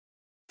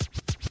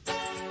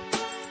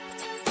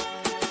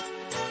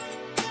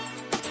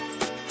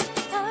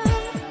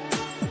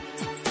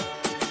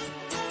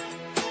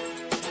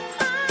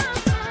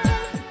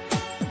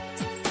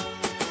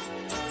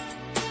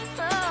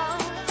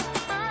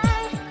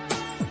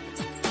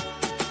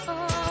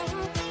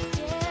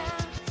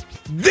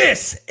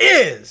This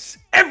is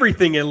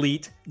Everything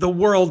Elite, the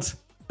world's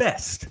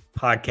best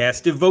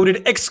podcast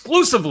devoted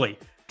exclusively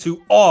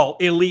to all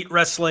elite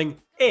wrestling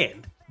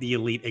and the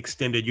Elite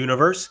Extended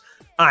Universe.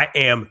 I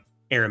am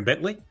Aaron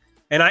Bentley,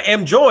 and I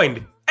am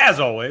joined,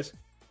 as always,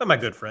 by my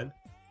good friend,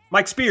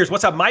 Mike Spears.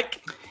 What's up,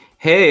 Mike?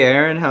 Hey,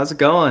 Aaron. How's it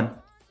going?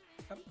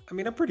 I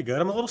mean, I'm pretty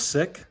good. I'm a little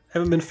sick.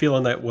 Haven't been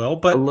feeling that well,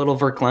 but... A little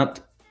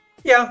verklempt.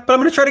 Yeah, but I'm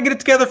going to try to get it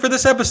together for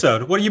this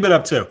episode. What have you been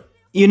up to?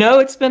 You know,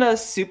 it's been a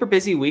super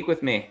busy week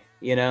with me.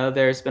 You know,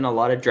 there's been a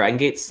lot of Dragon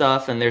Gate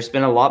stuff, and there's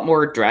been a lot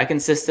more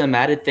Dragon System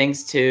added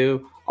things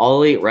to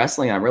All Elite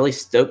Wrestling. I'm really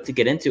stoked to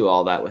get into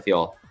all that with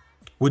y'all.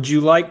 Would you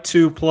like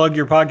to plug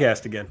your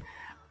podcast again?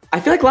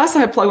 I feel like last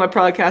time I plugged my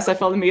podcast, I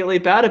felt immediately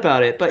bad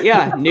about it. But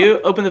yeah, new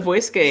Open the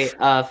Voice Gate.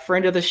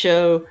 Friend of the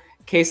show,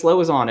 Case Lowe,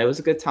 was on. It was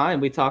a good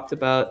time. We talked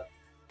about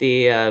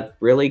the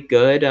really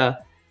good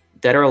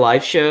Dead or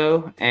Alive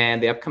show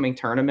and the upcoming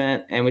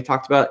tournament, and we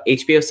talked about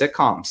HBO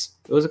sitcoms.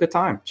 It was a good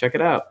time. Check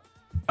it out.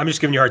 I'm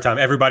just giving you a hard time.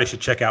 Everybody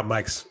should check out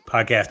Mike's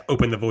podcast,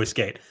 Open the Voice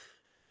Gate.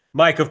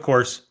 Mike, of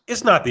course,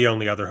 is not the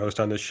only other host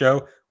on this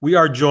show. We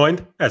are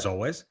joined, as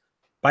always,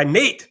 by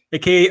Nate,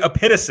 a.k.a.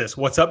 Epitasis.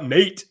 What's up,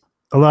 Nate?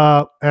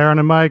 Hello, Aaron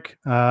and Mike.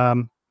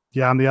 I'm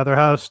the other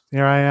host.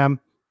 Here I am.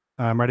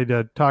 I'm ready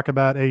to talk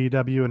about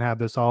AEW and have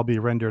this all be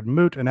rendered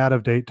moot and out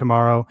of date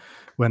tomorrow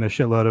when a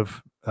shitload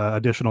of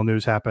additional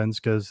news happens,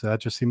 because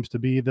that just seems to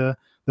be the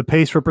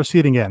pace we're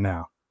proceeding at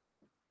now.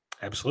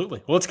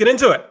 Absolutely. Well, let's get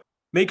into it.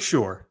 Make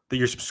sure that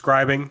you're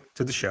subscribing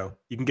to the show.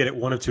 You can get it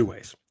one of two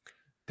ways.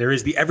 There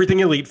is the Everything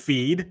Elite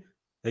feed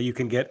that you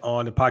can get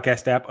on the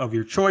podcast app of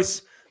your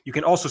choice. You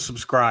can also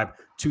subscribe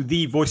to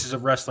the Voices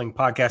of Wrestling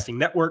podcasting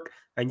network,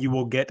 and you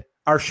will get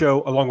our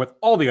show along with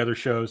all the other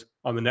shows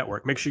on the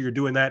network. Make sure you're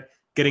doing that,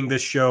 getting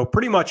this show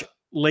pretty much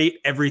late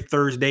every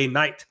Thursday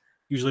night,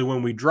 usually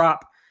when we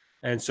drop.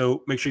 And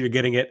so make sure you're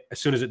getting it as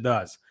soon as it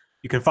does.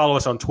 You can follow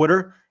us on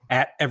Twitter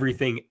at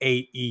Everything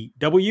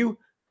AEW.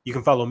 You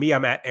can follow me.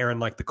 I'm at Aaron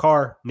Like the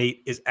Car.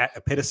 Nate is at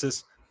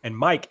Epitasis. And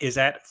Mike is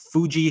at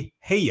Fuji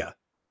Heya.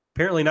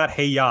 Apparently not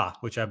Heya,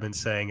 which I've been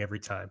saying every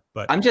time.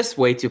 But I'm just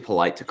way too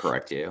polite to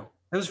correct you.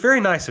 That was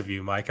very nice of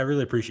you, Mike. I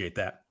really appreciate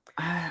that.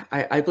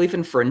 I believe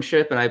in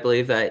friendship, and I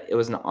believe that it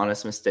was an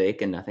honest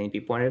mistake and nothing to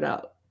be pointed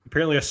out.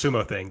 Apparently a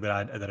sumo thing that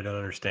I don't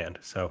understand.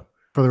 So,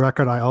 for the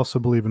record, I also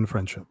believe in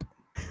friendship.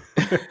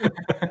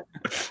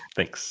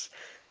 Thanks.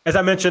 As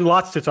I mentioned,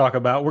 lots to talk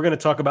about. We're going to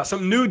talk about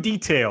some new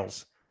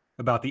details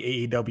about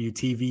the AEW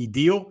TV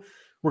deal.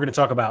 We're going to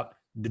talk about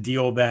the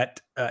deal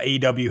that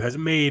AEW has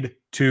made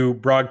to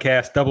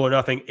broadcast Double or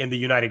Nothing in the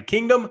United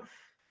Kingdom.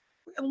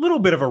 A little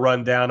bit of a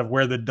rundown of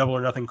where the Double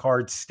or Nothing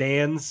card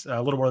stands,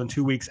 a little more than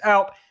 2 weeks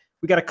out.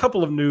 We got a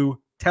couple of new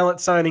talent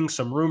signings,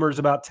 some rumors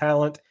about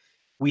talent.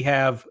 We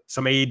have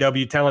some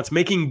AEW talents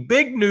making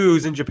big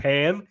news in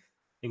Japan,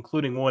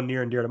 including one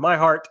near and dear to my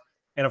heart.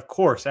 And of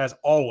course, as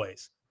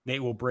always,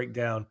 Nate will break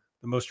down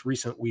the most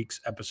recent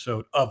week's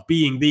episode of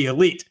Being the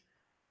Elite.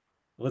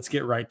 Let's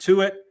get right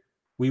to it.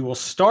 We will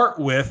start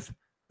with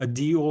a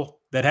deal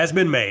that has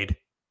been made,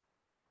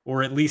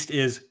 or at least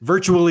is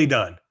virtually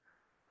done,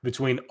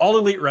 between All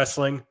Elite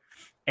Wrestling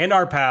and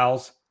our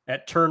pals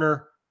at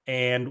Turner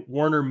and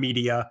Warner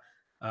Media.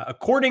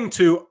 According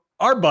to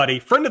our buddy,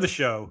 friend of the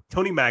show,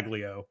 Tony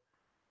Maglio,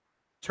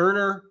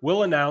 Turner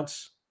will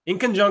announce, in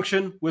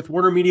conjunction with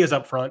Warner Media's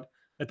Upfront,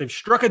 that they've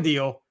struck a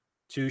deal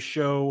to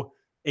show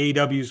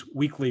AEW's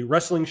weekly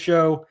wrestling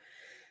show.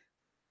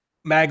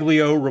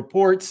 Maglio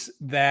reports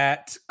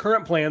that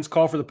current plans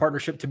call for the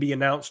partnership to be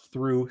announced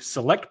through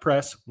Select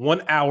Press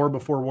 1 hour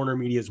before Warner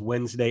Media's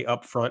Wednesday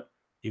Upfront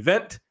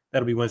event.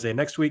 That'll be Wednesday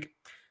next week.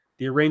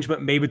 The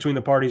arrangement made between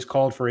the parties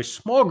called for a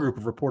small group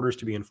of reporters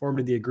to be informed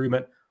of the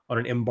agreement on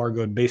an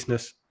embargoed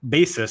basis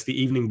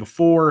the evening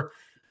before.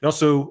 It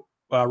also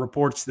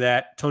reports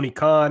that Tony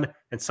Khan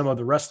and some of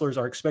the wrestlers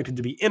are expected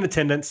to be in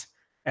attendance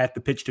at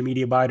the pitch to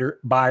media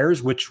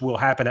buyers, which will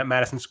happen at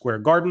Madison Square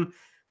Garden.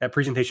 That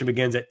presentation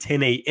begins at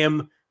 10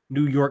 a.m.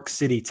 New York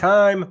City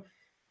time.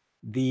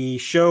 The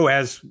show,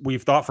 as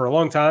we've thought for a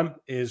long time,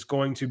 is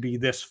going to be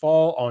this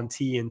fall on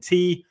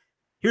TNT.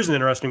 Here's an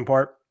interesting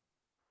part.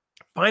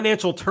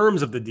 Financial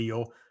terms of the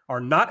deal are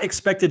not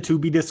expected to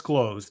be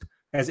disclosed,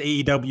 as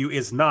AEW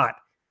is not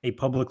a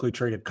publicly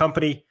traded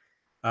company.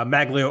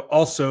 Maglio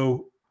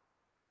also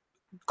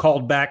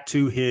called back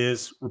to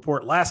his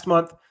report last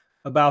month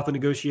about the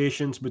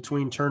negotiations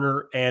between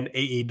Turner and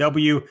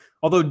AEW,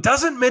 although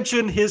doesn't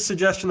mention his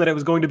suggestion that it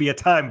was going to be a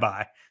time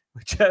buy,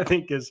 which I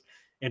think is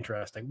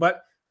interesting.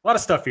 But a lot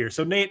of stuff here.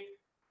 So, Nate,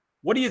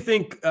 what do you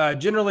think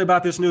generally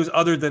about this news,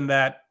 other than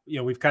that,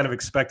 we've kind of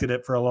expected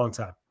it for a long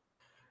time?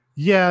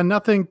 Yeah,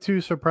 nothing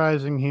too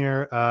surprising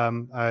here.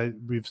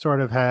 We've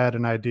sort of had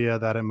an idea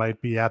that it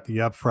might be at the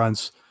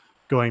upfronts,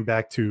 going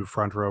back to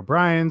Front Row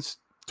Brian's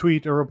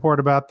tweet or report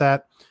about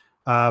that.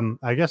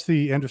 I guess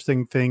the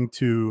interesting thing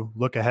to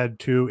look ahead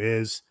to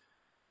is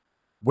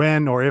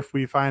when or if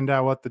we find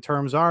out what the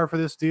terms are for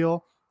this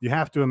deal. You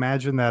have to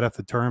imagine that if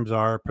the terms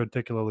are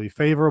particularly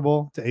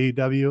favorable to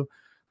AEW,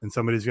 then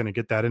somebody's going to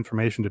get that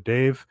information to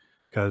Dave.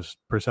 because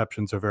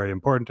perceptions are very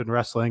important in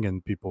wrestling,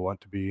 and people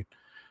want to be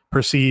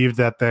perceived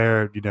that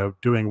they're,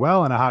 doing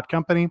well in a hot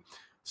company.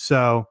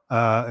 So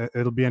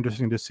it'll be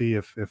interesting to see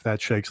if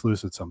that shakes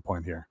loose at some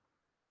point here.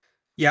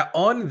 Yeah,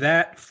 on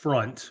that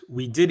front,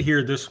 we did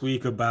hear this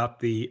week about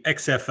the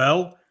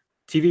XFL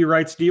TV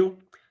rights deal.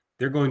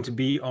 They're going to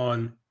be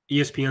on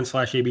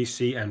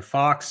ESPN/ABC and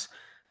Fox.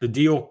 The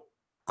deal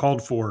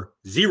called for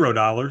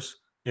 $0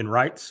 in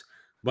rights,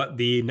 but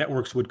the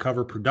networks would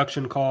cover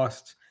production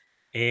costs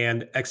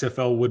and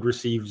XFL would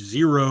receive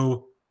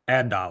 0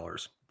 ad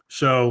dollars.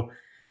 So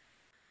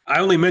I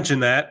only mention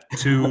that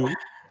to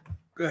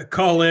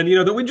call in,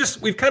 that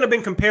we've kind of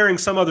been comparing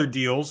some other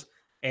deals.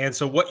 And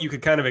so what you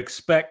could kind of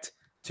expect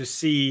to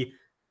see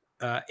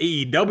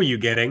AEW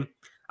getting,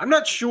 I'm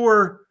not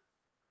sure.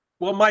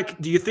 Well,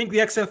 Mike, do you think the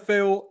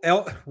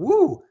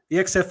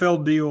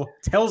XFL deal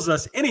tells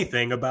us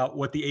anything about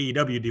what the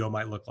AEW deal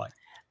might look like?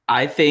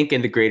 I think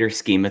in the greater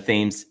scheme of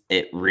things,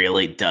 it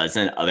really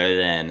doesn't, other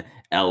than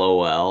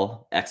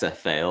LOL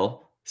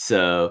XFL.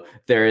 So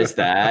there is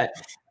that.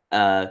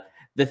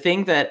 The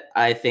thing that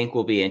I think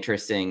will be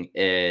interesting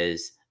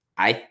is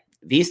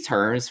these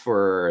terms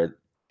for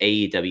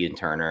AEW and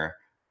Turner.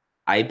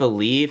 I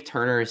believe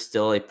Turner is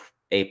still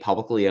a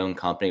publicly owned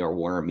company, or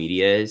Warner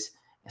Media is.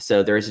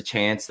 So there's a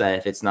chance that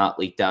if it's not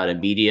leaked out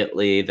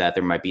immediately, that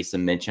there might be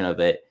some mention of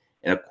it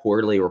in a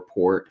quarterly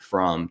report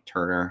from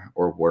Turner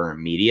or Warner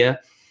Media.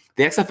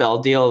 The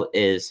XFL deal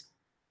is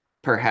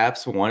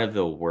perhaps one of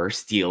the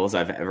worst deals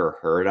I've ever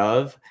heard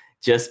of,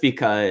 just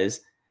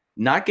because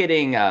not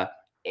getting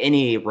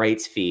any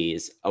rights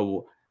fees.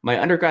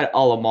 My undergrad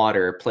alma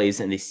mater plays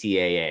in the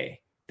CAA.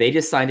 They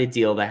just signed a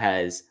deal that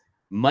has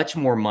much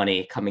more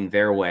money coming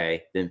their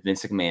way than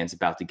Vince McMahon's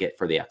about to get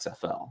for the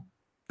XFL.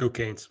 Go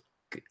Canes.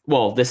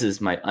 Well, this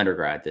is my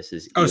undergrad. This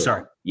is Elon.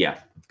 Sorry. Yeah,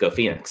 go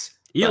Phoenix.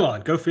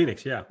 Elon, go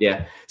Phoenix, yeah.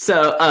 Yeah.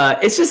 So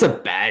it's just a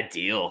bad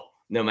deal.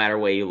 No matter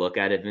way you look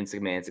at it, Vince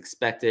McMahon's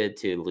expected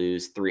to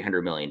lose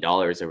 $300 million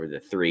over the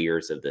 3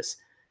 years of this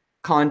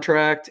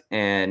contract,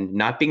 and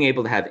not being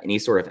able to have any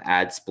sort of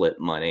ad split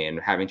money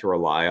and having to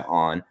rely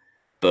on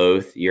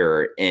both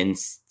your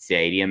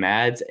in-stadium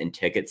ads and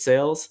ticket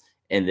sales.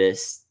 And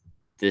this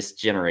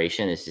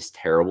generation is just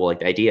terrible. Like,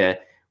 the idea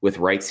with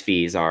rights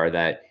fees are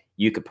that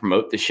you could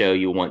promote the show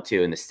you want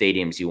to in the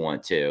stadiums you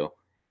want to,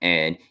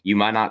 and you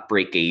might not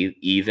break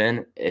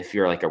even if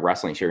you're like a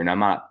wrestling show. You're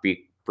not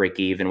break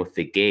even with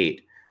the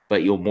gate,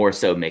 but you'll more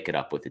so make it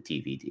up with the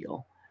TV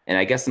deal. And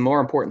I guess the more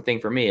important thing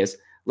for me is,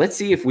 let's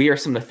see if we are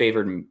some of the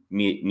favored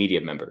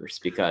media members,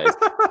 because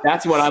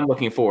that's what I'm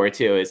looking forward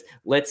to, is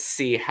let's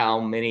see how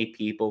many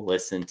people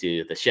listen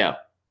to the show.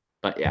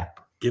 But yeah.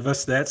 Give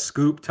us that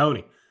scoop,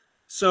 Tony.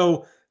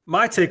 So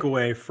my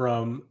takeaway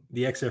from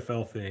the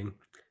XFL thing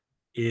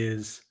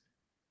is,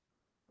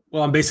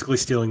 well, I'm basically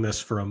stealing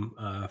this from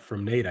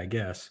Nate, I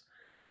guess,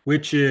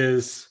 which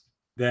is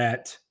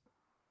that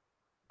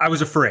I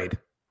was afraid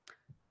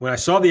when I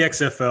saw the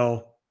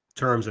XFL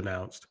terms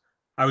announced.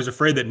 I was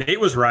afraid that Nate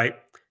was right,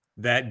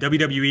 that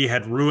WWE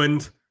had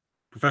ruined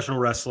professional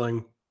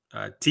wrestling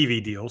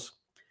TV deals,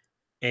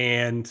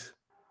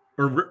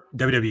 or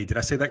WWE, did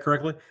I say that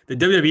correctly? The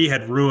WWE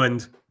had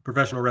ruined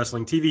professional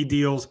wrestling TV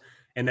deals,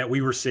 and that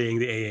we were seeing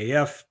the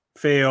AAF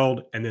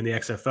failed, and then the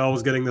XFL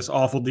was getting this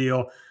awful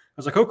deal. I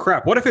was like, oh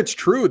crap, what if it's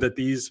true that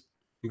these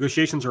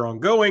negotiations are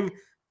ongoing?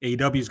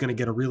 AEW is going to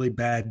get a really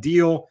bad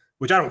deal,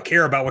 which I don't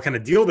care about what kind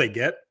of deal they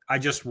get. I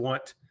just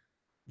want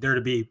there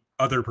to be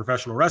other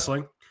professional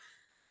wrestling.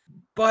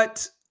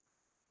 But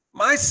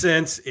my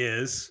sense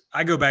is,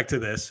 I go back to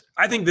this,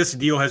 I think this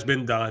deal has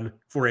been done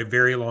for a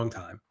very long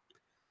time.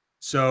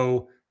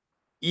 So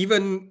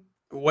even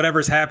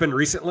whatever's happened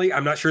recently,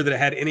 I'm not sure that it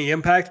had any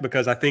impact,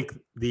 because I think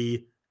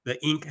the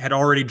ink had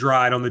already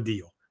dried on the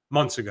deal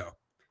months ago,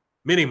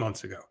 many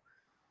months ago.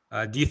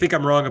 Do you think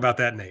I'm wrong about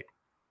that, Nate?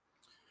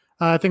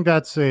 I think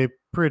that's a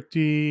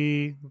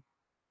pretty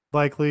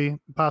likely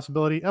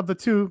possibility. Of the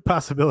two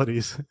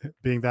possibilities,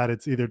 being that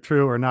it's either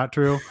true or not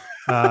true,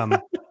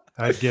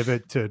 I'd give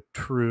it to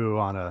true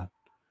on a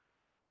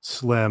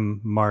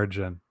slim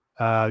margin.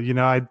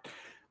 I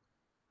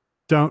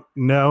don't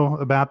know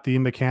about the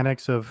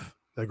mechanics of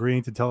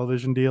agreeing to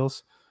television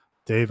deals.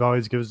 Dave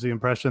always gives the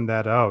impression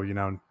that,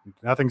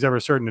 nothing's ever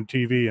certain in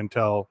TV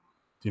until,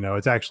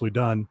 it's actually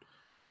done.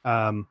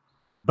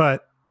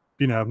 But,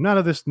 none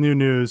of this new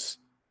news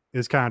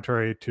is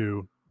contrary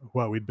to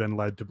what we'd been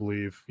led to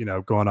believe,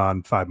 going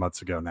on 5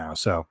 months ago now.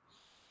 So,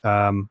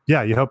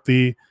 you hope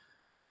the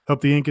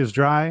ink is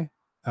dry,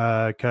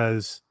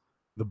 because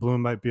the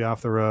bloom might be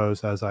off the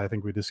rose, as I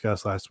think we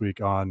discussed last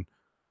week on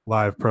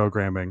live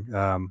programming,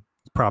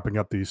 propping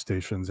up these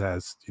stations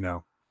as,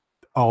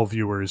 all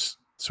viewers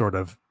sort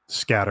of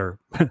scatter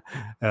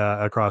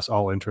across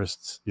all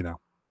interests,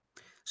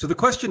 So the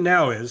question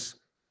now is,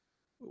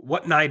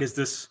 what night is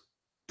this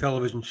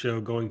television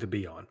show going to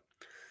be on?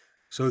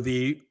 So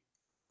the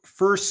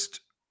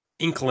first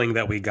inkling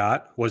that we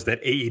got was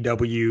that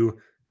AEW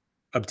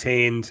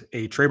obtained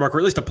a trademark, or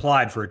at least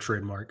applied for a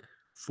trademark,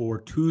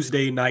 for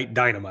Tuesday Night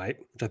Dynamite,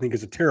 which I think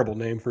is a terrible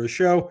name for a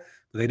show.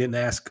 They didn't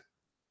ask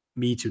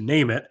me to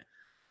name it.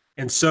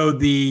 And so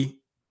the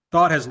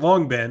thought has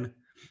long been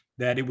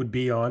that it would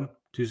be on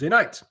Tuesday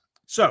nights.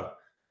 So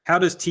how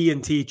does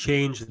TNT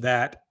change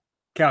that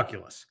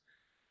calculus?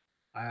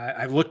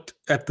 I've looked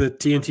at the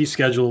TNT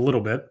schedule a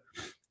little bit,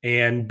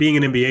 and being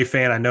an NBA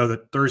fan, I know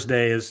that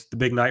Thursday is the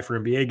big night for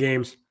NBA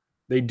games.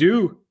 They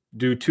do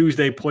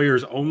Tuesday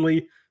players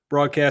only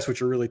broadcasts,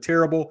 which are really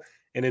terrible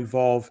and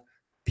involve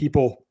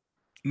people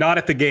not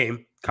at the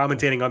game,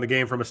 commentating on the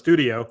game from a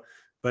studio,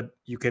 but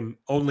you can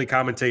only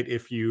commentate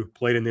if you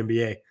played in the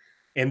NBA.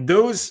 And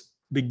those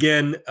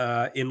begin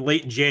in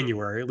late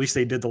January. At least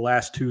they did the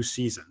last 2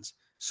 seasons.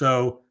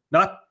 So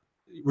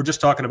we're just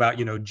talking about,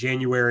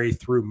 January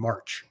through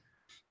March.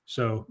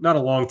 So not a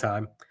long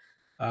time.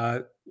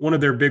 One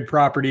of their big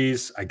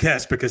properties, I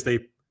guess, because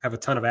they have a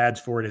ton of ads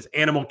for it, is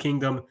Animal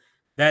Kingdom.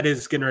 That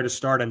is getting ready to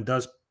start and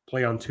does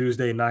play on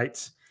Tuesday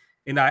nights.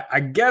 And I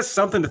guess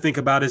something to think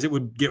about is it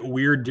would get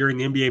weird during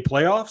the NBA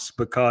playoffs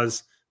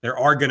because there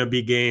are going to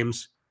be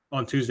games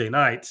on Tuesday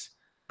nights,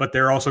 but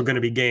there are also going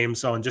to be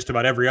games on just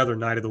about every other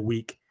night of the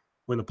week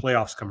when the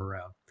playoffs come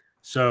around.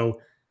 So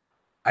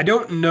I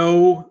don't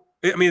know.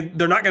 I mean,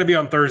 they're not going to be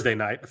on Thursday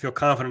night. I feel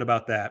confident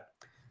about that.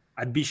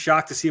 I'd be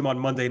shocked to see them on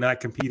Monday night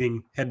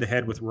competing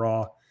head-to-head with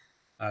Raw.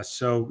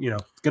 So,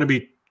 it's going to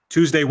be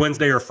Tuesday,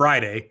 Wednesday, or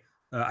Friday.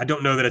 I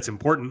don't know that it's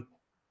important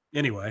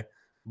anyway,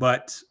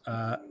 but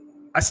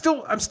I'm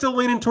still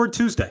leaning toward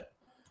Tuesday.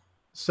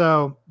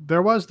 So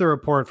there was the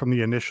report from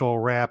the initial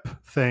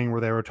wrap thing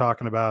where they were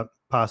talking about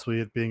possibly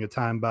it being a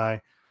time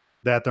buy,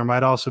 that there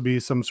might also be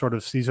some sort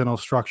of seasonal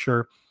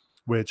structure,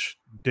 which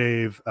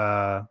Dave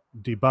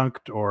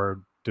debunked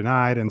or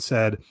denied and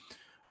said,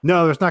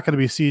 no, there's not going to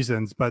be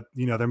seasons, but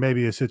there may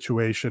be a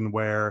situation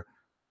where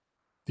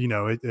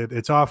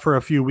it's off for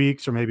a few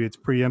weeks, or maybe it's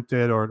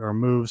preempted or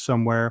moved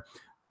somewhere.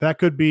 That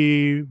could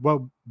be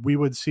what we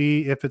would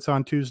see if it's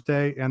on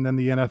Tuesday and then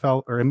the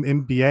NFL or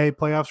NBA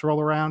playoffs roll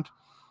around.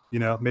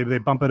 Maybe they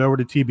bump it over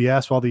to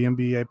TBS while the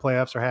NBA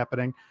playoffs are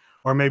happening,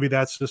 or maybe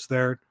that's just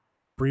their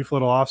brief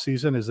little off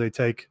season as they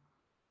take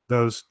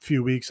those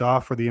few weeks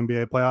off for the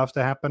NBA playoffs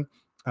to happen.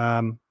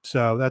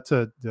 So that's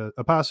a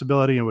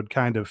possibility and would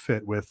kind of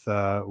fit with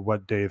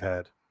what Dave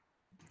had.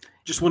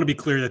 Just want to be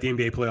clear that the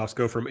NBA playoffs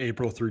go from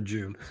April through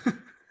June.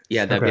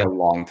 Yeah, that'd be a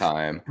long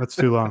time. That's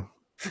too long.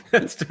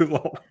 That's too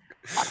long.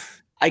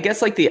 I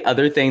guess like the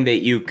other thing that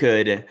you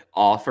could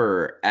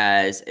offer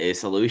as a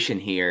solution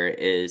here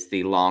is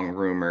the long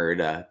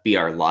rumored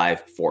BR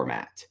Live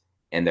format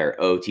and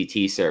their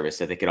OTT service.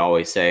 So they could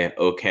always say,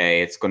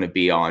 okay, it's going to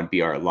be on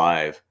BR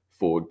Live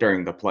for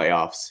during the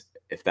playoffs,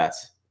 if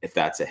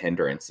that's a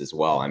hindrance as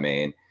well. I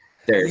mean,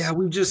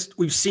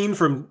 we've seen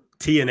from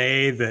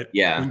TNA that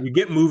when you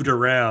get moved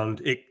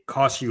around, it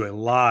costs you a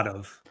lot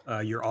of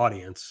your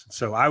audience.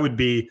 So I would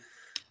be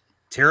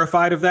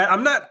terrified of that.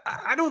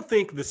 I don't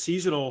think the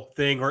seasonal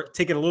thing or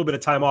taking a little bit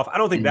of time off, I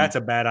don't think that's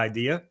a bad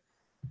idea.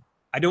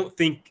 I don't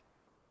think,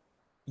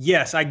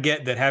 yes, I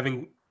get that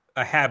having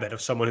a habit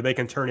of someone who they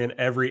can turn in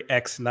every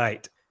X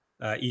night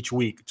each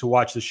week to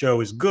watch the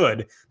show is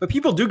good, but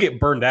people do get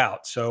burned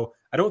out. So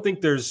I don't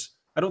think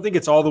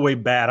it's all the way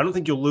bad. I don't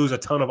think you'll lose a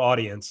ton of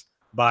audience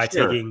by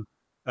taking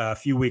a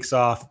few weeks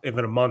off,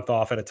 even a month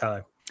off at a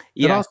time.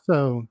 Yeah. It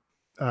also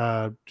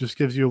just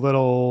gives you a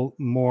little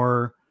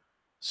more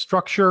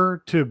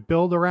structure to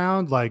build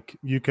around. Like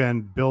you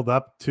can build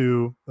up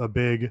to a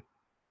big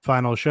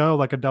final show,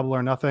 like a Double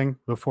or Nothing,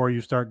 before you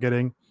start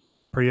getting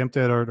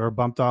preempted or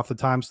bumped off the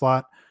time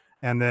slot.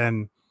 And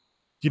then,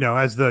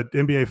 as the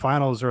NBA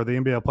finals or the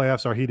NBA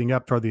playoffs are heating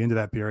up toward the end of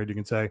that period, you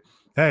can say,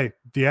 hey,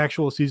 the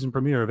actual season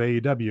premiere of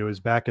AEW is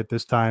back at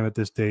this time, at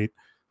this date,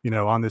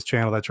 on this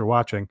channel that you're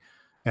watching,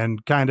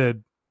 and kind of,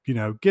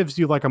 gives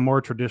you like a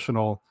more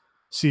traditional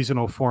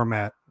seasonal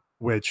format,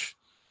 which,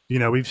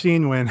 we've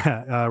seen when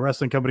a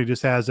wrestling company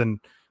just has an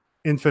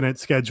infinite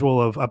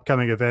schedule of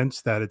upcoming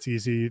events that it's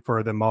easy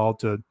for them all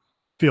to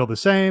feel the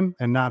same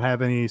and not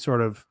have any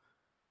sort of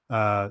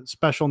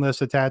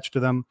specialness attached to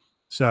them.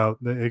 So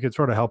it could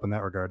sort of help in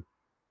that regard.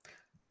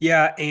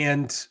 Yeah,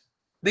 and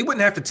they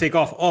wouldn't have to take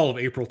off all of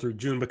April through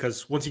June,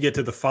 because once you get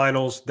to the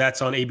finals,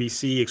 that's on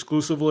ABC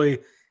exclusively.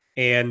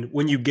 And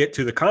when you get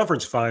to the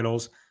conference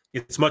finals,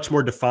 it's much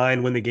more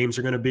defined when the games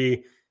are going to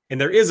be. And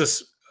there is a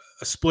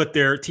split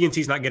there.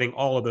 TNT's not getting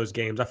all of those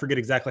games. I forget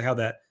exactly how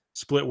that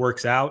split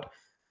works out,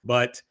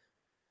 but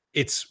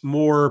it's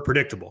more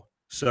predictable.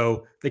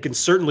 So they can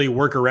certainly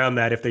work around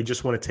that if they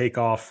just want to take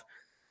off,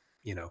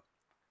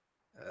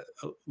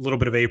 a little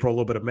bit of April, a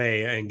little bit of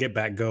May, and get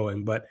back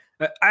going. But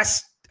I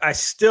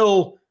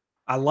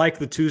like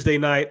the Tuesday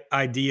night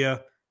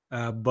idea,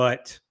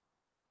 but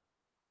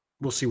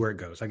we'll see where it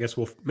goes. I guess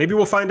we'll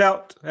find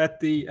out at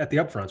the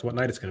upfronts what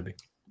night it's going to be.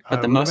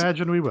 But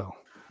imagine we will.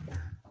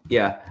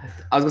 Yeah,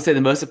 I was gonna say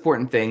the most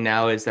important thing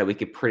now is that we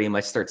could pretty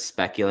much start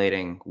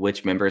speculating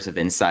which members of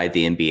Inside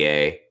the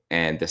NBA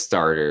and the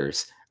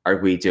starters are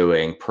we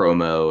doing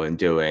promo and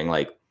doing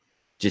like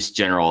just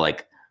general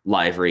like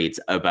live reads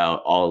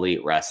about All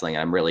Elite Wrestling.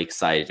 I'm really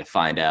excited to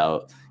find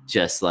out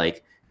just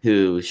like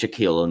who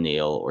Shaquille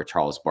O'Neal or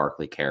Charles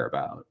Barkley care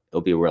about.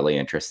 It'll be really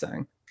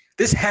interesting.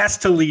 This has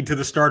to lead to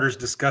the starters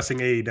discussing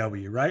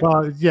AEW, right?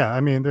 Well, yeah.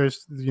 I mean,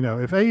 there's,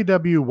 if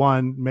AEW,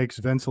 one, makes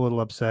Vince a little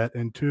upset,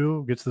 and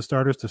two, gets the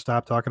starters to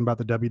stop talking about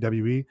the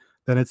WWE,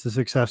 then it's a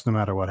success no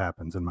matter what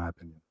happens, in my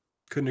opinion.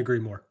 Couldn't agree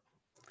more.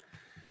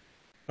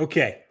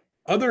 Okay.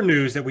 Other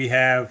news that we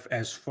have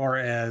as far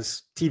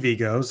as TV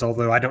goes,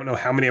 although I don't know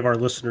how many of our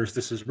listeners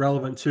this is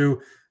relevant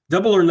to,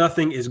 Double or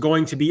Nothing is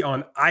going to be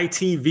on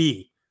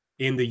ITV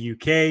in the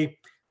UK.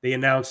 They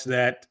announced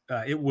that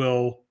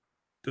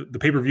the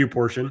pay-per-view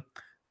portion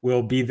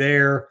will be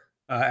there,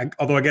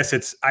 although I guess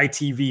it's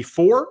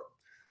ITV4,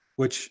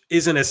 which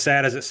isn't as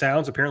sad as it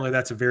sounds. Apparently,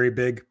 that's a very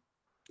big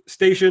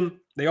station.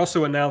 They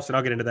also announced, and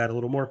I'll get into that a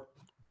little more,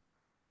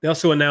 they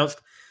also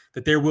announced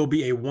that there will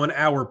be a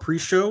 1-hour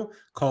pre-show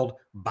called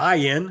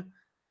Buy-In,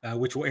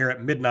 which will air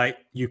at midnight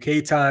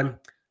UK time.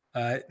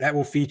 That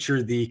will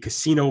feature the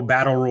Casino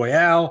Battle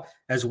Royale,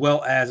 as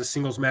well as a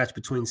singles match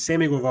between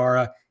Sammy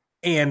Guevara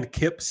and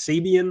Kip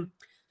Sabian.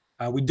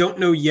 We don't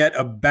know yet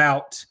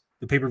about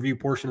the pay-per-view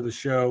portion of the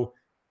show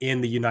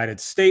in the United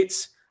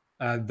States,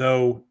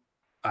 though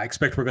I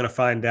expect we're going to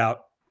find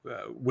out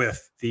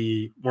with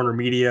the Warner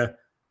Media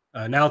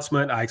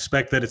announcement. I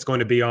expect that it's going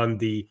to be on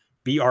the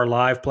VR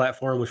Live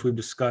platform, which we've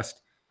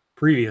discussed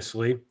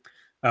previously.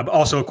 But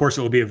also, of course,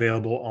 it will be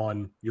available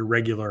on your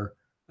regular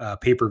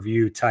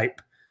pay-per-view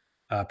type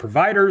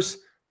providers.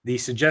 The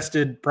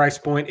suggested price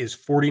point is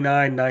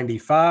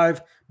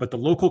 $49.95, but the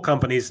local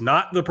companies,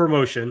 not the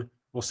promotion,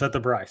 will set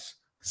the price.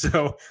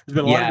 So there's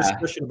been a lot of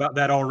discussion about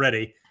that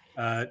already.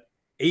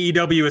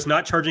 AEW is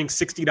not charging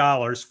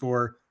 $60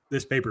 for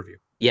this pay-per-view.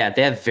 Yeah,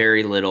 they have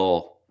very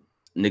little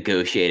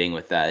negotiating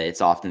with that.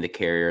 It's often the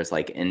carriers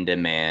like In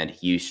Demand,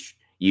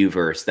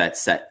 Uverse that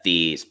set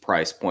these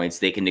price points.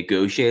 They can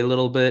negotiate a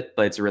little bit,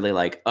 but it's really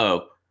like,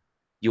 oh,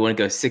 you want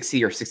to go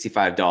 $60 or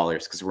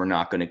 $65 because we're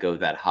not going to go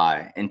that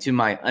high. And to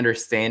my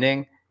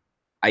understanding,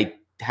 I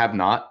have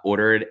not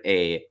ordered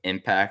a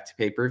Impact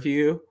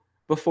pay-per-view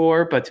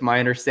before, but to my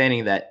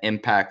understanding that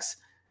Impact's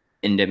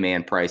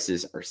in-demand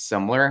prices are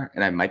similar,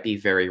 and I might be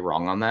very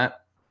wrong on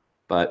that,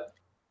 but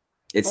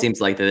it seems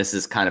like that this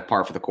is kind of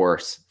par for the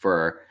course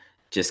for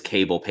just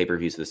cable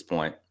pay-per-views at this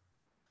point.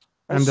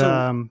 And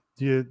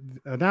the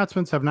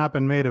announcements have not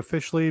been made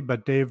officially,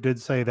 but Dave did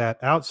say that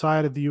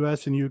outside of the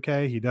US and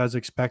UK, he does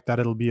expect that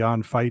it'll be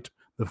on Fight,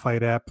 the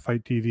Fight app,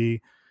 Fight TV.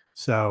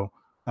 So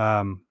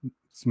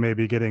it's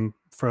maybe getting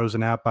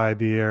frozen out by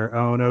their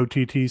own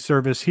OTT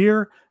service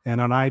here and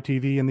on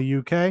ITV in the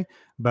UK,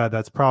 but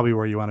that's probably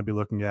where you want to be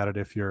looking at it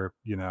if you're,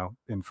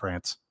 in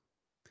France.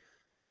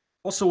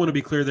 Also want to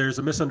be clear, there's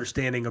a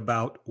misunderstanding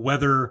about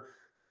whether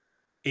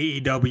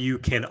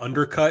AEW can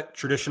undercut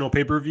traditional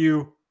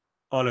pay-per-view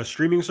on a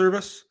streaming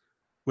service,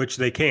 which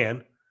they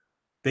can.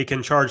 They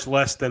can charge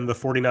less than the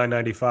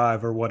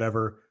 $49.95 or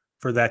whatever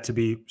for that to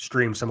be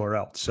streamed somewhere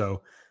else.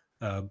 So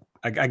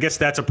I guess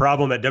that's a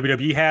problem that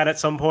WWE had at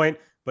some point,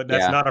 but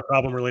that's not a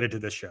problem related to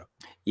this show.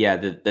 Yeah,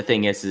 the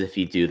thing is if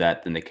you do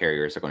that, then the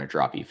carriers are going to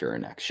drop you for your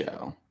next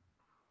show.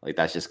 Like,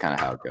 that's just kind of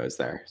how it goes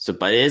there. So,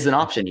 but it is an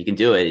option. You can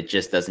do it. It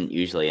just doesn't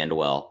usually end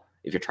well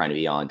if you're trying to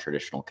be on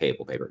traditional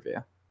cable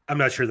pay-per-view. I'm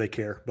not sure they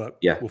care, but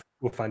yeah,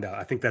 we'll find out.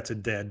 I think that's a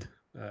dead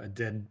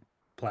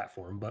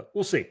platform, but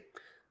we'll see.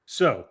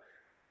 So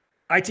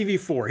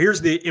ITV4,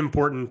 here's the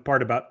important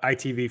part about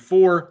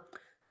ITV4.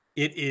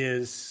 It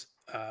is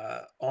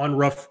in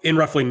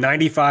roughly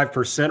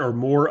 95% or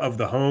more of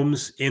the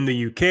homes in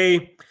the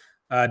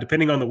UK.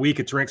 Depending on the week,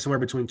 it's ranked somewhere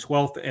between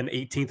 12th and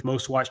 18th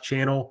most watched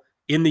channel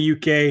in the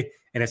UK,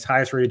 and its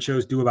highest rated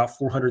shows do about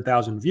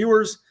 400,000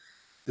 viewers.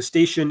 The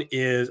station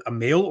is a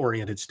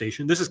male-oriented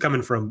station. This is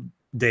coming from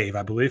Dave,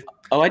 I believe.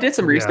 Oh, I did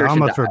some research.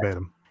 Almost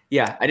verbatim.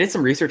 Yeah, I did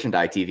some research into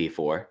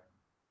ITV4.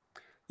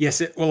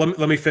 Yes.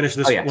 Let me finish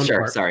this one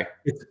part. Sorry.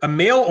 It's a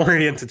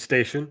male-oriented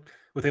station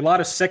with a lot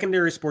of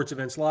secondary sports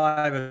events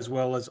live, as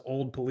well as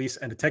old police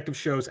and detective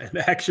shows and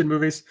action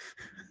movies,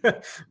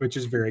 which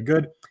is very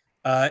good.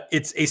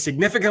 It's a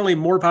significantly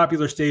more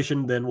popular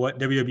station than what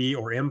WWE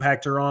or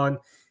Impact are on,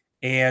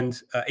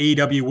 and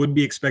AEW would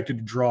be expected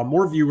to draw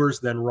more viewers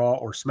than Raw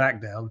or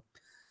SmackDown.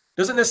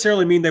 Doesn't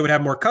necessarily mean they would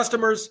have more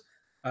customers.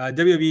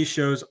 WWE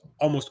shows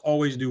almost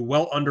always do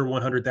well under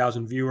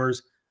 100,000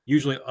 viewers,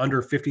 usually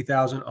under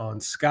 50,000 on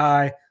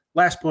Sky.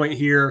 Last point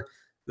here,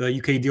 the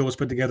UK deal was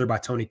put together by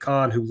Tony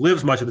Khan, who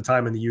lives much of the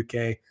time in the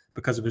UK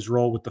because of his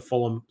role with the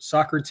Fulham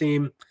soccer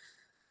team.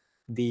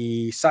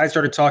 The side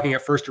started talking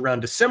at first around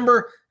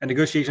December, and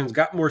negotiations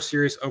got more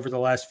serious over the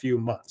last few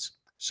months.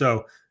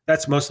 So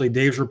that's mostly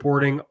Dave's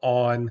reporting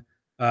on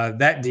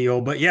that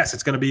deal. But yes,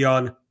 it's going to be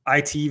on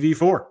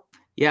ITV4.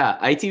 Yeah,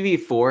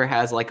 ITV4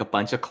 has like a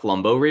bunch of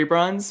Columbo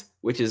reruns,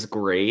 which is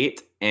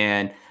great.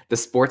 And the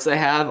sports they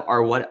have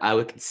are what I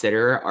would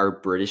consider our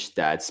British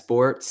dad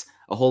sports.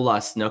 A whole lot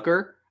of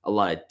snooker, a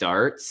lot of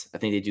darts. I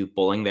think they do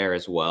bowling there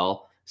as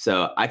well.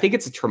 So I think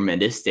it's a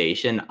tremendous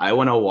station. I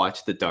want to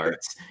watch the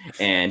darts.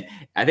 And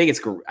I think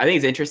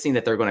it's interesting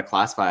that they're going to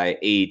classify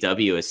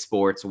AEW as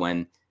sports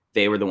when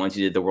they were the ones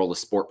who did the World of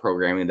Sport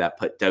programming that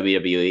put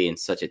WWE in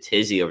such a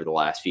tizzy over the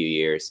last few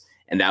years.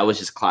 And that was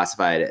just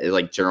classified as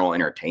like general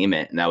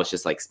entertainment. And that was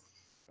just like,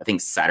 I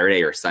think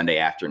Saturday or Sunday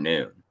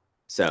afternoon.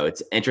 So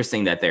it's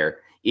interesting that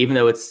even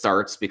though it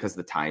starts because of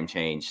the time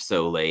change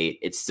so late,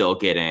 it's still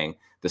getting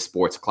the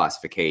sports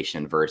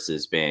classification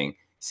versus being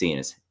seen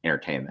as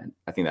entertainment.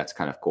 I think that's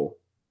kind of cool.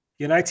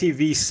 And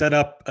ITV set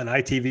up an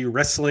ITV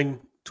wrestling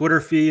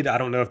Twitter feed. I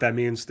don't know if that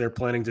means they're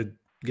planning to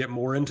get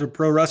more into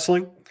pro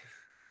wrestling,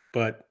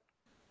 but.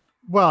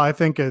 Well, I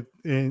think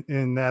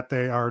in that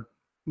they are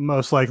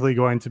most likely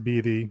going to be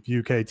the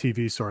UK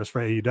TV source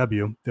for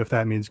AEW. If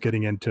that means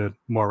getting into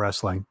more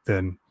wrestling,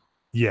 then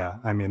yeah,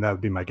 I mean, that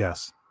would be my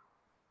guess.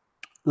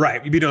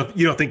 Right. You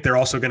don't think they're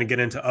also going to get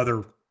into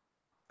other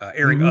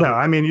airing? No, other-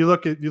 I mean, you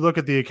look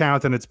at the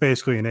account and it's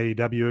basically an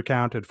AEW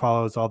account. It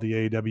follows all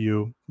the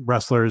AEW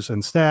wrestlers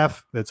and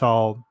staff. It's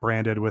all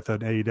branded with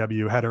an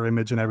AEW header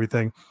image and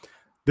everything.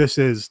 This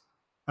is,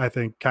 I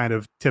think, kind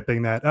of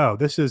tipping that, oh,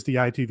 this is the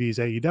ITV's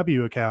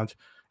AEW account.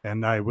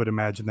 And I would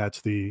imagine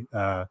that's the,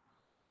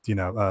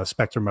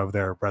 spectrum of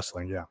their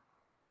wrestling. Yeah.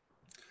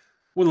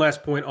 One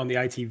last point on the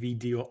ITV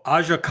deal.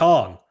 Aja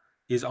Kong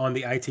is on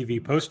the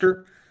ITV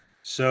poster.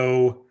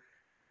 So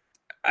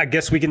I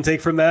guess we can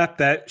take from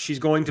that she's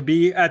going to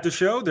be at the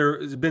show.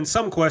 There's been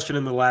some question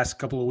in the last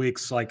couple of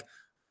weeks, like,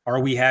 are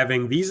we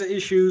having visa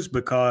issues?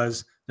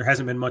 Because there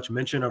hasn't been much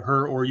mention of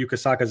her or Yuka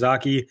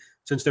Sakazaki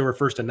since they were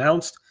first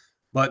announced.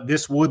 But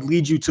this would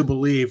lead you to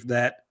believe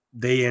that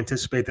they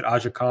anticipate that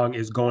Aja Kong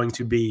is going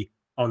to be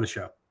on the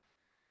show.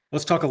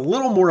 Let's talk a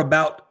little more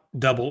about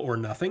Double or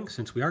Nothing,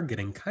 since we are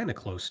getting kind of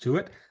close to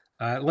it.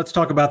 Let's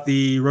talk about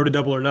the Road to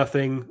Double or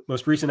Nothing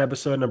most recent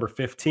episode, number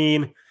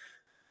 15.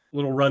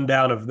 Little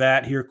rundown of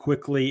that here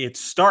quickly. It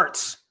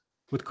starts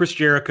with Chris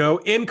Jericho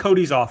in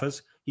Cody's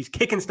office. He's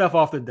kicking stuff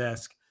off the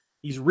desk.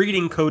 He's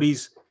reading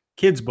Cody's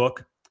kid's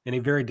book in a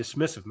very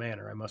dismissive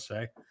manner, I must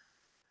say.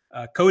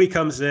 Cody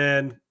comes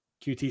in.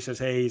 QT says,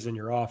 hey, he's in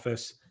your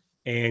office.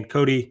 And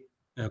Cody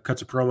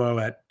cuts a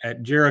promo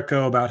at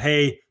Jericho about,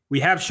 hey, we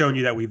have shown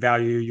you that we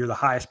value you. You're the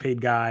highest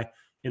paid guy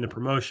in the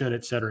promotion,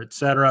 et cetera, et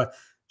cetera.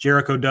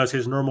 Jericho does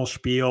his normal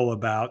spiel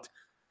about,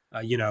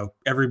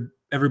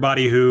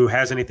 everybody who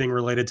has anything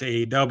related to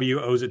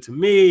AEW owes it to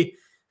me.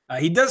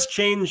 He does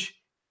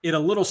change it a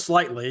little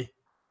slightly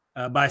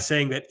by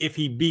saying that if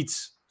he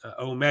beats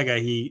Omega,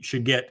 he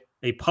should get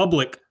a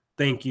public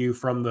thank you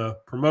from the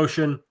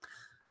promotion.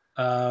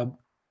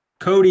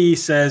 Cody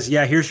says,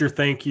 yeah, here's your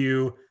thank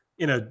you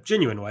in a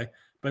genuine way,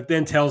 but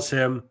then tells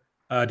him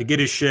to get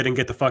his shit and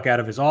get the fuck out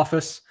of his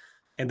office.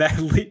 And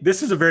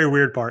this is a very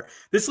weird part.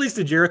 This leads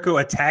to Jericho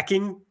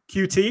attacking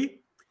QT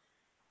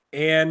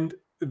and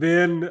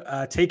then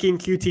taking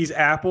QT's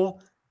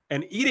apple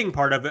and eating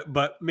part of it,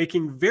 but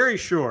making very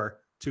sure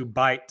to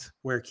bite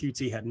where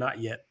QT had not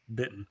yet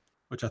bitten,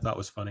 which I thought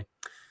was funny.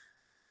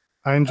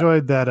 I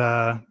enjoyed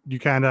that you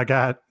kind of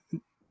got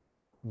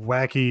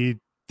wacky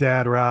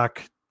dad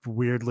rock,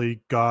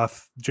 weirdly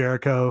goth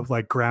Jericho,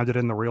 like grounded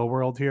in the real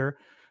world here,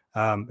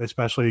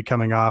 especially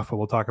coming off what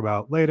we'll talk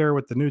about later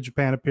with the New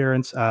Japan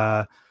appearance.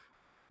 But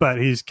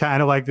he's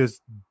kind of like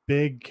this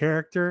big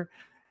character.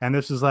 And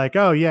this is like,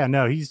 oh, yeah,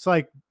 no, he's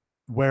like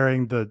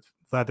wearing the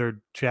leather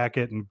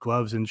jacket and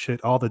gloves and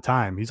shit all the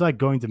time. He's like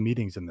going to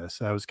meetings in this.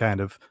 That was kind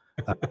of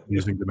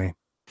amusing to me.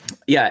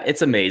 Yeah,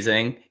 it's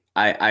amazing.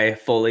 I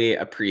fully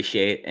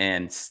appreciate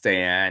and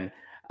stan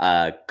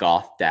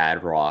goth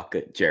dad rock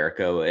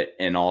Jericho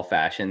in all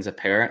fashions.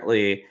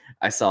 Apparently,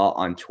 I saw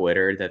on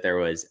Twitter that there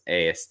was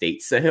a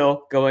estate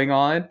sale going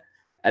on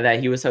that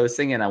he was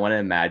hosting, and I want to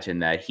imagine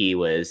that he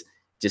was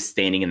just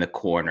standing in the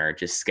corner,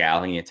 just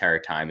scowling the entire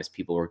time as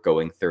people were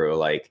going through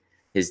like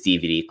his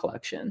DVD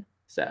collection.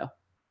 So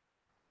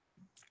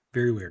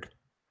very weird.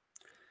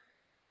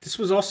 This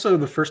was also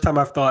the first time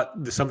I've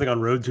thought that something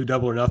on Road to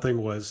Double or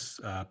Nothing was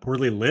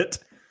poorly lit.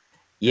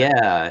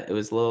 Yeah, it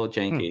was a little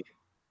janky.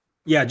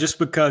 Yeah, just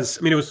because,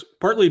 I mean, it was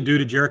partly due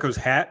to Jericho's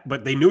hat,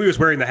 but they knew he was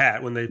wearing the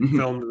hat when they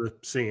filmed the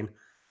scene.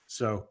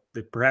 So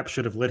they perhaps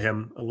should have lit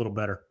him a little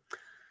better.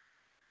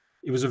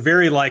 It was a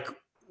very like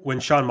when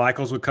Shawn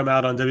Michaels would come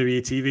out on WWE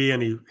TV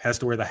and he has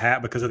to wear the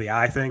hat because of the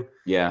eye thing.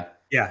 Yeah.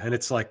 Yeah. And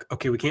it's like,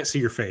 okay, we can't see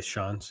your face,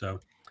 Shawn. So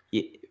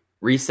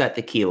reset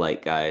the key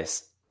light,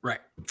 guys. Right.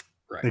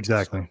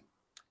 Exactly.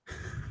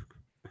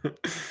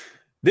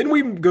 Then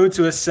we go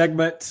to a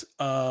segment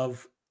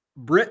of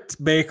Britt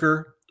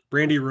Baker,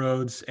 Brandy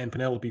Rhodes, and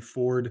Penelope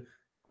Ford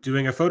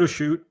doing a photo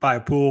shoot by a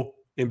pool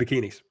in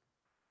bikinis.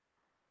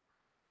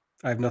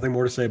 I have nothing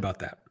more to say about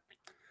that.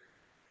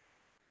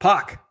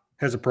 Pac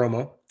has a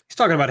promo. He's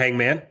talking about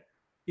Hangman.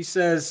 He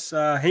says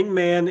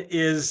Hangman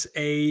is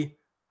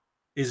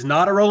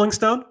not a Rolling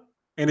Stone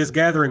and is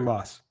gathering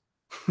moss.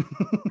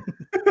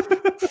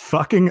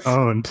 Fucking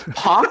owned.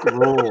 Pac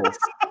rules.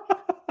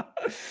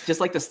 Just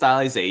like the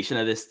stylization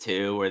of this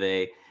too, where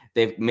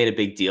they've made a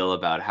big deal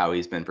about how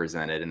he's been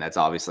presented, and that's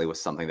obviously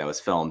was something that was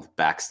filmed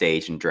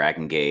backstage in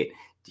Dragon Gate.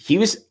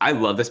 I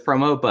love this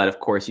promo, but of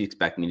course you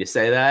expect me to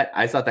say that.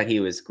 I thought that he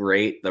was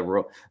great.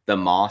 The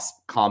Moss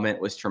comment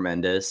was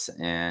tremendous,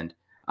 and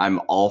I'm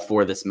all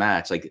for this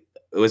match. Like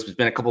it's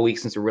been a couple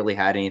weeks since we really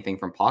had anything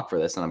from Pac for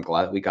this, and I'm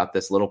glad we got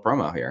this little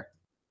promo here.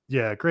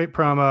 Yeah, great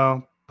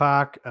promo.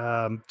 Pac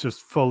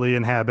just fully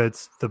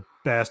inhabits the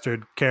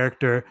bastard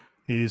character.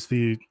 He's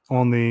the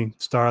only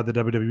star the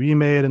WWE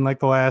made in like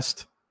the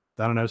last,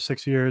 I don't know,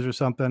 6 years or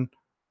something.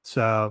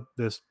 So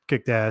this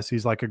kicked ass.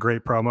 He's like a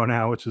great promo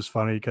now, which is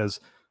funny because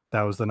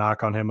that was the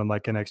knock on him in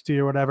like NXT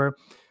or whatever.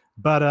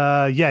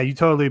 But yeah, you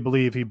totally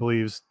believe he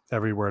believes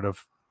every word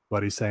of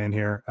what he's saying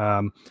here.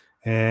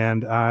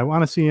 And I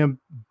want to see him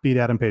beat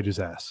Adam Page's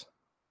ass.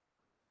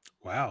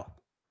 Wow.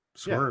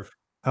 Swerve.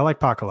 Yeah, I like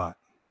Pac a lot.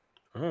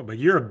 Oh, but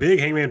you're a big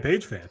Hangman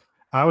Page fan.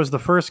 I was the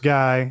first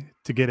guy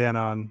to get in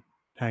on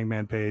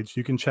Hangman Page.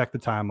 You can check the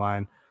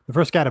timeline. The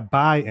first guy to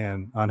buy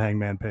in on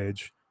Hangman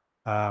Page.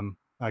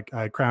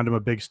 I crowned him a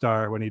big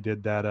star when he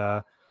did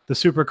that the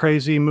super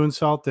crazy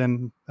moonsault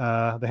and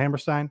the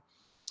Hammerstein.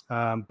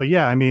 But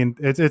yeah, I mean,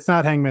 it's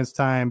not Hangman's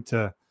time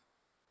to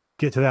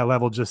get to that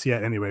level just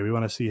yet. Anyway, we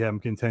want to see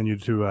him continue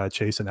to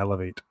chase and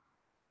elevate.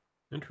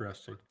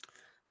 Interesting.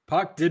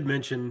 Pac did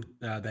mention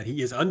that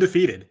he is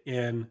undefeated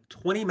in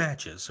 20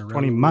 matches.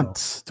 20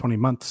 months. 20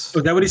 months. Oh,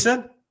 is that what he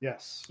said?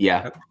 Yes.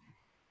 Yeah.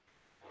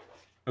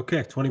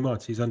 Okay, 20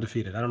 months. He's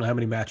undefeated. I don't know how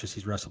many matches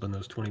he's wrestled in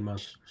those 20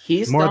 months.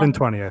 He's more than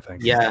 20, I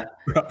think. Yeah.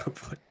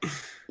 Probably.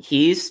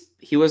 He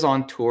was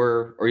on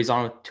tour, or he's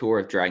on a tour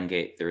of Dragon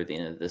Gate through the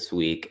end of this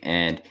week.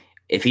 And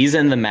if he's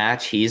in the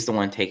match, he's the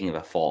one taking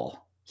the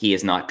fall. He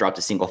has not dropped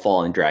a single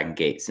fall in Dragon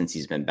Gate since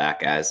he's been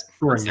back, as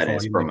said in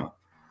his promo.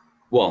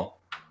 Well,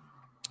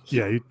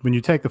 yeah, when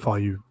you take the fall,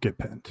 you get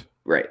pinned.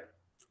 Right.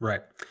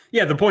 Right.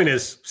 Yeah, the point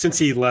is, since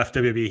he left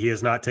WWE, he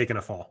has not taken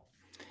a fall.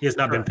 He has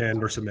not been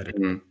pinned or submitted.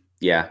 Mm-hmm.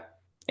 Yeah.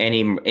 And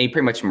he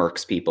pretty much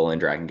murks people in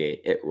Dragon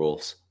Gate. It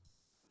rules.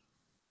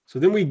 So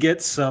then we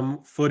get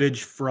some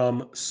footage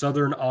from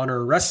Southern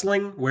Honor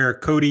Wrestling where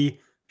Cody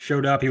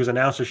showed up. He was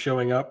announced as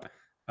showing up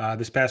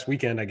this past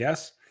weekend, I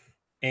guess.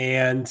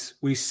 And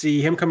we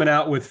see him coming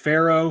out with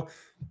Pharaoh.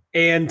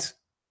 And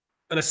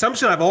an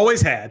assumption I've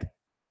always had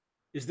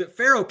is that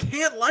Pharaoh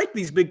can't like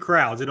these big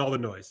crowds and all the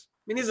noise.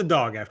 I mean, he's a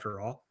dog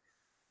after all.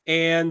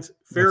 And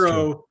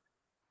Pharaoh,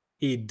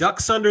 he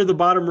ducks under the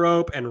bottom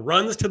rope and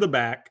runs to the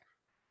back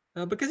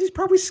because he's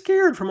probably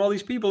scared from all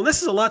these people. And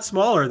this is a lot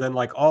smaller than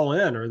like All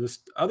In or this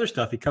other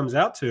stuff he comes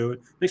out to.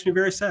 It makes me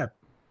very sad.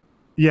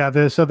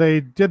 Yeah, so they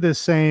did this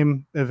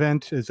same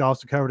event. It's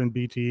also covered in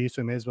BTE,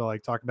 so we may as well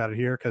like talk about it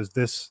here because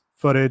this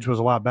footage was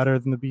a lot better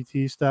than the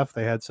BTE stuff.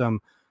 They had some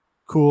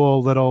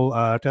cool little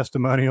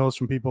testimonials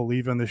from people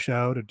leaving the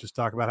show to just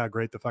talk about how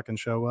great the fucking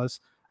show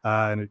was.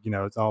 And,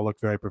 it all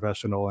looked very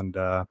professional and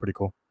pretty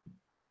cool.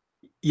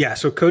 Yeah,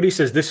 so Cody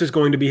says this is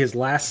going to be his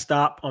last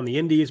stop on the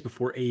Indies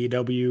before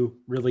AEW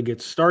really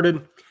gets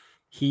started.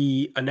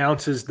 He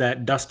announces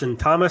that Dustin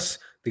Thomas,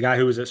 the guy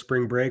who was at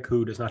Spring Break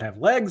who does not have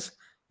legs,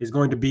 is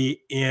going to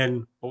be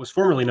in what was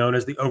formerly known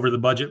as the Over the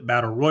Budget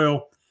Battle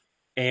Royal.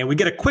 And we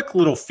get a quick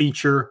little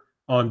feature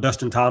on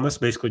Dustin Thomas,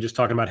 basically just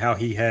talking about how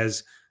he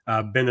has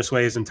been this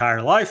way his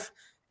entire life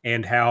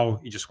and how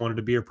he just wanted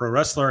to be a pro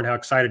wrestler and how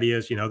excited he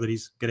is, that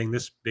he's getting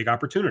this big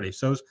opportunity.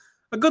 So it's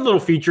a good little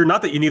feature.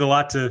 Not that you need a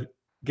lot to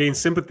gain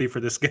sympathy for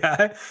this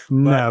guy.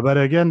 But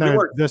again, they've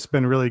just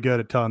been really good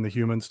at telling the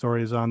human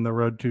stories on the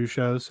Road 2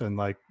 shows and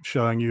like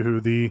showing you who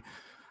the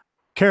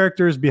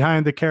characters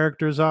behind the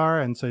characters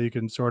are. And so you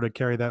can sort of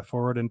carry that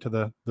forward into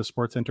the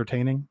sports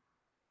entertaining.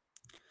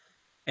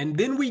 And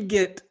then we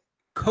get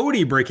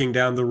Cody breaking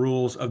down the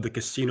rules of the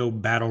Casino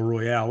Battle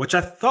Royale, which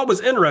I thought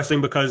was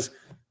interesting because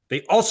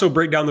they also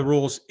break down the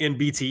rules in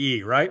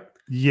BTE, right?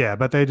 Yeah,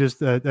 but they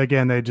just,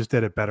 again, they just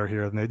did it better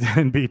here than they did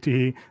in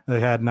BTE. They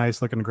had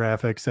nice looking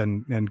graphics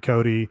and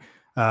Cody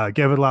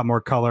gave it a lot more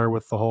color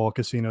with the whole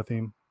casino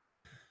theme.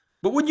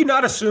 But would you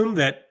not assume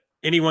that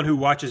anyone who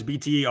watches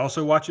BTE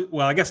also watches?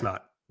 Well, I guess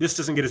not. This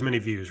doesn't get as many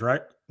views,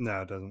 right?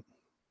 No, it doesn't.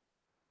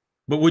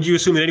 But would you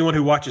assume that anyone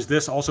who watches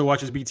this also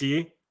watches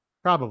BTE?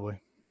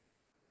 Probably.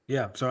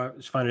 Yeah, so I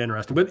just find it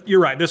interesting. But you're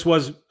right. This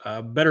was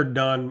better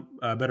done,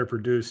 better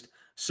produced.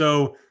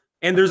 So,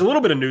 and there's a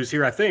little bit of news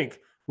here, I think,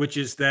 which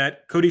is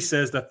that Cody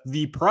says that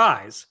the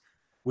prize,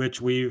 which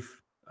we've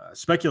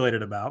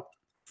speculated about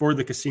for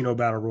the Casino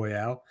Battle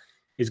Royale,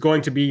 is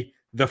going to be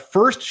the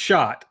first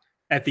shot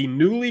at the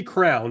newly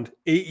crowned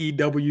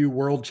AEW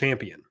World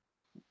Champion.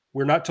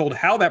 We're not told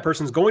how that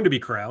person's going to be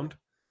crowned,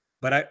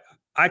 but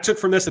I took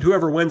from this that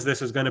whoever wins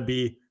this is going to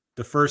be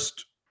the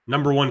first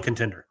number one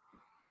contender.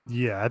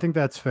 Yeah, I think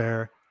that's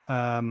fair.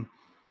 And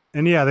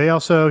yeah, they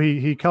also,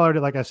 he colored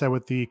it, like I said,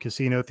 with the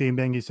casino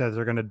theming. He says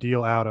they're going to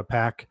deal out a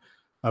pack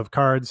of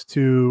cards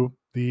to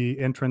the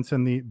entrants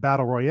in the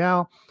Battle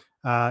Royale,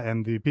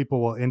 and the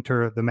people will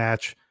enter the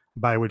match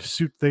by which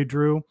suit they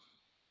drew.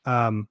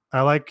 I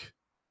like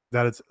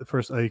that it's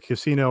first a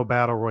Casino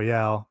Battle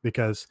Royale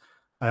because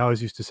I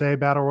always used to say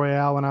Battle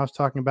Royale when I was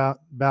talking about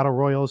Battle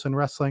Royals in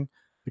wrestling,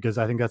 because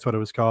I think that's what it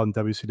was called in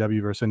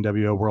WCW versus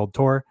NWO World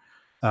Tour.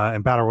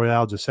 And Battle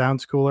Royale just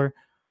sounds cooler.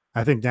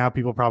 I think now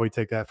people probably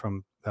take that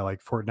from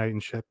like Fortnite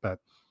and shit. But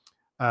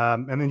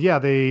and then yeah,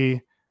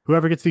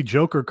 whoever gets the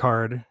Joker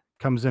card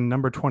comes in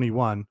number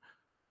 21.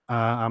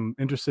 I'm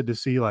interested to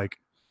see, like,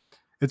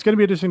 it's going to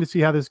be interesting to see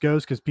how this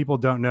goes because people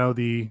don't know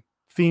the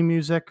theme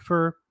music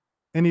for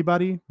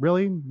anybody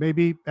really.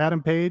 Maybe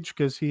Adam Page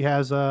because he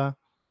has a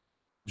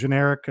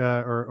generic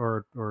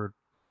or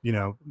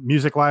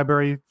music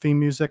library theme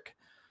music,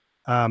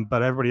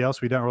 but everybody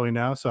else we don't really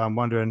know. So I'm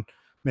wondering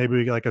maybe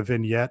we get like a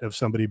vignette of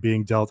somebody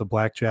being dealt a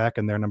blackjack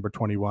and they're number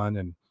 21,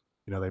 and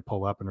they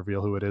pull up and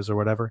reveal who it is or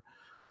whatever.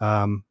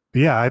 But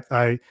yeah,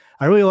 I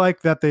really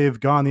like that they've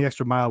gone the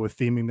extra mile with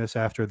theming this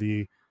after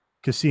the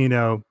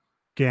casino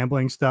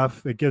gambling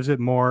stuff. It gives it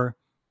more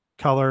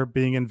color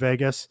being in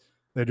Vegas.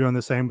 They're doing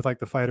the same with like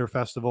the Fighter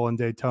Festival in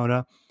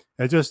Daytona.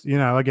 It just,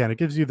 again, it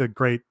gives you the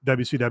great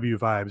WCW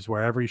vibes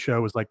where every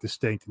show was like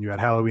distinct and you had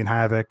Halloween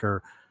Havoc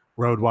or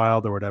Road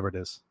Wild or whatever it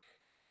is.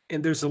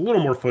 And there's a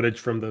little more footage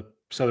from the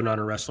Southern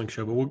Honor Wrestling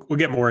show, but we'll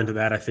get more into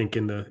that, I think,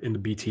 in the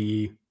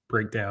BTE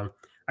breakdown.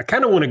 I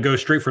kind of want to go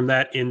straight from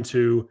that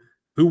into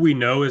who we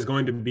know is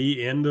going to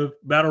be in the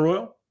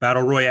Battle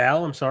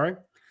Royale, I'm sorry.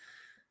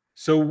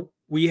 So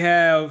we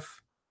have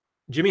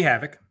Jimmy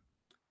Havoc,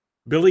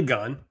 Billy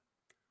Gunn,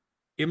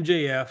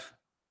 MJF,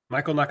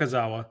 Michael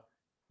Nakazawa,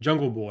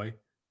 Jungle Boy,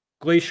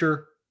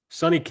 Glacier,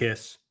 Sonny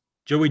Kiss,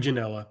 Joey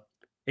Janela,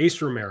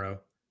 Ace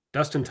Romero,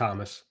 Dustin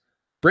Thomas,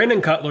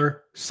 Brandon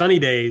Cutler, Sunny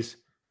Days,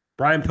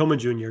 Brian Pillman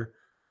Jr.,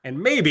 and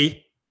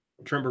maybe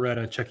Trent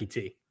Beretta and Chucky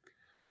T.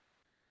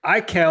 I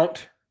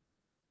count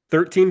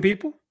 13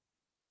 people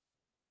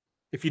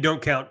if you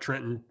don't count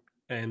Trenton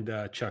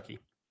and Chucky.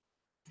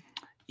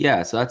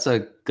 Yeah, so that's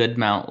a good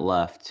amount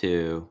left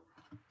to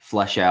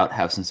flesh out,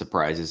 have some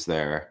surprises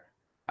there.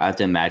 I have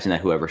to imagine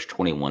that whoever's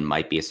 21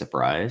 might be a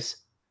surprise.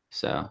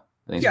 So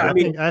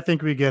I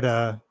think we get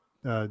a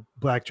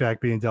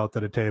blackjack being dealt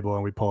at a table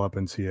and we pull up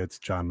and see it's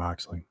Jon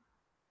Moxley.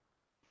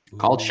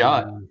 Called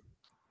shot.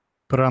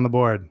 Put it on the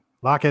board.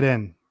 Lock it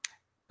in.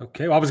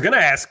 Okay. Well, I was going to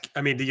ask,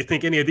 do you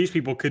think any of these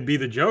people could be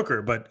the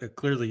Joker? But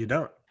clearly you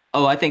don't.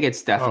 Oh, I think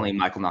it's definitely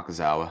Michael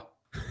Nakazawa.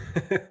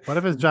 What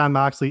if it's Jon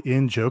Moxley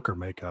in Joker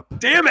makeup?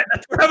 Damn it.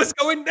 That's where I was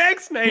going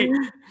next, Nate.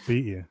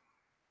 Beat you.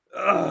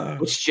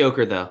 Which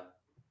Joker, though?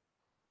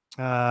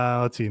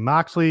 Let's see.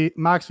 Moxley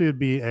would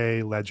be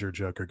a Ledger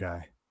Joker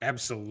guy.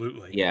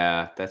 Absolutely.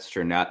 Yeah, that's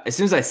true. Now, as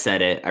soon as I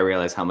said it, I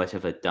realized how much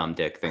of a dumb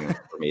dick thing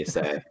for me to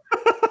say.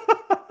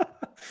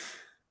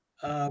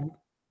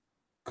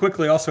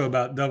 Quickly, also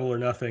about Double or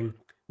Nothing,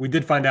 we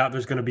did find out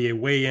there's going to be a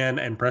weigh-in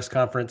and press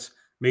conference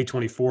May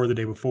 24, the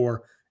day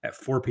before, at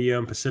 4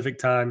 p.m. Pacific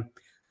time.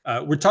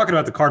 We're talking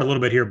about the card a little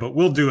bit here, but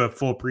we'll do a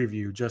full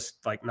preview,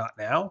 just like not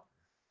now,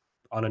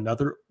 on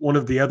another one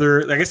of the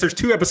other. I guess there's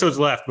 2 episodes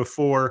left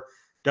before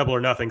Double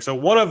or Nothing, so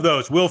one of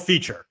those will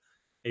feature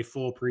a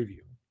full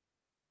preview.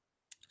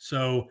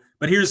 So,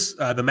 but here's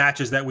the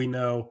matches that we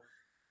know.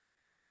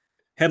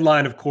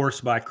 Headline, of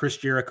course, by Chris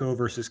Jericho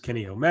versus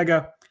Kenny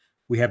Omega.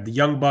 We have the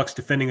Young Bucks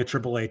defending the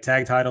AAA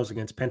tag titles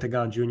against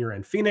Pentagon Jr.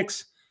 and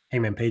Phoenix.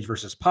 Hangman Page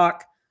versus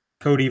Pac.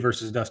 Cody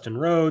versus Dustin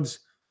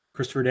Rhodes.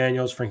 Christopher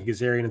Daniels, Frankie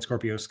Kazarian, and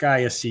Scorpio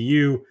Sky,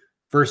 SCU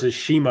versus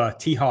Shima,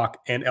 T-Hawk,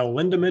 and El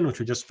Lindaman, which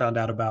we just found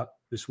out about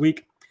this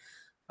week.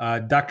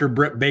 Dr.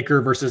 Britt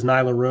Baker versus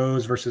Nyla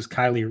Rose versus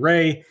Kylie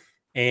Ray.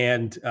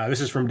 And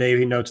this is from Dave.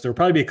 He notes there will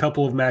probably be a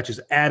couple of matches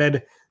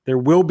added. There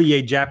will be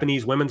a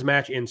Japanese women's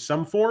match in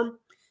some form.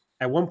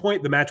 At one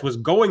point, the match was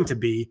going to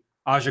be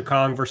Aja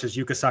Kong versus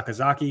Yuka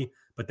Sakazaki,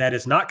 but that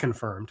is not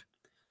confirmed.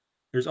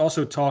 There's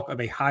also talk of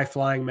a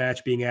high-flying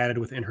match being added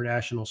with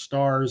international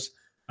stars.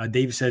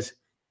 Dave says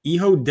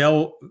Hijo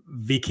del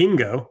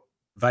Vikingo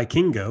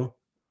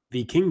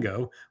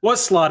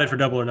was slotted for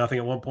Double or Nothing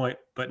at one point,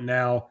 but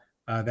now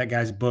that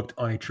guy's booked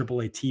on a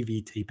AAA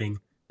TV taping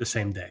the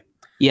same day.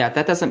 Yeah,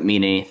 that doesn't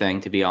mean anything,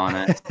 to be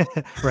honest.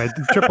 Right.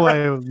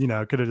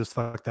 AAA, could have just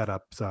fucked that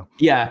up. So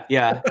yeah.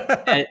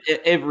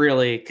 It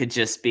really could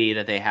just be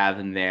that they have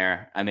him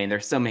there. I mean,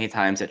 there's so many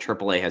times that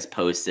AAA has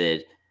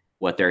posted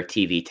what their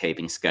TV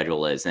taping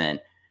schedule is,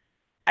 and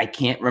I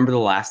can't remember the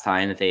last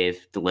time that they've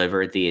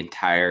delivered the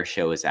entire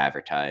show as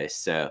advertised.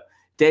 So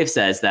Dave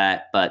says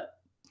that, but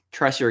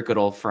trust your good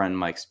old friend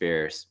Mike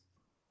Spears.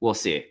 We'll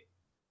see.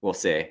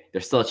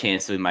 There's still a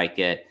chance that we might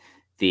get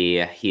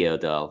the Hijo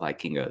del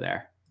Vikingo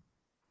there.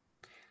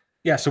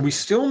 Yeah, so we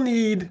still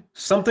need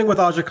something with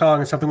Aja Kong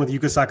and something with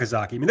Yuka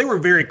Sakazaki. I mean, they were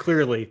very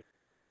clearly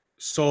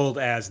sold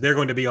as they're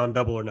going to be on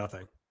Double or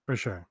Nothing. For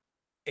sure.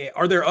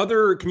 Are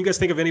there can you guys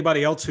think of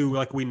anybody else who,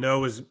 like, we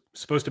know is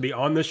supposed to be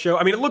on this show?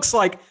 I mean, it looks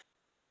like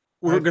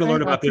we're going to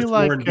learn about this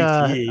more in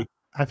BTE.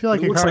 I feel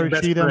like Hikaru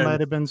Shida might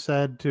have been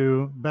said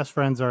to best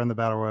friends are in the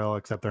Battle Royal,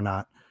 except they're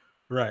not.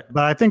 Right.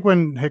 But I think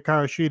when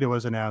Hikaru Shida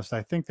was announced,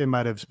 I think they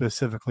might have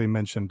specifically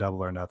mentioned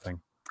Double or Nothing.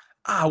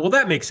 Well,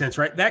 that makes sense,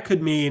 right? That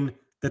could mean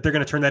that they're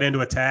going to turn that into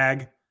a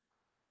tag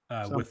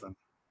with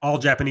all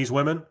Japanese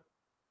women.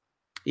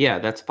 Yeah,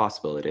 that's a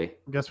possibility.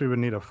 I guess we would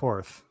need a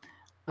fourth.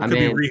 It could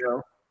be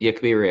Rio. Yeah, it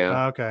could be Rio.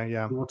 Okay,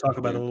 yeah. We'll talk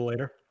about it a little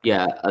later.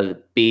 Yeah,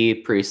 B.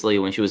 Priestley,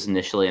 when she was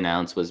initially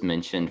announced, was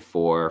mentioned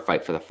for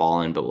Fight for the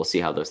Fallen, but we'll see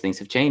how those things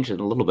have changed in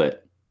a little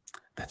bit.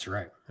 That's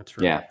right.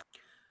 Yeah.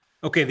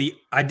 Okay,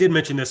 I did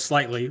mention this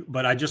slightly,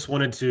 but I just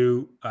wanted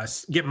to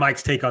get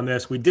Mike's take on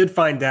this. We did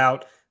find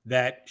out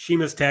that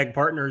Shima's tag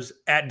partners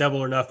at Double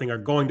or Nothing are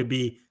going to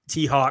be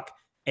T-Hawk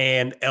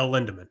and El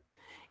Lindemann.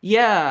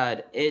 Yeah,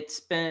 it's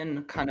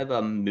been kind of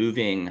a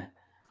moving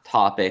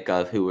topic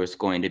of who was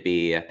going to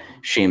be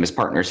Sheamus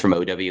partners from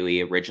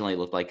OWE. Originally, it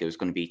looked like it was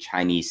going to be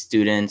Chinese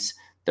students.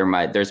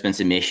 There's been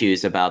some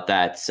issues about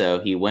that, so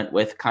he went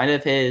with kind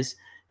of his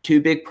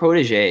two big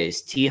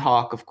proteges.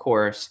 T-Hawk, of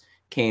course,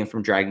 came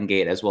from Dragon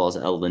Gate, as well as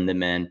El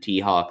Lindemann.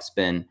 T-Hawk's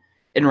been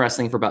in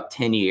wrestling for about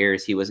 10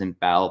 years. He was in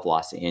Battle of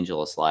Los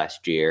Angeles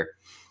last year.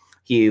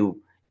 He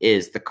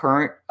is the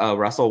current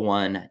Wrestle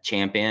One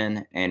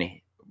champion, and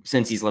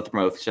since he's left the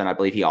promotion, I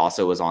believe he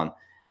also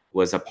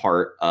was a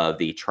part of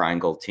the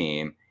Triangle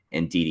team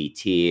in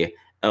DDT.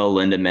 El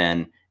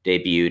Lindemann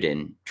debuted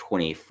in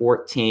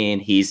 2014.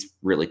 He's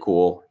really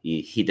cool.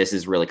 This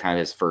is really kind of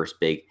his first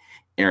big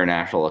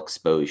international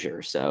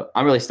exposure. So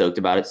I'm really stoked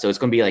about it. So it's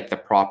going to be like the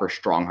proper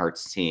Strong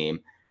Hearts team,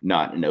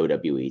 not an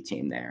OWE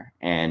team there.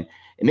 And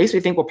it makes me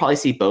think we'll probably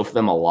see both of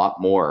them a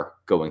lot more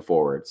going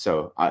forward.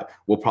 So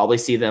we'll probably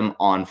see them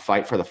on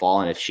Fight for the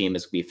Fallen. If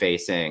Sheamus will be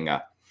facing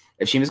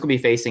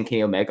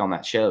Kenny Omega on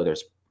that show,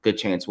 there's a good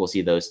chance we'll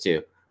see those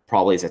two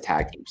probably as a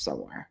tag team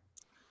somewhere.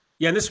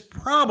 Yeah, and this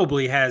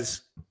probably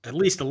has at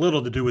least a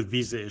little to do with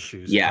visa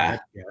issues. Yeah.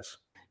 Yes.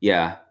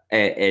 Yeah,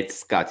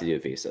 it's got to do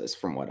with visas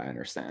from what I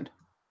understand.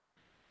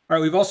 All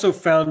right, we've also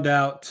found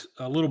out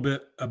a little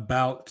bit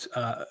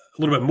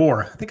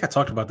more. I think I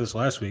talked about this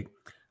last week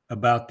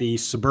about the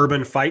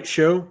Suburban Fight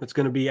Show that's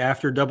going to be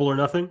after Double or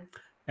Nothing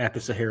at the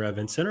Sahara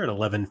Event Center at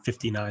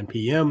 11:59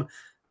 p.m.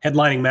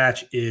 Headlining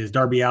match is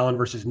Darby Allin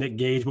versus Nick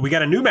Gage, but we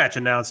got a new match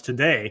announced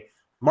today.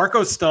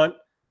 Marco Stunt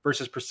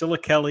versus Priscilla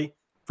Kelly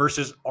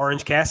versus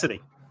Orange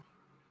Cassidy.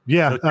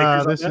 Yeah,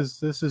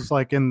 this is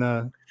like in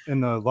the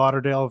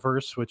Lauderdale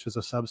verse, which is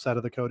a subset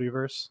of the Cody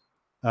verse.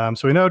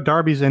 So we know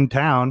Darby's in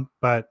town,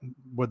 but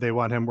would they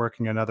want him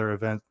working another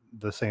event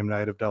the same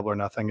night of Double or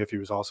Nothing if he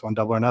was also on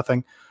Double or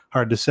Nothing?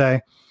 Hard to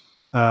say.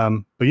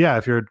 But yeah,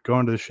 if you're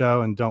going to the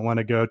show and don't want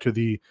to go to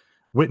the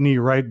Whitney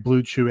Wright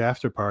Blue Chew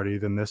after party,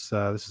 then this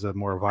is a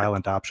more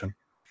violent option.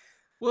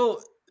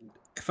 Well,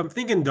 if I'm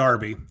thinking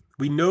Darby,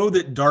 we know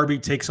that Darby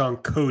takes on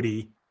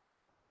Cody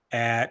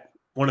at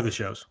one of the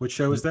shows. Which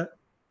show is that?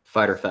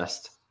 Fyter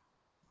Fest.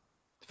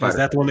 Is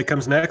that the one that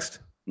comes next?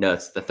 No,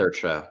 it's the third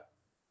show.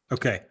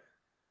 Okay.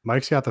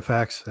 Mike's got the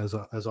facts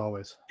as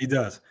always. He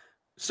does.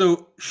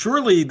 So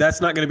surely that's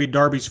not going to be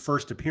Darby's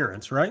first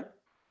appearance, right?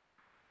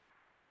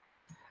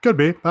 Could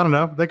be. I don't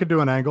know. They could do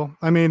an angle.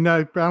 I mean,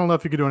 I don't know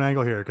if you could do an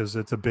angle here because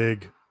it's a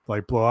big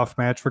like blow-off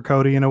match for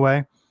Cody in a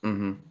way.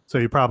 Mm-hmm. So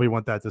you probably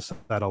want that to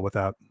settle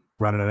without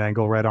running an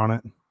angle right on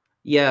it.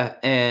 Yeah,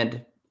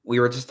 and we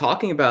were just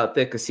talking about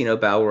the Casino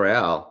Battle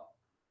Royale.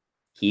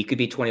 He could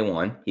be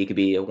 21. He could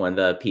be one of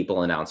the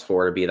people announced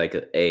for to be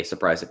like a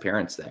surprise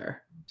appearance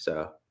there.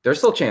 So there's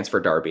still a chance for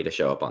Darby to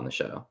show up on the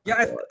show.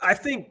 Yeah, I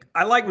think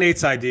I like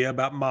Nate's idea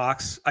about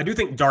Mox. I do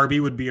think Darby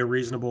would be a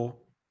reasonable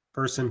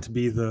person to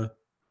be the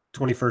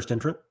 21st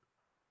entrant.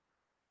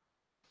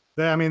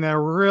 I mean,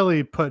 they're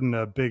really putting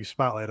a big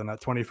spotlight on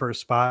that 21st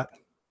spot.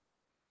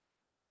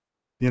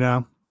 You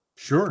know?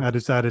 Sure. I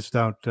just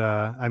don't.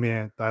 I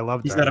mean, I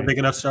love. He's Darby. not a big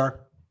enough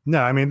star.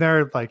 No, I mean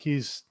they're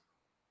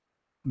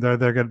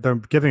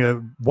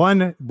giving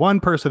one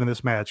person in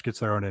this match gets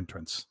their own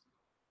entrance.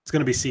 It's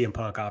going to be CM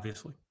Punk,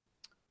 obviously.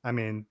 I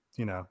mean,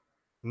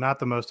 not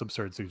the most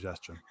absurd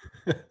suggestion.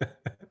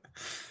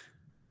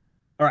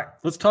 All right,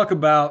 let's talk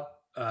about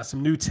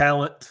some new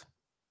talent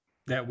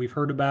that we've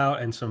heard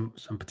about and some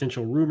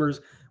potential rumors.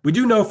 We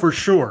do know for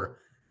sure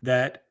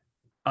that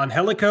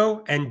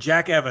Angelico and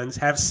Jack Evans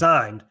have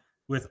signed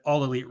with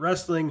All Elite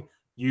Wrestling.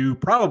 You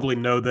probably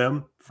know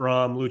them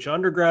from Lucha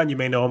Underground. You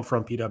may know them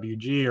from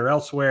PWG or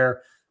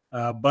elsewhere.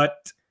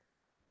 But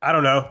I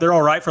don't know. They're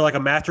all right for like a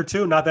match or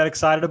two. Not that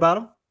excited about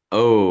them.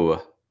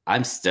 Oh,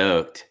 I'm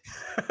stoked.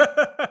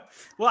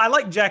 Well, I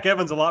like Jack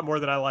Evans a lot more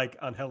than I like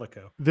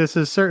Angelico. This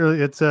is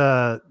certainly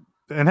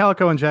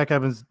Angelico and Jack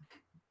Evans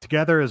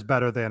together is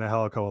better than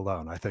Angelico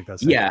alone. I think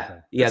that's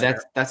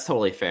that's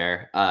totally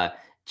fair.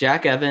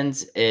 Jack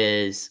Evans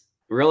is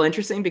real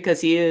interesting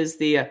because he is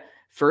the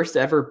first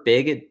ever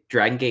big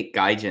Dragon Gate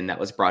Gaijin that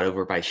was brought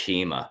over by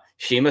Shima.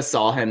 Shima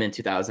saw him in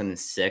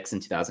 2006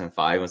 and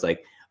 2005 and was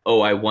like,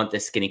 oh, I want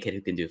this skinny kid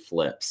who can do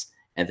flips.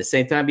 And at the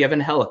same time, you have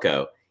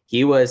Angelico.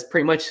 He was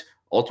pretty much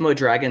Ultimo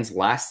Dragon's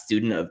last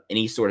student of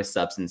any sort of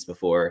substance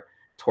before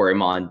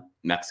Torimon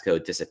Mexico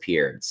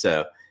disappeared.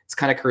 So it's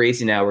kind of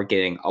crazy now. We're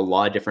getting a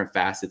lot of different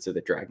facets of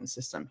the Dragon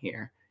system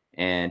here.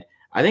 And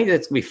I think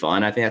that's going to be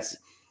fun. I think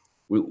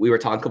we were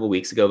talking a couple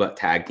weeks ago about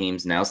tag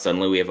teams. Now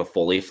suddenly we have a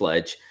fully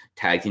fledged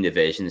tag team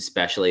division,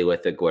 especially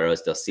with the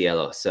Guerreros del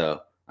Cielo.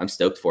 So I'm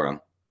stoked for them.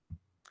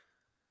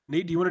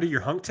 Nate, do you want to do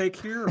your hunk take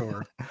here?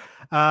 Or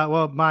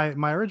well,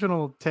 my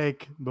original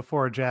take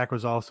before Jack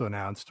was also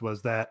announced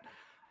was that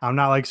I'm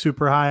not like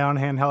super high on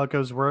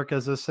Angelico's work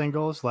as a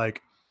singles,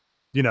 like,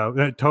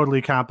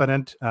 totally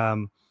competent,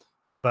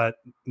 but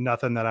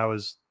nothing that I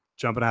was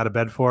jumping out of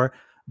bed for.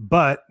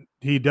 but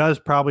he does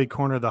probably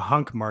corner the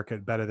hunk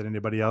market better than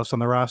anybody else on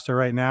the roster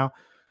right now.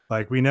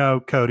 Like, we know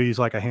Cody's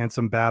like a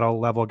handsome battle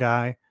level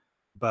guy,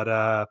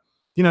 but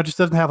just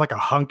doesn't have like a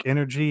hunk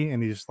energy,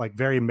 and he's like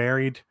very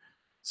married.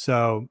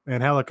 So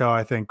Angelico,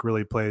 I think,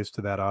 really plays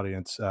to that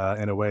audience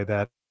in a way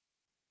that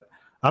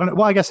I don't know.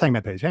 Well, I guess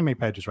Hangman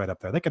Page is right up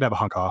there. They could have a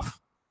hunk off.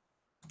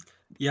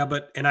 Yeah,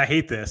 and I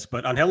hate this,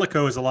 but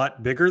Angelico is a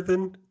lot bigger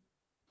than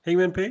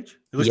Hangman Page.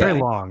 It looks very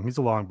long. He's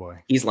a long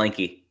boy. He's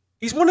lanky.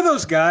 He's one of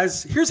those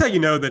guys. Here's how you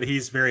know that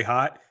he's very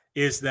hot,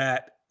 is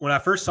that when I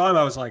first saw him,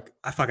 I was like,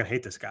 I fucking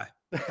hate this guy.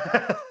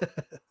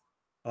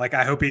 Like,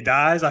 I hope he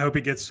dies. I hope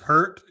he gets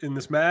hurt in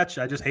this match.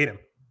 I just hate him.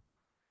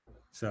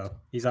 So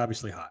he's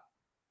obviously hot.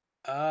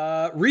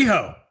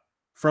 Riho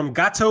from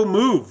Gato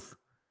Move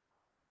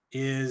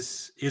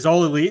is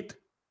All Elite.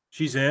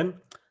 She's in.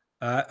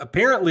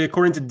 Apparently,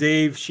 according to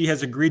Dave, she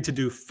has agreed to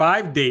do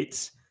 5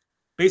 dates,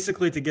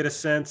 basically to get a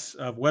sense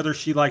of whether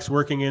she likes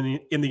working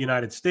in the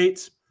United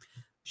States.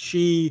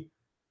 She,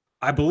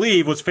 I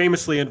believe, was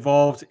famously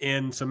involved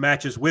in some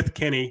matches with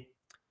Kenny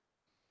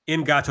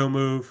in Gato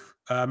Move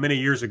many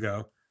years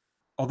ago,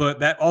 although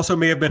that also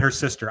may have been her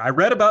sister. I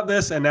read about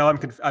this, and now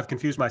I've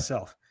confused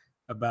myself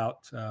about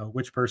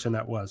which person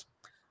that was.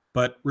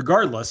 But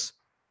regardless,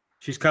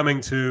 she's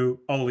coming to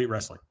All Elite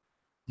Wrestling.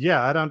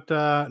 Yeah, I don't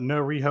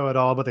know Riho at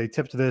all, but they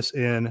tipped this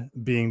in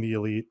being the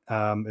Elite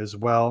as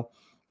well.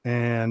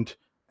 And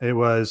it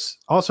was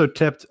also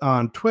tipped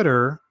on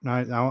Twitter.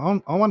 I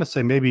want to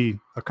say maybe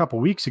a couple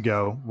weeks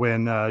ago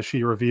when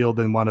she revealed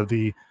in one of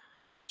the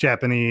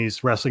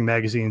Japanese wrestling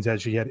magazines that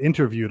she had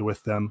interviewed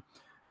with them.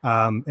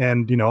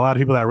 And, a lot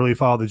of people that really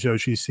follow the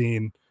Joshi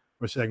scene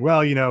were saying, well,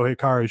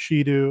 Hikaru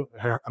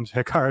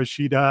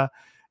Shida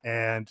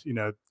and,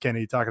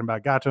 Kenny talking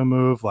about Gato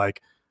Move,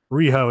 like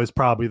Riho is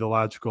probably the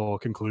logical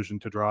conclusion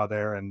to draw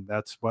there. And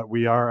that's what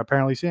we are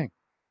apparently seeing.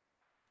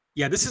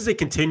 Yeah, this is a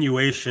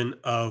continuation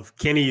of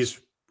Kenny's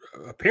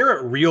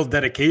apparent real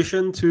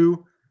dedication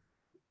to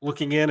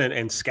looking in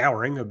and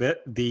scouring a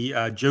bit the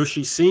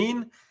Joshi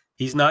scene.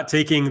 He's not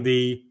taking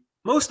the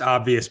most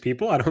obvious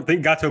people. I don't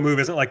think Gato Move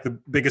isn't like the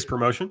biggest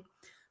promotion,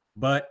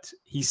 but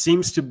he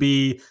seems to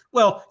be,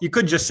 well, you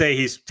could just say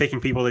he's taking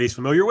people that he's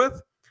familiar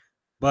with,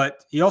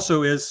 but he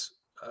also is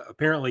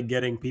apparently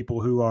getting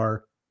people who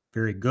are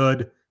very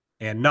good,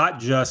 and not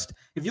just,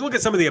 if you look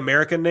at some of the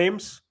American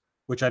names,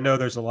 which I know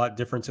there's a lot of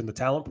difference in the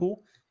talent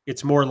pool,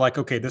 it's more like,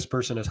 okay, this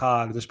person is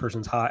hot, this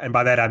person's hot, and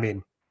by that I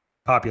mean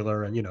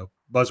popular and,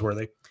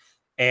 buzzworthy.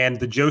 And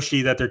the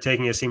Joshi that they're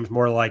taking, it seems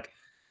more like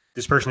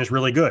this person is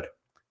really good.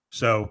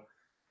 So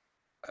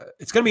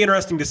it's going to be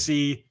interesting to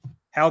see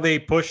how they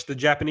push the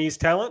Japanese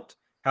talent,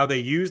 how they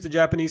use the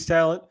Japanese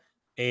talent,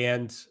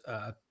 and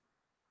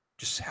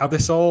just how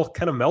this all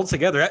kind of melds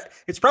together.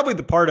 It's probably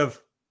the part of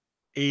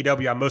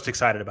AEW I'm most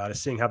excited about, is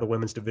seeing how the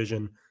women's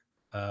division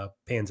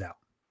pans out.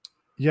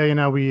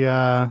 Yeah, we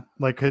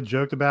had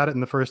joked about it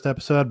in the first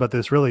episode, but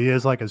this really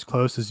is like as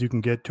close as you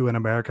can get to an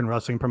American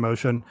wrestling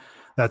promotion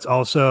that's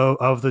also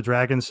of the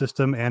Dragon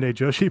system and a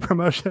Joshi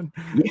promotion.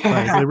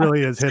 Yeah. It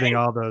really is hitting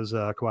all those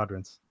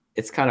quadrants.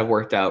 It's kind of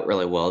worked out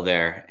really well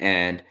there.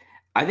 And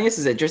I think this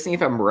is interesting.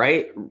 If I'm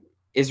right,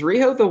 is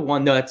Riho the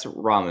one? No, that's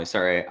Ramu.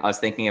 Sorry. I was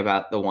thinking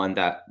about the one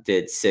that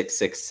did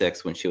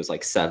 666 when she was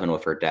like 7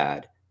 with her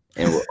dad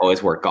and would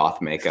always wear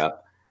goth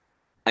makeup.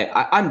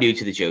 I'm new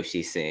to the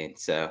Joshi scene,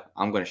 so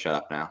I'm going to shut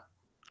up now.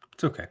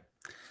 It's okay.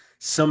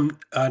 Some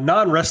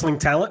non-wrestling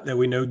talent that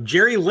we know.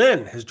 Jerry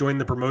Lynn has joined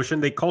the promotion.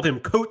 They called him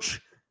Coach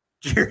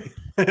Jerry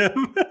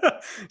Lynn.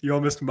 You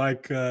all missed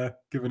Mike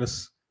giving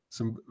us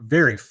some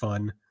very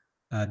fun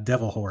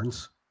devil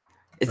horns.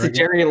 It's a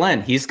Jerry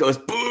Lynn. He just goes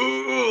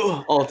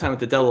boo all the time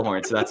with the devil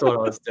horn, so that's what I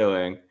was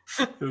doing.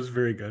 It was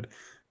very good.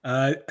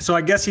 So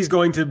I guess he's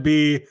going to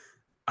be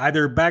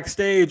either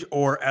backstage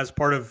or as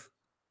part of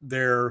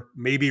their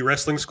maybe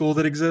wrestling school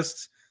that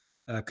exists,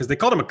 because they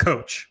called him a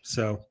coach.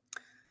 So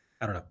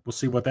I don't know. We'll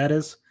see what that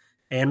is.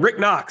 And Rick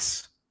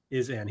Knox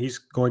is in. He's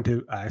going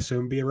to, I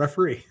assume, be a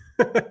referee.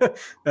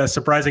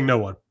 Surprising no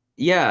one.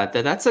 Yeah,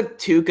 that's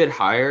two good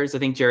hires. I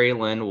think Jerry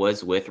Lynn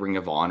was with Ring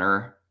of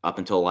Honor up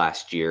until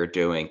last year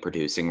doing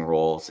producing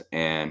roles.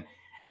 And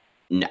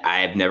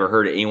I've never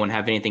heard anyone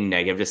have anything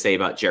negative to say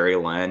about Jerry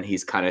Lynn.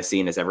 He's kind of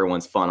seen as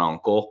everyone's fun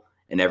uncle,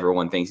 and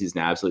everyone thinks he's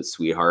an absolute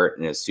sweetheart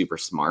and is super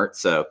smart.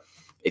 So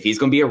if he's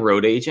going to be a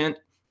road agent,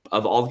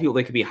 of all the people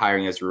they could be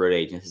hiring as road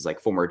agents, is like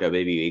former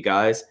WWE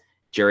guys,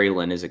 Jerry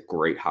Lynn is a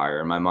great hire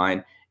in my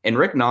mind. And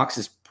Rick Knox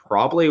is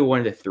probably one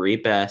of the 3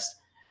 best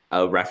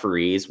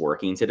referees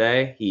working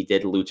today. He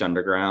did Lucha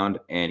Underground,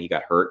 and he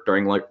got hurt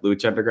during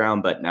Lucha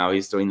Underground, but now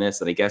he's doing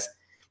this. And I guess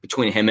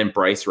between him and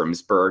Bryce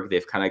Remsburg,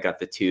 they've kind of got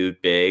the 2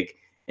 big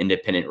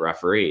independent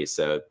referees.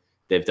 So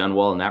they've done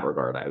well in that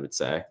regard, I would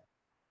say.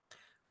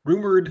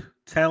 Rumored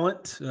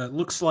talent.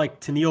 Looks like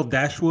Tenille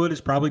Dashwood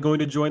is probably going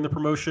to join the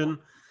promotion.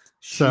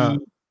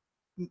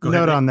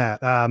 Note on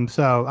that.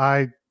 So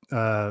I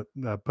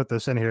put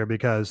this in here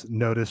because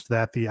noticed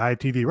that the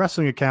ITV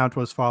wrestling account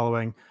was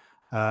following,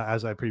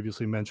 as I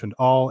previously mentioned,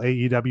 all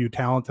AEW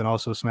talent, and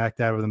also smack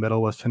dab in the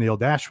middle was Tenille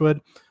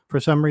Dashwood, for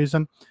some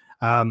reason.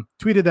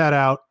 Tweeted that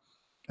out.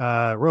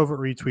 Rover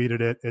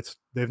retweeted it.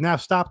 They've now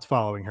stopped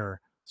following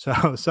her.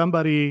 So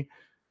somebody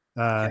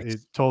it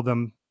told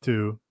them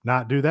to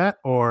not do that,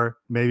 or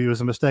maybe it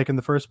was a mistake in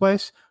the first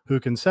place. Who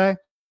can say?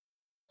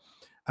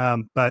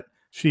 But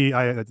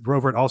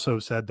Rover also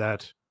said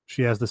that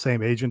she has the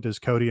same agent as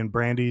Cody and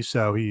Brandy,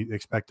 so he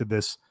expected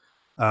this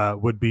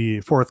would be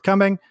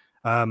forthcoming.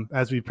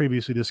 As we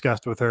previously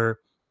discussed with her,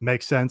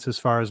 makes sense as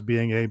far as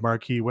being a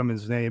marquee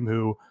women's name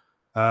who,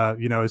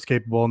 is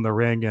capable in the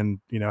ring and,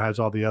 has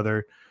all the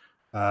other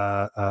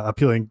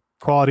appealing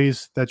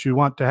qualities that you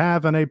want to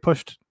have in a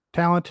pushed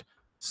talent.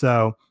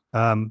 So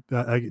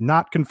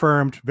not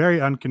confirmed, very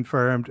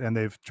unconfirmed, and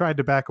they've tried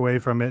to back away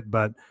from it,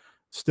 but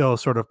still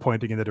sort of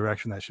pointing in the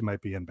direction that she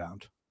might be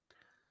inbound.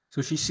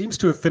 So she seems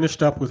to have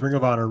finished up with Ring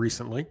of Honor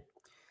recently.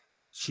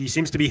 She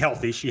seems to be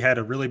healthy. She had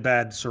a really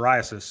bad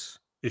psoriasis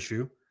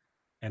issue,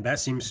 and that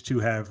seems to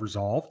have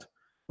resolved,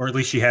 or at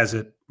least she has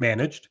it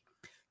managed.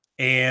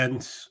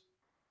 And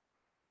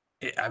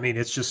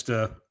it's just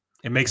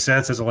it makes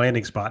sense as a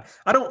landing spot.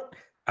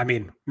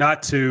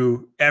 Not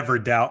to ever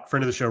doubt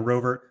friend of the show,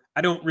 Rover,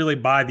 I don't really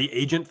buy the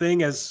agent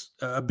thing as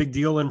a big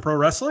deal in pro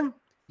wrestling.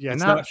 Yeah,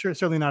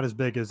 certainly not as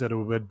big as it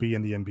would be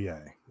in the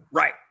NBA.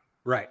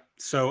 Right.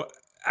 So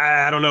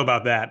I don't know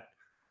about that,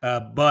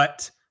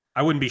 but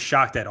I wouldn't be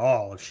shocked at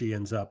all if she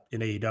ends up in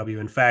AEW.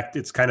 In fact,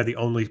 it's kind of the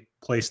only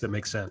place that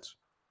makes sense.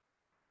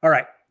 All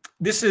right.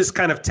 This is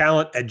kind of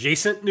talent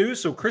adjacent news.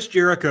 So Chris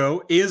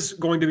Jericho is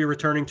going to be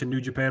returning to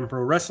New Japan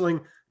Pro Wrestling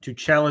to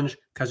challenge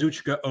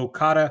Kazuchika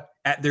Okada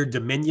at their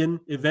Dominion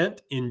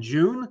event in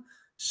June.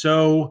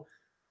 So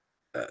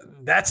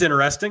that's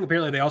interesting.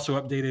 Apparently, they also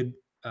updated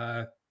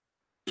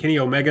Kenny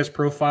Omega's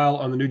profile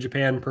on the New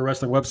Japan Pro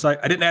Wrestling website.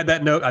 I didn't add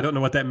that note. I don't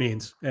know what that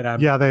means. They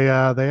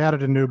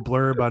added a new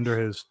blurb under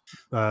his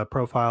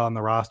profile on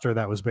the roster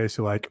that was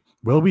basically like,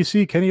 "Will we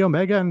see Kenny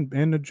Omega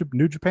in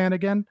New Japan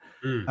again?"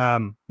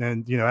 And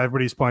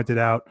everybody's pointed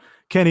out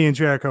Kenny and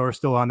Jericho are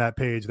still on that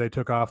page. They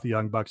took off the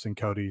Young Bucks and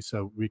Cody,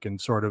 so we can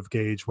sort of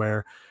gauge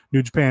where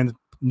New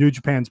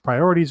Japan's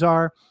priorities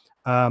are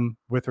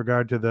with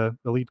regard to the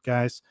elite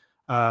guys.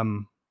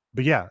 Continue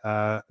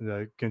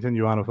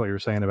on with what you were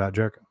saying about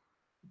Jericho.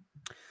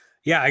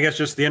 Yeah, I guess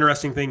just the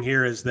interesting thing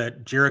here is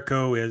that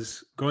Jericho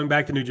is going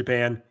back to New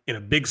Japan in a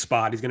big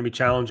spot. He's going to be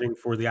challenging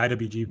for the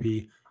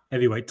IWGP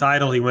heavyweight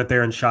title. He went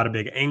there and shot a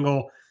big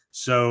angle.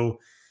 So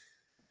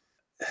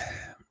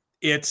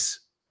it's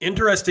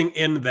interesting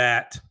in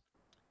that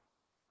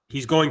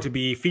he's going to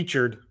be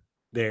featured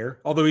there,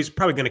 although he's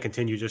probably going to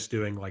continue just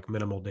doing like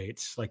minimal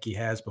dates like he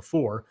has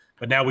before.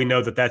 But now we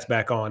know that that's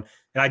back on.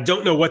 And I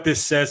don't know what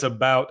this says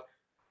about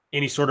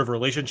any sort of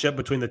relationship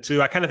between the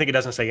two. I kind of think it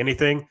doesn't say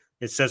anything.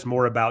 It says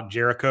more about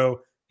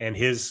Jericho and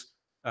his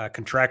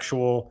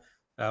contractual,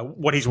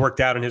 what he's worked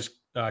out in his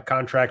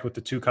contract with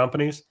the two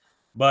companies.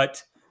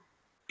 But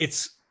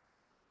it's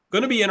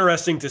going to be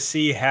interesting to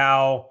see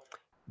how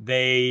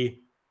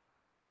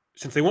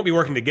since they won't be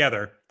working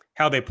together,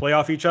 how they play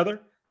off each other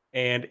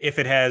and if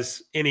it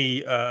has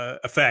any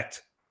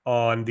effect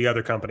on the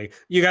other company.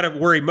 You got to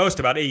worry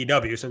most about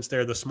AEW since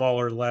they're the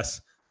smaller,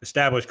 less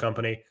established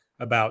company,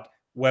 about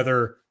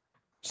whether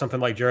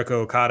something like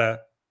Jericho Okada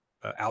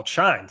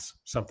outshines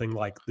something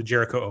like the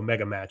Jericho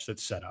Omega match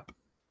that's set up.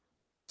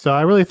 So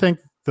I really think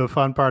the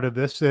fun part of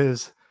this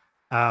is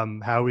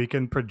how we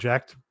can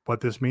project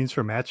what this means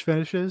for match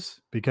finishes,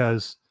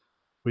 because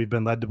we've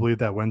been led to believe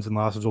that wins and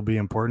losses will be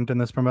important in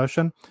this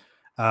promotion.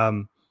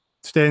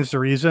 Stands to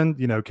reason,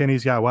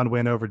 Kenny's got one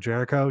win over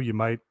Jericho. You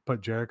might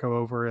put Jericho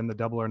over in the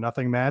Double or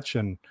Nothing match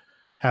and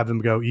have them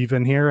go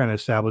even here and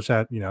establish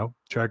that,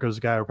 Jericho's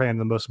the guy we're paying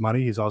the most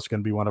money. He's also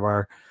going to be one of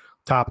our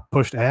top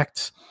pushed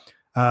acts.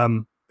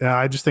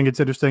 I just think it's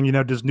interesting.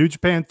 Does New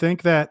Japan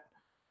think that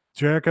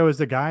Jericho is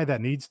the guy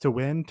that needs to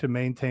win to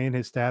maintain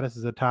his status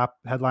as a top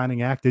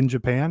headlining act in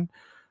Japan?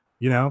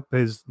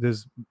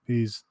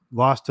 He's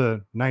lost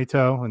to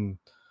Naito and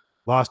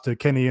lost to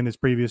Kenny in his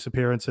previous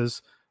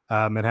appearances,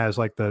 and has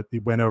like the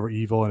win over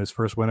Evil and his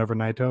first win over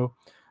Naito.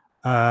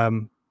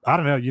 I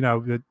don't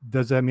know.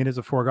 Does that mean it's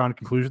a foregone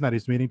conclusion that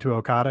he's meeting to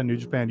Okada? New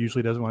Japan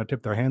usually doesn't want to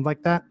tip their hand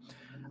like that.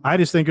 I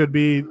just think it would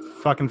be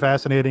fucking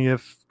fascinating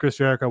if Chris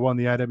Jericho won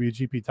the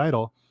IWGP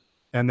title,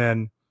 and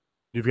then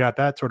you've got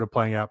that sort of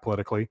playing out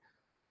politically.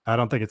 I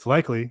don't think it's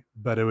likely,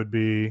 but it would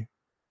be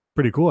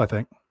pretty cool, I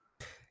think.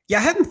 Yeah,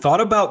 I hadn't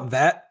thought about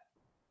that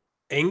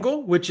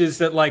angle, which is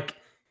that, like,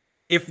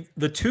 if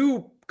the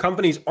two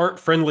companies aren't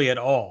friendly at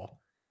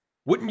all,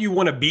 wouldn't you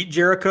want to beat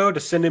Jericho to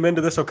send him into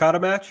this Okada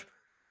match?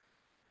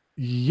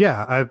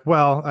 Yeah,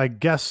 I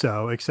guess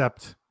so,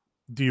 except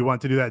do you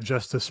want to do that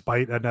just to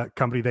spite a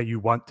company that you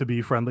want to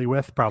be friendly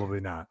with?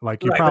 Probably not.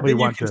 Like, you probably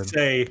want to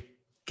say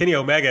Kenny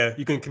Omega,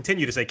 you can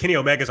continue to say Kenny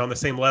Omega's on the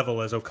same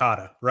level as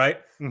Okada, right?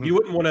 Mm-hmm. You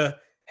wouldn't want to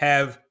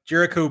have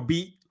Jericho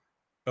beat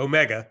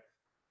Omega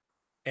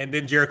and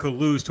then Jericho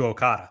lose to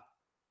Okada.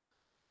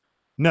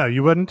 No,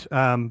 you wouldn't.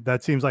 That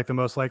seems like the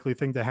most likely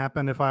thing to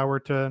happen if I were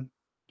to,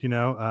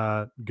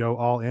 go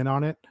all in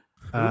on it.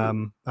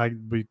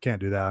 We can't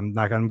do that. I'm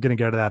going to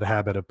get out of that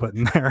habit of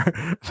putting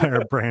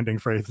their branding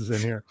phrases in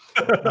here.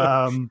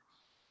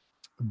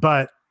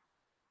 But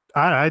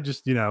I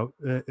just,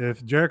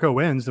 if Jericho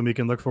wins, then we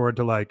can look forward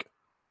to like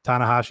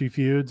Tanahashi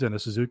feuds and a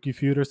Suzuki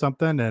feud or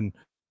something. And,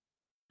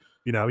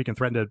 he can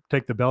threaten to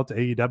take the belt to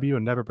AEW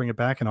and never bring it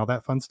back and all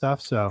that fun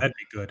stuff. So that'd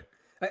be good.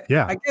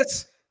 Yeah. I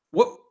guess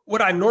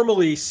what I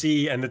normally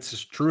see, and this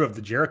is true of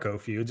the Jericho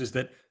feuds, is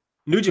that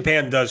New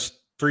Japan does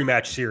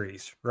 3-match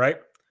series, right?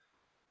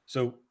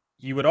 So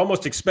you would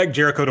almost expect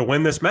Jericho to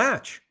win this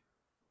match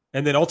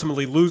and then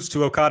ultimately lose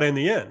to Okada in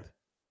the end.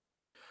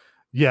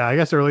 Yeah, I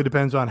guess it really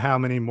depends on how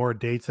many more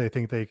dates they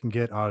think they can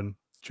get on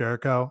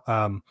Jericho.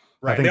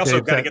 Right. They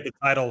also got to get the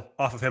title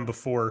off of him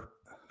before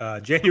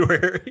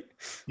January.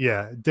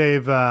 Yeah.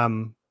 Dave,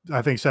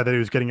 I think, said that he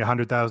was getting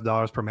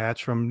 $100,000 per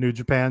match from New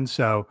Japan.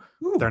 So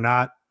they're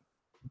not,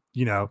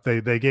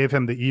 they gave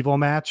him the evil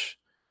match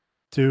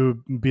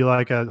to be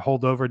like a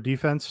holdover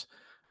defense,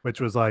 which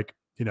was like,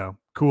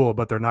 cool,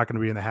 but they're not going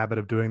to be in the habit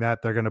of doing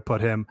that. They're going to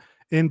put him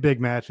in big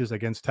matches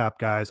against top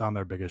guys on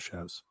their biggest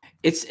shows.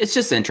 It's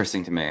just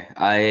interesting to me.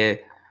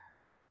 I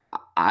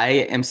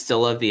am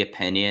still of the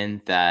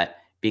opinion that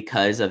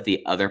because of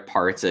the other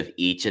parts of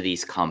each of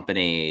these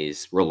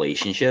companies'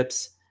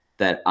 relationships,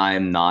 that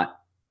I'm not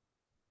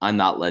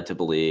led to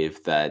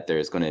believe that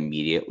there's going to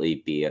immediately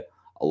be a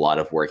lot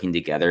of working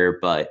together.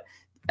 But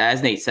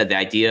as Nate said, the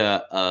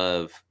idea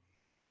of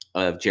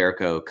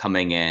Jericho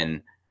coming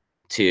in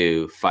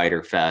to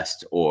Fyter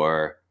Fest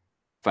or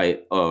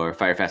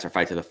Fyter Fest or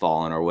Fight to the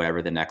Fallen or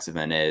whatever the next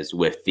event is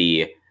with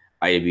the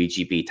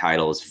IWGP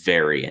title is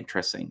very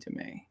interesting to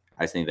me.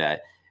 I think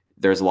that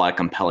there's a lot of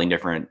compelling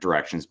different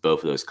directions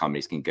both of those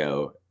companies can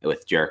go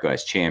with Jericho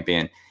as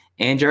champion.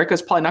 And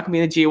Jericho's probably not going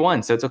to be in the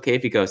G1, so it's okay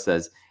if he goes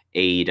says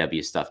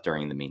AEW stuff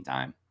during the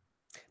meantime.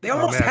 They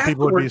almost have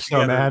people to would work be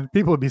so together. mad.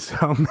 People would be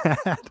so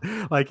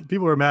mad. Like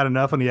people were mad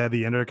enough when he had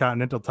the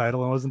Intercontinental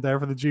title and wasn't there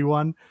for the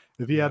G1.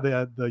 If he had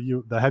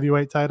the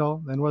heavyweight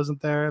title and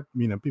wasn't there,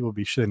 people would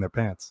be shitting their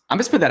pants. I'm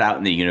just put that out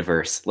in the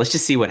universe. Let's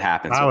just see what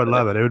happens. I would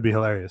love it. It would be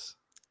hilarious.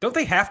 Don't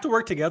they have to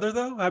work together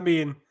though? I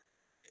mean,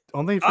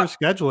 only for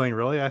scheduling,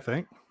 really. I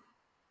think.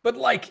 But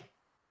like,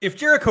 if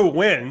Jericho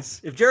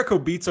wins, if Jericho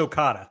beats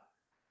Okada,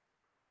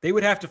 they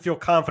would have to feel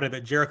confident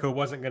that Jericho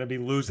wasn't going to be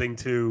losing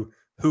to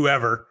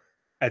whoever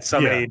at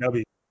some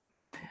AEW.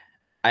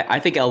 I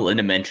think El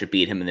Lindaman should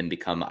beat him and then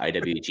become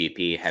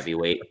IWGP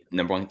heavyweight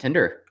number 1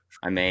 contender.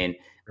 I mean,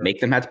 make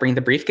them have to bring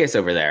the briefcase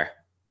over there.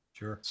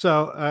 Sure.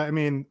 So,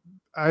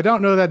 I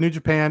don't know that New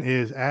Japan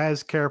is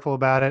as careful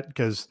about it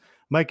because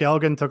Mike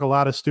Elgin took a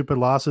lot of stupid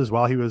losses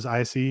while he was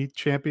IC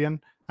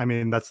champion. I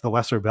mean, that's the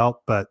lesser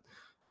belt, but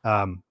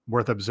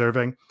worth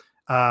observing.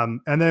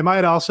 And they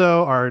might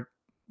also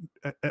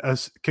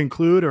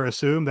conclude or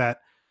assume that,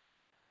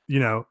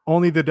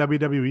 only the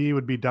WWE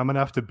would be dumb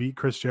enough to beat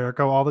Chris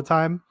Jericho all the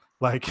time.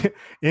 Like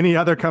any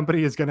other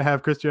company is going to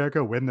have Chris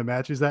Jericho win the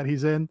matches that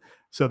he's in.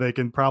 So they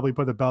can probably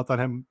put the belt on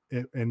him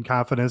in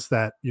confidence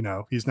that,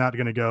 he's not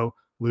going to go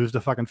lose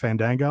to fucking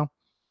Fandango.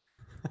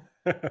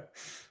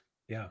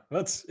 Yeah.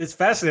 It's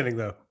fascinating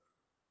though.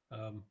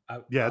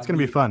 It's going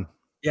to be fun.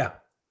 Yeah.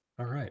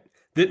 All right.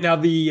 Now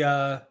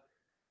the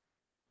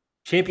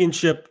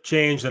championship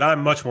change that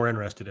I'm much more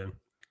interested in.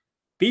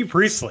 Bea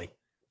Priestley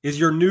is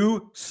your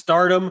new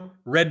Stardom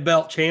Red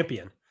Belt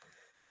champion.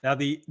 Now,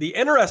 the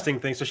interesting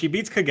thing, so she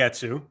beats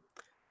Kagetsu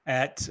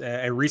at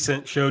a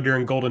recent show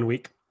during Golden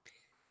Week.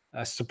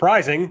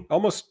 Surprising,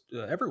 almost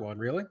everyone,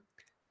 really.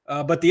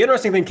 But the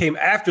interesting thing came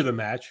after the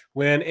match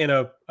when in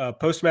a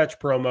post-match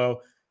promo,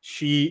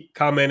 she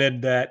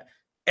commented that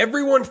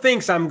everyone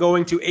thinks I'm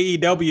going to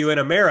AEW in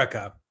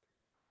America,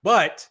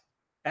 but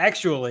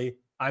actually,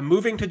 I'm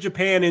moving to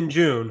Japan in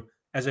June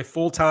as a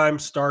full-time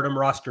Stardom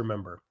roster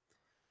member.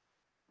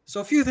 So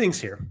a few things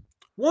here.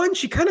 One,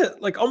 she kind of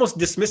like almost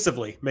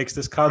dismissively makes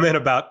this comment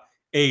about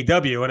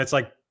AEW. And it's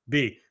like,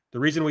 B, the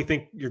reason we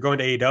think you're going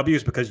to AEW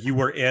is because you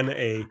were in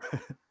a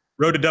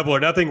Road to Double or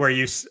Nothing where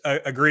you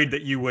agreed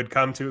that you would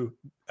come to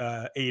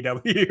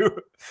AEW.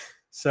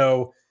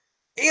 So,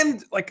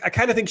 and like, I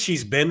kind of think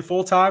she's been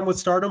full-time with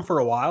Stardom for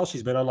a while.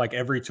 She's been on like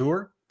every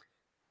tour.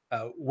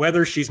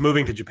 Whether she's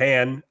moving to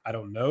Japan, I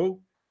don't know.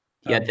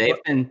 Yeah,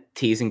 they've been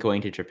teasing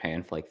going to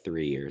Japan for like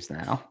 3 years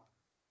now.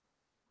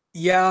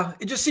 Yeah,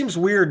 it just seems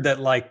weird that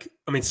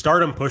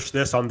Stardom pushed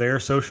this on their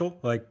social,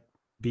 like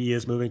B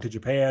is moving to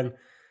Japan.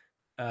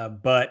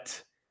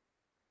 But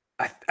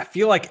I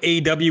feel like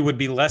AEW would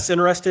be less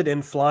interested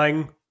in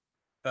flying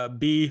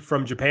B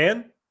from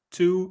Japan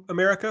to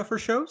America for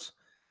shows.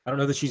 I don't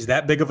know that she's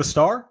that big of a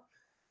star,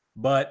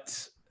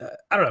 but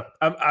I don't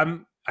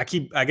know.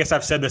 I guess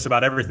I've said this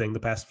about everything the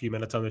past few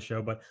minutes on the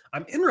show, but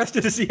I'm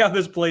interested to see how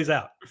this plays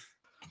out.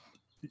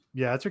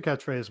 Yeah, it's your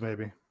catchphrase,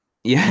 maybe.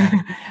 Yeah,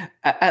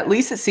 at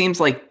least it seems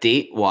like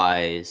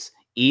date-wise,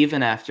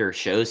 even after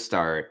shows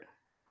start,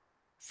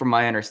 from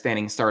my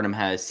understanding, Stardom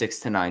has 6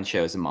 to 9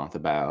 shows a month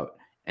about,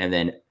 and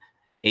then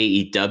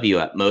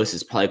AEW at most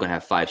is probably going to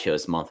have 5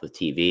 shows a month with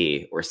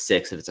TV, or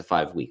 6 if it's a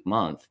 5-week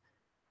month.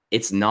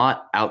 it's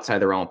not outside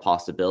the realm of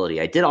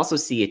possibility. I did also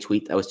see a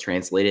tweet that was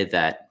translated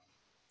that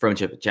from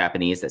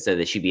Japanese that said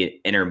they should be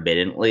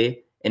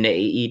intermittently in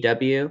the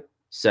AEW.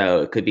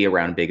 So it could be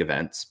around big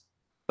events.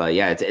 But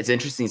yeah, it's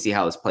interesting to see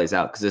how this plays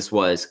out, because this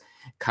was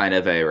kind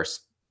of a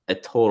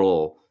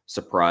total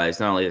surprise.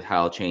 Not only did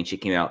Kyle change, she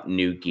came out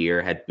new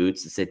gear, had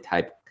boots that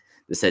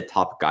said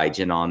Top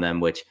Gaijin on them,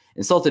 which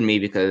insulted me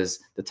because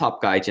the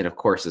Top Gaijin, of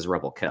course, is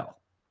Rebel Kill.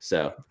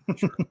 So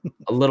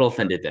a little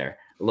offended there.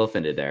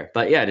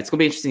 But yeah, it's going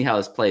to be interesting how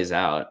this plays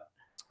out.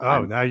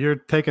 Oh, now you're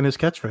taking his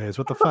catchphrase.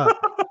 What the fuck?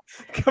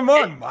 Come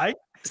on, Mike.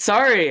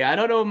 Sorry, I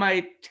don't know what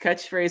my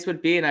catchphrase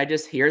would be, and I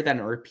just hear that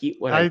and repeat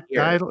what I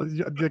hear.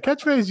 The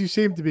catchphrase you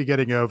seem to be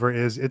getting over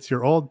is "It's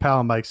your old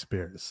pal Mike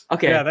Spears."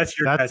 Okay, yeah, that's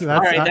your catchphrase.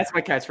 All right, that's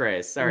my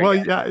catchphrase. Sorry. Well,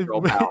 yeah,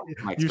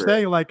 you're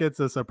saying like it's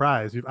a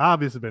surprise. You've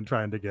obviously been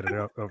trying to get it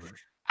over.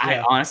 I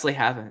honestly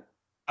haven't.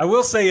 I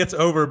will say it's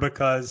over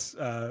because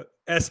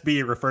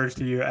SB refers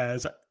to you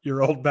as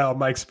your old pal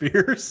Mike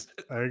Spears.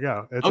 There you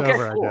go. It's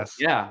over, cool. I guess.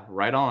 Yeah,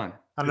 right on.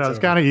 I don't know. It's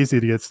kind of easy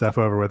to get stuff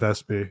over with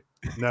SB.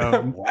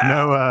 No,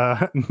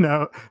 wow.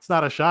 no, it's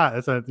not a shot.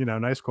 It's a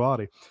nice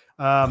quality.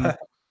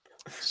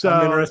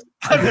 So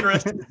I'm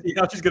interested to see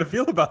how she's gonna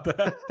feel about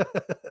that.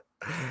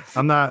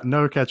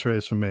 No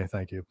catchphrase from me,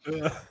 thank you.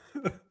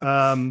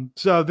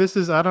 So this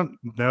is, I don't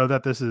know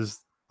that this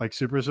is like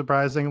super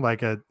surprising.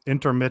 Like a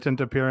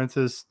intermittent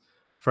appearances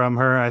from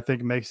her, I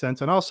think makes sense.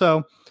 And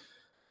also,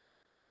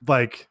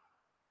 like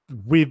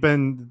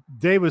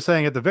Dave was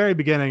saying at the very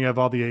beginning of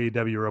all the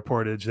AEW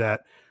reportage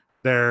that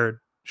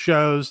their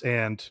shows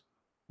and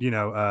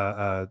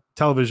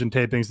television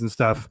tapings and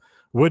stuff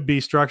would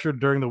be structured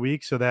during the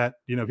week so that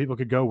people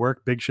could go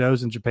work big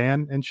shows in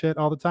Japan and shit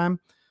all the time.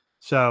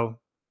 So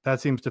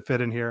that seems to fit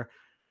in here.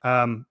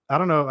 I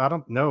don't know. I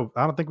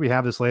don't think we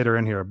have this later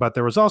in here, but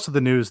there was also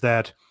the news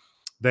that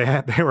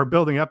they were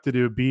building up to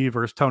do B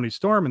versus Tony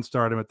Storm and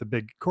Stardom at the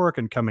big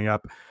Korakuen coming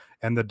up,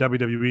 and the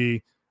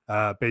WWE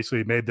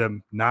basically made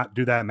them not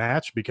do that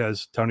match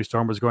because Tony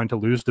Storm was going to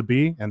lose to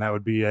B, and that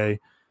would be a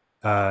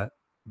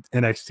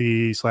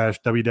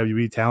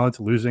NXT/WWE talent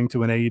losing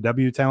to an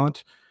AEW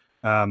talent,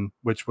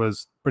 which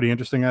was pretty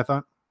interesting, I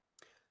thought.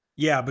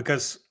 Yeah,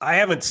 because I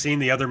haven't seen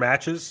the other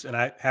matches and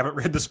I haven't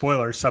read the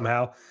spoilers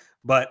somehow,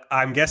 but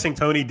I'm guessing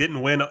Tony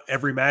didn't win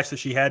every match that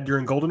she had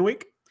during Golden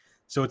Week.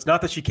 So it's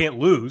not that she can't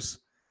lose.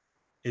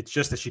 It's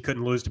just that she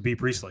couldn't lose to B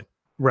Priestley.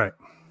 Right.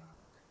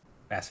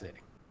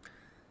 Fascinating.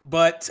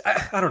 But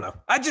I don't know.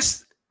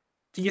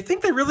 Do you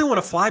think they really want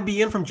to fly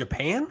B in from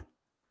Japan? A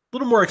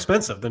little more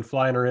expensive than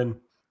flying her in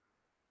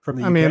from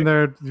the UK. I mean,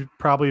 they're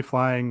probably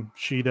flying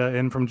Shida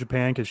in from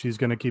Japan because she's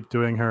going to keep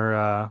doing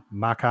her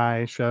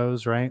Makai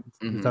shows, right?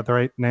 Mm-hmm. Is that the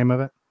right name of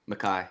it?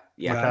 Makai.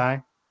 Yeah.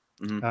 Makai.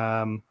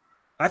 Mm-hmm.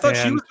 I thought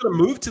she was going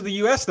to move to the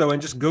US, though,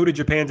 and just go to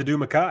Japan to do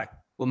Makai.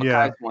 Well,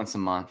 Makai's once a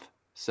month.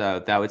 So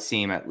that would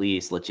seem at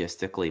least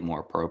logistically more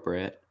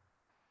appropriate.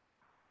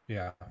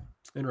 Yeah.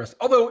 Interesting.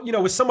 Although,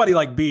 with somebody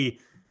like B,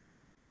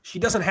 she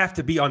doesn't have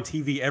to be on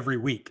TV every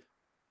week.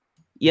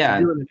 Yeah.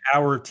 If you're doing an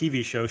hour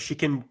TV show, she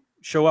can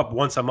show up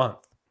once a month.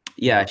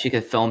 Yeah, she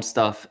could film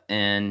stuff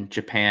in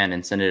Japan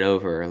and send it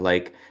over,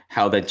 like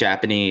how the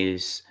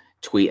Japanese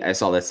tweet I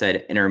saw that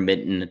said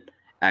intermittent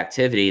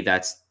activity.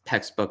 That's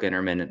textbook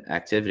intermittent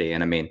activity.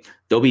 And I mean,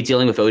 they'll be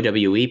dealing with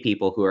OWE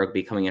people who are going to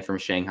be coming in from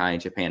Shanghai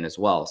and Japan as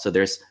well. So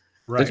there's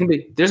going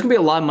to be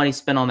a lot of money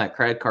spent on that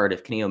credit card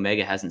if Kenny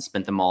Omega hasn't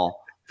spent them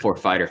all for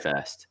Fyter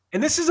Fest.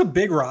 And this is a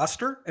big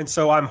roster, and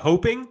so I'm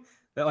hoping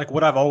that like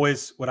what I've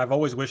always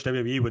wished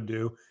WWE would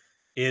do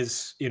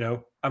is,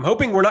 I'm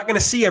hoping we're not going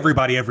to see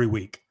everybody every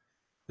week.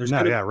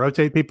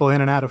 Rotate people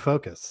in and out of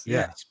focus.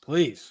 Yes,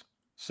 please.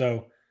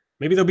 So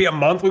maybe there'll be a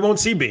month we won't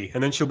see B,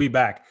 and then she'll be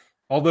back.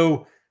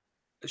 Although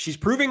she's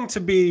proving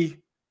to be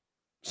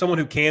someone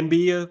who can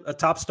be a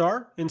top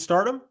star in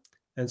Stardom,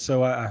 and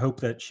so I hope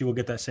that she will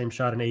get that same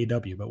shot in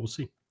AEW, but we'll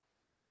see.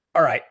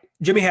 All right,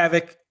 Jimmy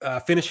Havoc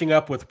finishing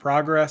up with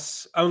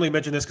Progress. I only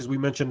mentioned this because we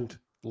mentioned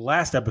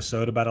last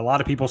episode about a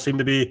lot of people seem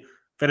to be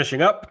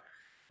finishing up,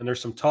 and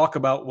there's some talk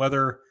about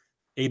whether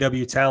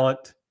AEW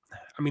talent,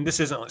 I mean, this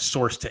isn't a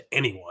source to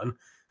anyone,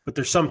 but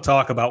there's some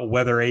talk about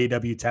whether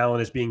AEW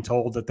talent is being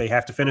told that they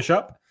have to finish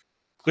up.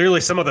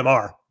 Clearly, some of them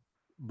are,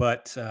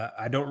 but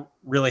I don't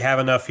really have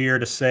enough here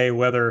to say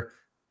whether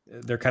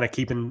they're kind of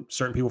keeping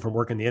certain people from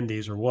working the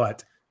indies or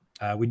what.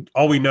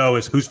 All we know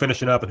is who's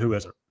finishing up and who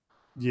isn't.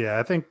 Yeah,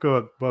 I think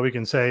what we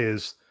can say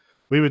is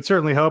we would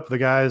certainly hope the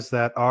guys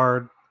that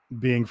are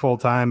being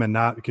full-time and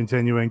not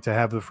continuing to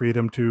have the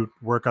freedom to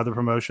work other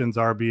promotions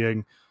are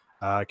being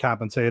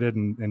compensated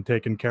and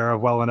taken care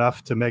of well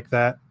enough to make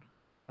that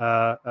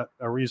a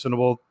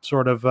reasonable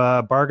sort of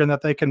bargain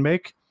that they can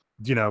make.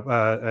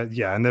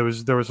 And there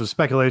was a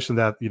speculation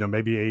that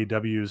maybe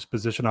AEW's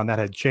position on that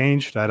had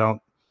changed. I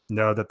don't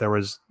know that there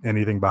was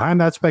anything behind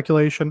that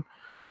speculation,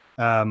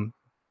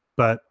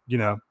 but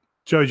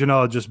Joey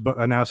Janela just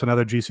announced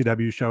another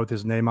GCW show with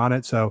his name on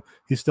it, so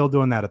he's still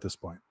doing that at this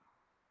point.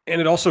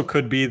 And it also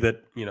could be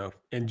that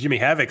in Jimmy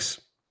Havoc's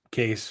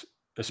case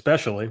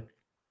especially,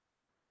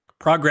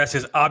 Progress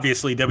is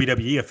obviously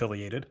WWE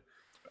affiliated.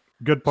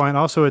 Good point.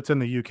 Also, it's in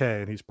the UK,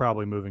 and he's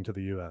probably moving to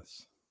the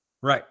US.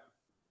 Right.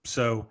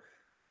 So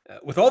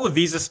with all the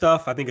visa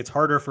stuff, I think it's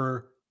harder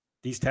for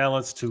these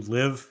talents to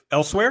live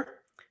elsewhere,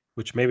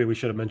 which maybe we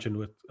should have mentioned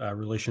with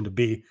relation to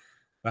B.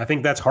 I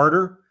think that's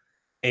harder.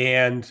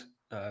 And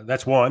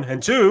that's one.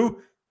 And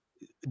two,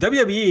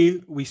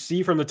 WWE, we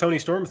see from the Tony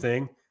Storm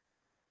thing,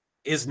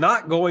 is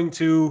not going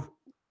to,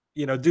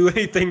 do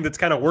anything that's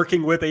kind of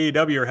working with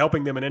AEW or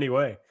helping them in any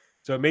way.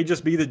 So it may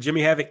just be that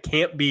Jimmy Havoc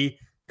can't be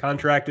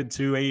contracted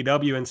to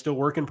AEW and still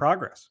work in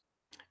progress.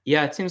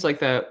 Yeah, it seems like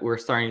that we're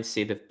starting to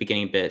see the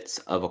beginning bits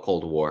of a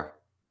Cold War.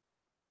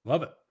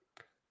 Love it.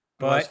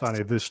 But well, that's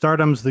funny. The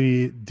Stardom's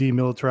the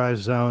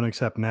demilitarized zone,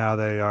 except now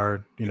they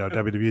are,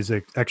 WWE's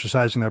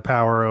exercising their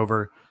power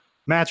over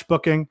match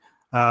booking.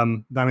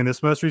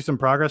 This most recent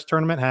Progress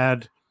tournament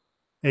had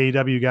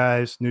AEW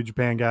guys, New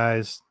Japan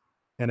guys,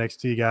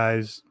 NXT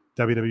guys,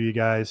 WWE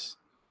guys,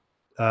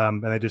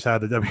 and they just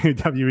had the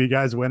WWE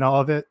guys win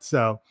all of it.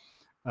 So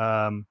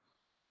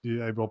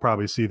we'll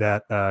probably see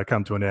that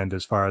come to an end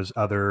as far as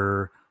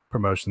other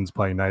promotions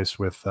playing nice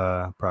with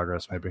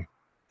Progress, maybe.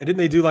 And didn't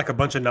they do like a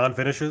bunch of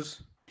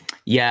non-finishes?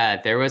 Yeah,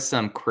 there was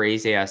some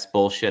crazy ass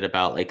bullshit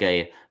about like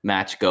a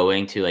match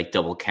going to like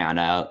double count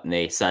out, and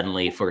they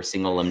suddenly, for a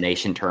single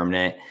elimination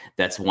tournament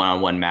that's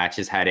one-on-one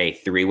matches, had a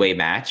 3-way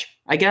match,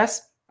 I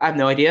guess. I have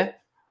no idea.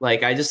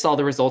 Like, I just saw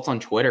the results on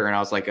Twitter and I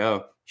was like,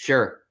 oh,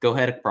 sure, go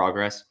ahead,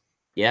 Progress.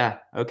 Yeah,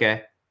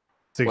 okay.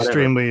 It's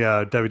extremely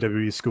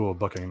WWE school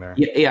booking there.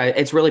 Yeah,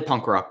 it's really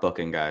punk rock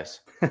booking,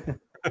 guys.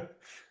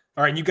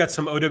 All right, you got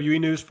some OWE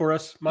news for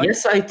us, Mike?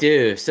 Yes, I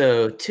do.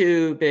 So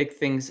 2 big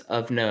things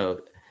of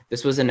note.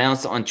 This was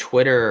announced on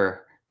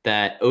Twitter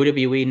that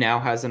OWE now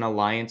has an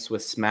alliance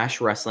with Smash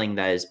Wrestling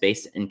that is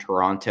based in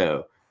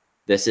Toronto.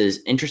 This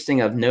is interesting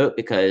of note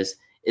because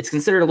it's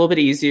considered a little bit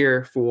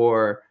easier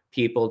for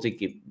people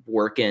to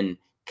work in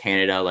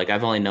Canada. Like,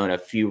 I've only known a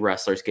few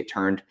wrestlers get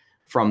turned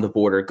from the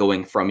border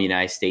going from the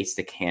United States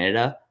to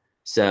Canada.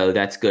 So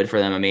that's good for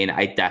them. I mean,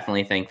 I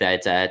definitely think that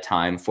it's a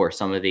time for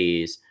some of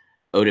these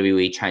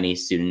OWE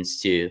Chinese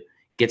students to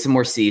get some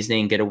more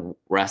seasoning, get to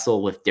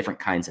wrestle with different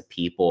kinds of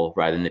people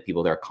rather than the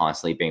people that are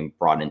constantly being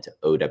brought into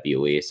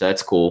OWE. So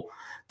that's cool.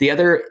 The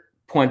other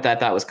point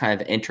that was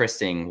kind of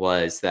interesting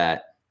was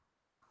that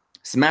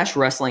Smash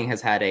Wrestling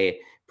has had a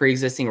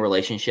pre-existing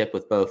relationship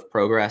with both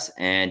Progress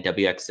and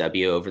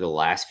WXW over the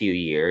last few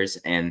years,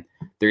 and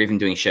they're even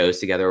doing shows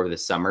together over the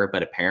summer,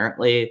 but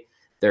apparently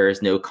there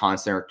is no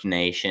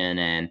consternation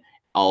and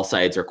all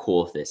sides are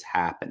cool with this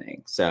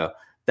happening. So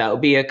that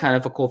would be a kind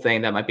of a cool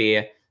thing. That might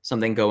be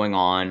something going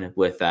on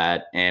with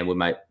that, and we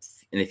might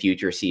in the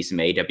future see some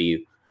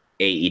AEW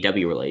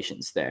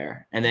relations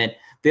there. And then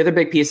the other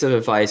big piece of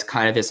advice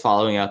kind of is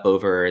following up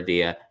over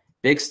the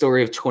big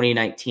story of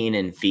 2019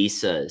 and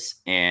visas.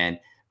 And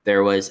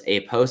there was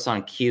a post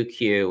on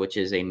QQ, which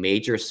is a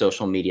major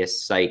social media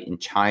site in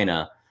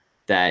China,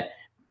 that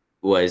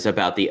was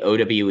about the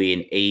OWE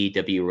and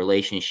AEW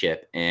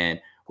relationship.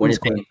 And Queen's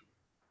Quest.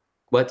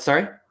 What?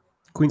 Sorry?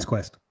 Queen's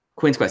Quest.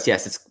 Queen's Quest.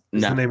 Yes, it's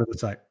the name of the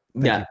site.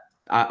 Thank you.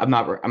 I'm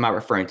not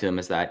referring to him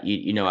as that.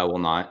 You know I will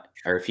not.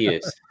 I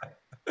refuse.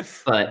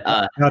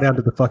 But now down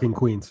to the fucking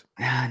Queens.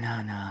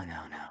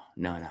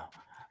 No.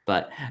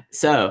 But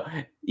so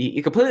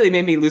you completely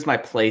made me lose my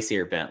place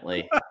here,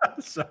 Bentley.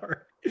 Sorry.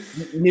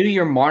 Knew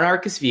your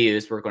monarchist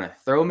views were going to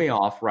throw me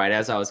off right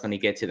as I was going to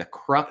get to the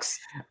crux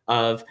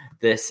of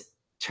this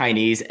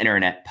Chinese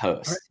internet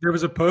post. Right. There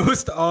was a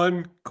post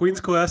on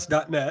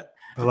queensquest.net.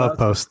 I love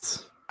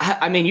posts.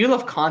 I mean, you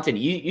love content.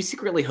 You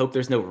secretly hope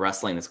there's no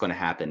wrestling that's going to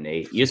happen,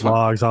 Nate. You just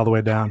vlogs all the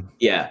way down.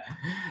 Yeah.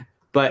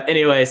 But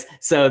anyways,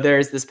 so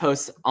there's this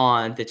post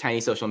on the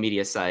Chinese social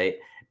media site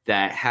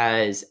that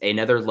has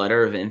another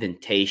letter of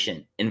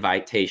invitation.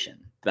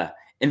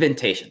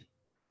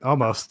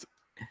 Almost.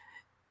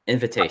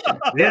 Invitation.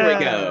 There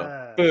we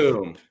go.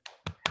 Boom.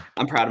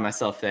 I'm proud of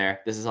myself there.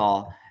 This is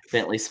all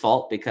Bentley's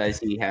fault because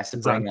he has to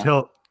bring up.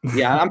 Tilt.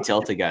 Yeah, I'm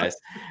tilted, guys.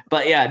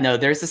 But yeah, no,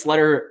 there's this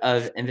letter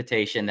of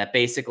invitation that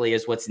basically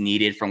is what's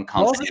needed from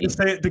companies.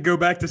 To go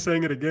back to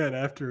saying it again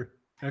after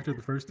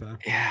the first time.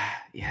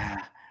 Yeah.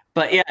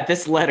 But yeah,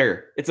 this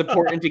letter, it's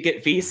important to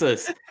get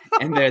visas.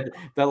 And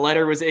the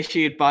letter was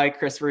issued by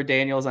Christopher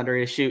Daniels under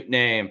his shoot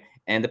name.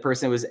 And the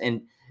person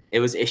it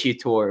was issued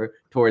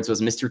towards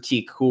was Mr.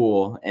 T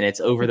Cool. And it's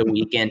over the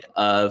weekend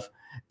of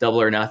Double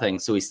or Nothing.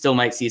 So we still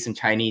might see some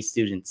Chinese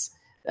students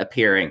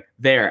appearing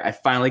there. I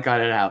finally got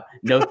it out.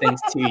 No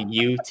thanks to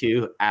you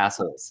two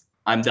assholes.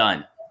 I'm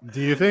done. Do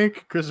you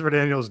think Christopher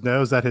Daniels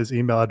knows that his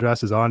email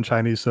address is on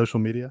Chinese social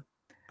media?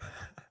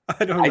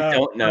 I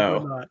don't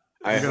know.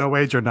 I'm gonna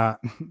wager not.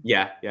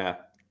 Yeah.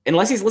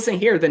 Unless he's listening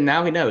here, then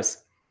now he knows.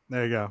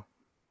 There you go.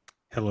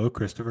 Hello,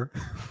 Christopher.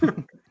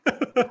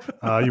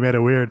 You made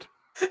it weird.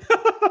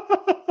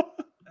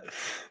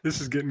 This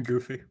is getting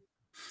goofy.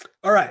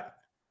 All right.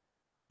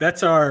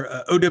 That's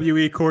our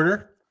OWE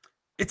corner.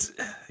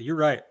 You're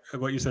right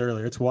what you said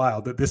earlier. It's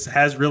wild that this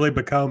has really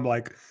become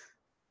like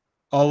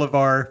all of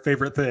our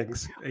favorite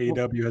things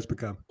AEW has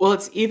become. Well,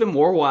 it's even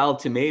more wild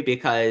to me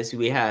because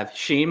we have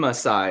Shima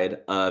side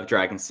of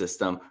Dragon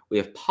System. We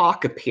have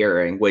Pac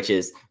appearing, which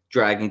is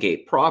Dragon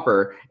Gate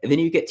proper. And then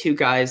you get two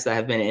guys that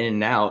have been in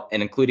and out,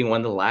 and including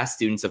one of the last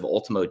students of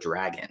Ultimo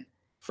Dragon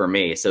for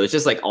me. So it's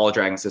just like all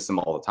Dragon System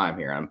all the time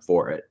here. I'm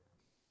for it.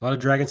 A lot of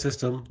Dragon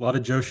System, a lot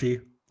of Joshi,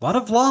 a lot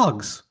of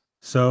vlogs.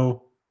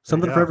 So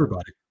something for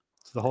everybody.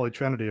 It's the holy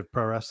trinity of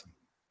pro wrestling.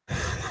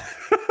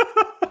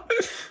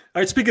 All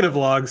right, speaking of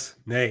vlogs,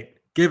 Nate,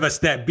 give us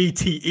that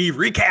BTE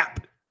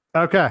recap.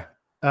 Okay.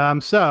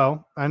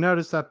 So I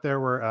noticed that there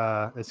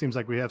were, it seems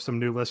like we have some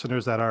new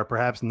listeners that are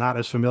perhaps not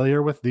as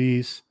familiar with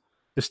these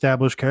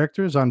established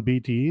characters on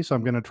BTE. So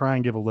I'm going to try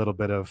and give a little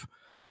bit of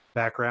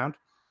background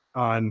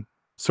on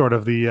sort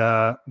of the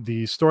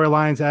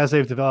storylines as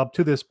they've developed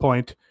to this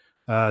point,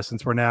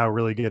 since we're now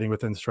really getting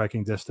within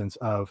striking distance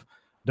of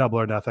Double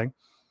or Nothing.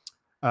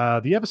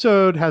 The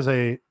episode has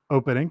a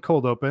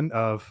cold open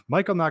of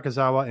Michael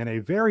Nakazawa in a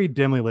very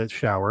dimly lit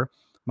shower.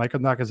 Michael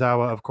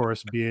Nakazawa, of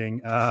course, being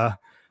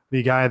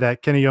the guy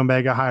that Kenny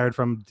Omega hired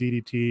from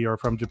DDT or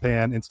from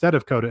Japan instead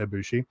of Kota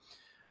Ibushi,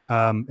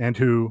 and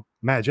who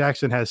Matt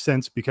Jackson has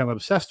since become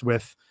obsessed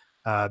with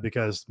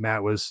because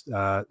Matt was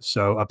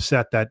so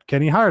upset that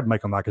Kenny hired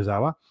Michael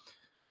Nakazawa.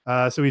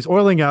 So he's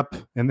oiling up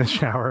in the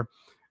shower,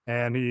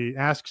 and he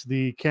asks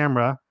the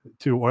camera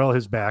to oil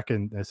his back,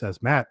 and it says,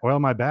 "Matt, oil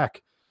my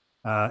back."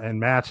 And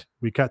Matt,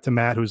 we cut to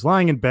Matt, who's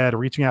lying in bed,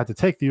 reaching out to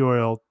take the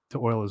oil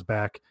to oil his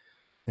back.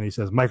 And he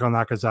says, Michael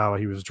Nakazawa,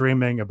 he was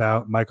dreaming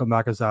about Michael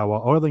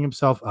Nakazawa oiling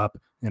himself up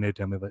in a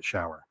dimly lit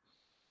shower.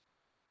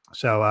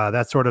 So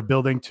that's sort of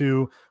building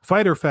to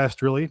Fyter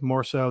Fest, really,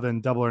 more so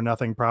than Double or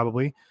Nothing,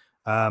 probably.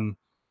 Because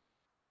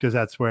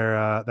that's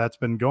where that's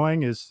been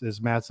going, is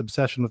Matt's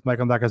obsession with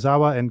Michael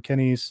Nakazawa and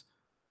Kenny's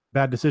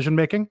bad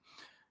decision-making.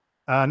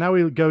 Now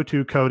we go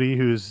to Cody,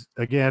 who's,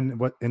 again,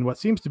 what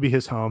seems to be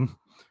his home.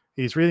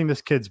 He's reading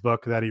this kid's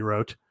book that he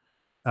wrote,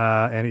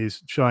 and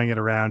he's showing it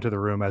around to the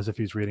room as if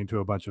he's reading to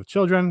a bunch of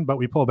children. But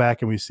we pull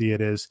back and we see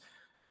it is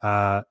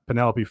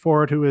Penelope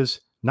Ford, who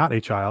is not a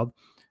child.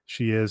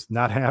 She is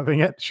not having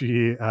it.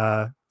 She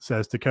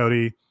says to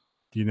Cody,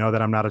 "Do you know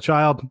that I'm not a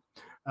child?"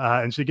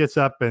 And she gets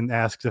up and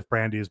asks if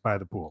Brandy is by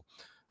the pool.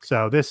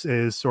 So this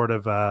is sort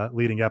of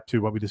leading up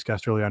to what we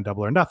discussed earlier on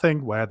Double or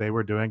Nothing, where they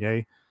were doing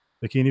a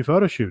bikini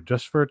photo shoot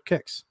just for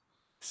kicks.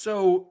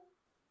 So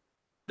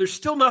there's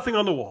still nothing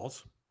on the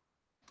walls.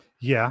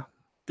 Yeah.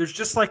 There's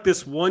just like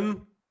this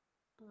one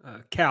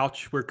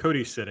couch where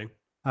Cody's sitting.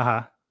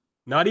 Uh-huh.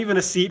 Not even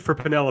a seat for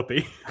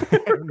Penelope.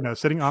 No,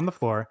 sitting on the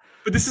floor.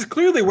 But this is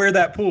clearly where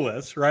that pool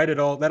is, right? That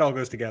all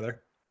goes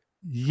together.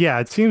 Yeah,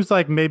 it seems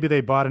like maybe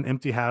they bought an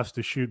empty house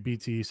to shoot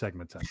BTE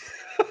segments in.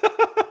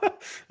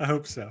 I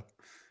hope so.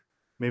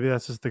 Maybe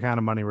that's just the kind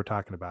of money we're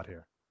talking about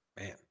here.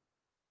 Man.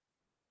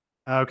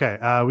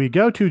 Okay, we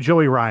go to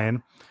Joey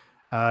Ryan.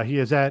 He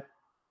is at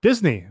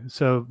Disney.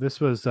 So this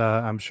was,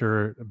 I'm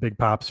sure, big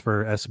pops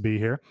for SB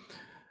here.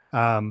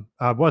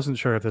 I wasn't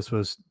sure if this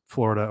was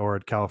Florida or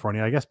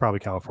California. I guess probably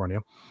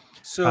California.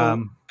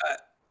 So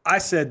I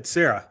said,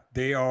 Sarah,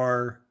 they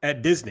are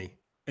at Disney.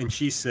 And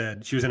she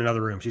said, she was in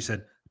another room. She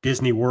said,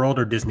 Disney World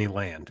or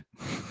Disneyland?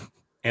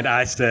 And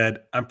I said,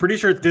 I'm pretty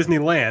sure it's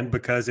Disneyland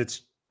because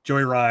it's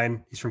Joey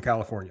Ryan. He's from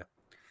California.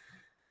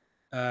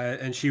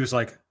 And she was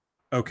like,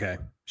 okay.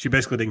 She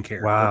basically didn't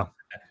care. Wow.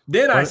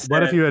 Then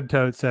what if you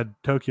had said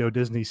Tokyo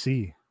Disney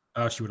Sea?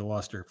 Oh, she would have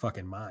lost her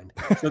fucking mind.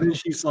 So then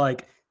she's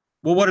like,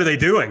 well, what are they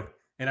doing?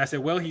 And I said,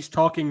 well, he's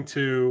talking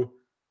to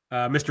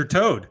Mr.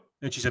 Toad.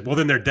 And she said, well,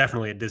 then they're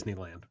definitely at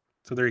Disneyland.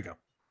 So there you go.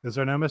 Is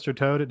there no Mr.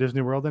 Toad at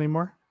Disney World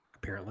anymore?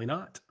 Apparently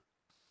not.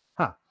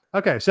 Huh.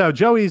 Okay, so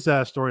Joey's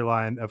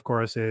storyline, of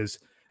course, is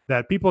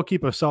that people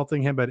keep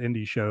assaulting him at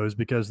indie shows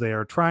because they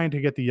are trying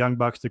to get the Young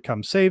Bucks to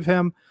come save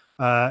him.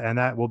 And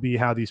that will be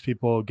how these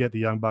people get the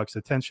Young Bucks'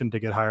 attention to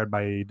get hired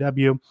by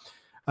AEW.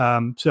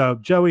 So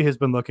Joey has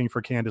been looking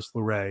for Candice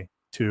LeRae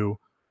to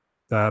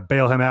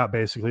bail him out,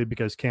 basically,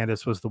 because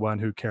Candice was the one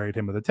who carried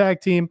him with the tag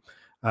team,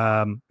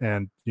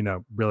 and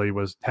really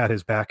had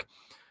his back.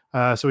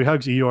 So he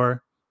hugs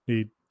Eeyore.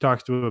 He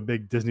talks to a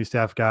big Disney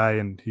staff guy,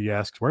 and he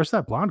asks, "Where's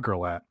that blonde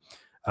girl at?"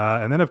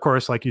 And then, of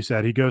course, like you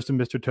said, he goes to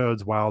Mr.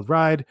 Toad's Wild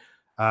Ride.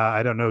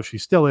 I don't know if she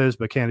still is,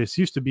 but Candice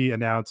used to be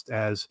announced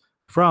as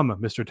from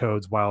Mr.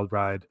 Toad's Wild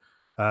Ride.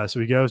 So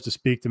he goes to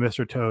speak to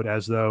Mr. Toad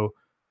as though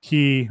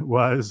he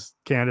was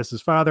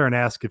Candice's father and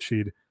asked if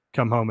she'd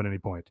come home at any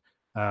point,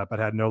 but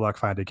had no luck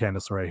finding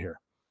Candice LeRae here.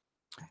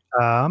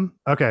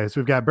 Okay, so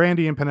we've got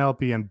Brandy and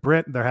Penelope and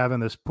Britt. They're having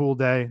this pool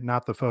day,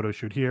 not the photo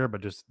shoot here,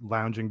 but just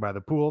lounging by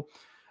the pool.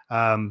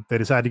 They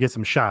decide to get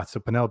some shots. So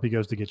Penelope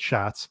goes to get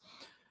shots.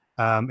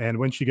 And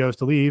when she goes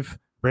to leave,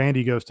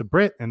 Brandy goes to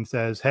Britt and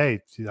says,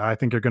 "Hey, I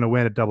think you're going to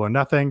win at Double or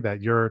Nothing,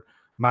 that you're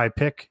my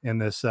pick in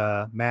this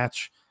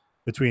match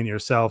between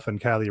yourself and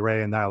Kylie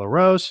Rae and Nyla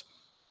Rose."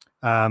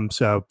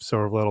 So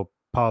sort of a little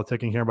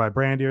politicking here by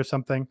Brandy or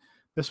something.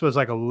 This was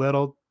like a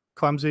little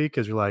clumsy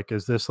because you're like,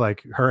 is this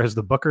like her as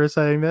the booker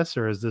saying this,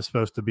 or is this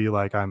supposed to be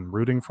like I'm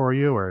rooting for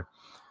you, or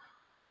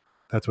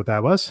that's what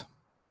that was?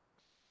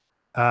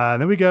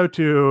 Then we go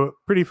to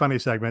pretty funny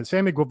segment.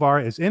 Sammy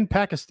Guevara is in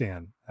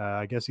Pakistan.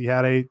 I guess he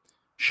had a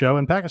show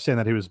in Pakistan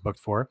that he was booked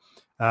for.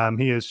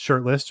 He is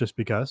shirtless just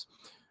because.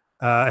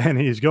 And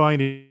he's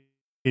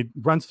he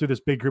runs through this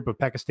big group of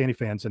Pakistani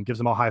fans and gives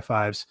them all high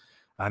fives.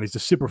 And he's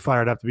just super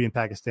fired up to be in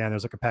Pakistan.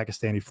 There's like a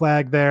Pakistani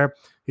flag there.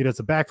 He does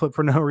a backflip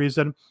for no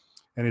reason.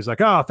 And he's like,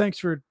 oh, thanks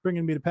for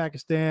bringing me to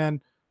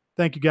Pakistan.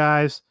 Thank you,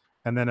 guys.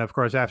 And then, of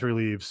course, after he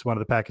leaves, one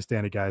of the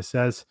Pakistani guys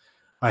says,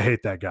 I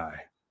hate that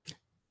guy.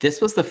 This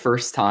was the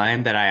first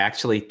time that I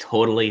actually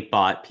totally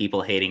bought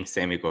people hating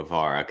Sammy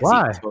Guevara.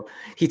 Why?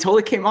 He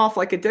totally came off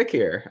like a dick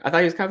here. I thought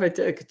he was kind of a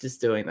dick just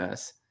doing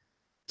this.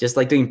 Just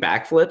like doing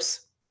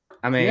backflips.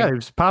 I mean, yeah, he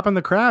was popping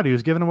the crowd. He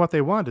was giving them what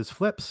they want, his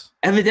flips.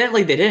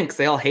 Evidently they didn't because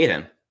they all hate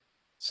him.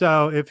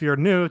 So if you're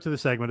new to the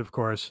segment, of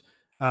course,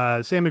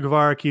 Sammy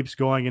Guevara keeps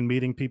going and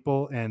meeting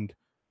people and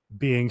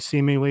being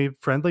seemingly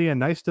friendly and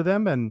nice to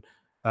them and,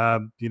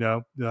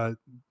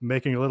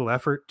 making a little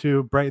effort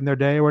to brighten their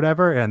day or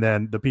whatever. And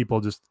then the people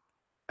just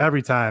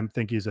every time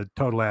think he's a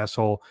total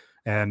asshole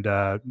and,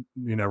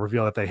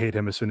 reveal that they hate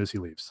him as soon as he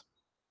leaves.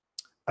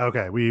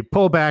 Okay, we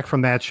pull back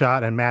from that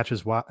shot and Matt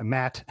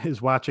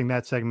is watching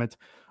that segment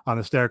on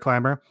the stair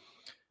climber.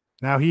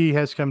 Now he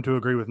has come to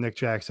agree with Nick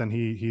Jackson.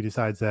 He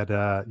decides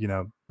that,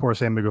 poor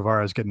Sammy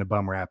Guevara is getting a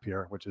bum rap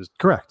here, which is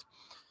correct.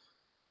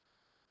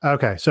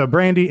 Okay, so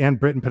Brandy and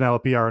Britt and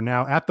Penelope are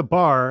now at the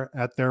bar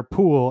at their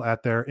pool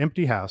at their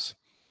empty house.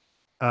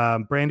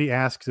 Brandy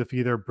asks if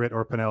either Britt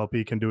or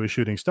Penelope can do a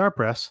shooting star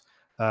press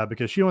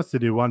because she wants to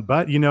do one,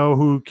 but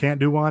who can't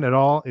do one at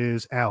all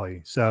is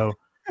Allie. So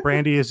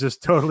Brandy is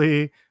just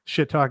totally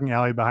shit-talking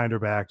Allie behind her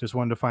back, just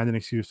wanted to find an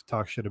excuse to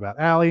talk shit about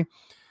Allie.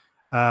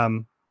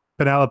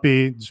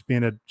 Penelope, just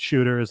being a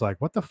shooter, is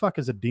like, what the fuck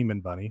is a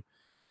demon bunny?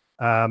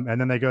 And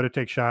then they go to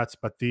take shots,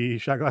 but the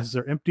shot glasses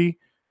are empty.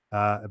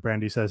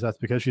 Brandy says that's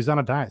because she's on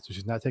a diet, so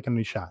she's not taking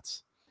any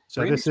shots.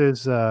 So this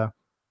is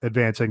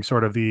advancing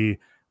sort of the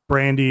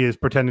Brandy is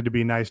pretending to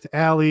be nice to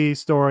Allie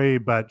story,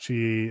 but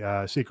she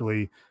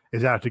secretly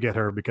is out to get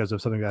her because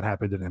of something that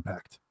happened in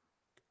Impact.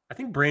 I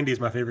think Brandy is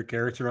my favorite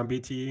character on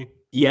BTE.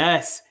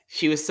 Yes,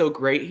 she was so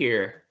great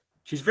here.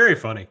 She's very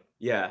funny.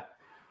 Yeah.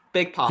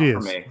 Big pop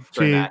for me.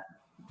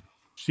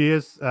 She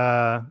is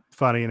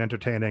funny and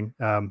entertaining.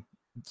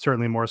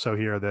 Certainly more so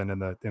here than in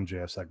the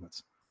MJF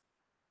segments.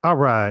 All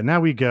right,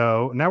 now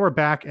we're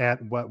back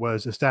at what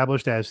was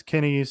established as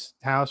Kenny's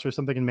house or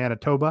something in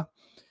Manitoba.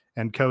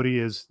 And Cody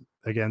is,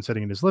 again,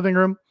 sitting in his living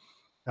room.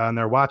 And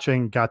they're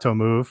watching Gato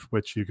move,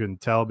 which you can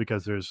tell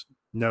because there's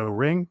no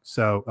ring.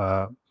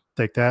 So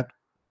take that,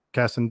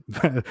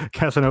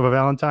 Casanova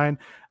Valentine.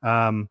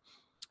 That's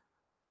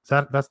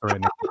the right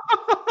name.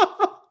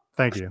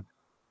 Thank you.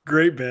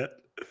 Great bit.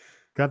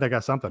 God, they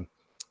got something.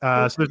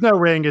 So there's no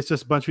ring. It's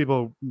just a bunch of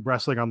people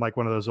wrestling on like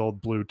one of those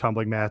old blue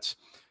tumbling mats.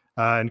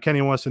 And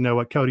Kenny wants to know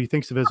what Cody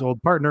thinks of his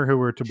old partner, who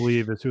we're to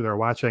believe is who they're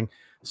watching.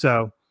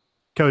 So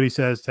Cody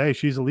says, hey,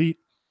 she's elite.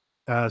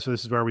 So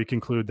this is where we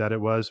conclude that it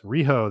was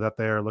Riho that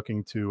they are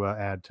looking to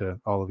add to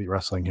all of the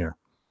wrestling here.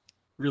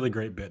 Really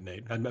great bit,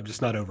 Nate. I'm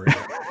just not over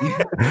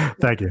it.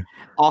 Thank you.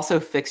 Also,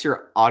 fix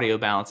your audio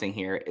balancing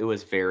here. It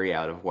was very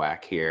out of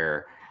whack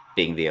here,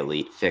 being the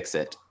elite. Fix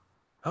it.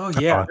 Oh,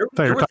 yeah. I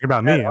thought you were talking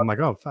about me. I'm like,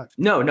 oh, fuck.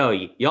 No,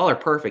 y'all are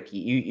perfect.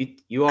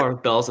 You are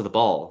bells of the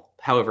ball.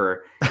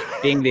 However,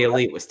 being the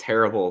elite was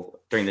terrible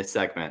during this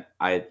segment.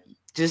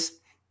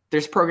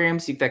 There's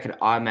programs that could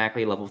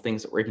automatically level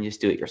things where you can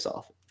just do it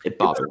yourself. It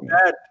bothered me.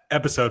 Bad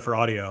episode for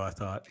audio, I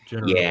thought.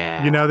 Generally.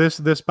 Yeah.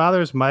 This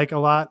bothers Mike a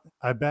lot.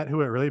 I bet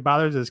who it really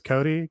bothers is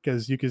Cody,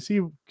 because you can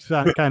see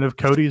kind of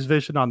Cody's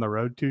vision on the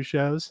Road 2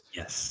 shows.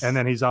 Yes. And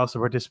then he's also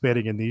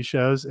participating in these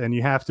shows. And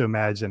you have to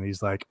imagine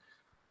he's like,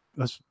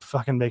 let's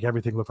fucking make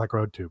everything look like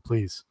Road 2,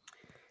 please.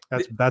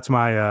 That's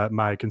my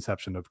my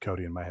conception of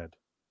Cody in my head.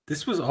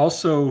 This was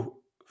also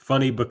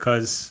funny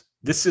because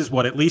this is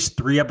at least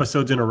 3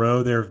 episodes in a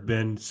row there have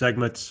been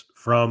segments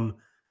from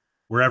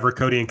wherever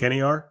Cody and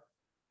Kenny are.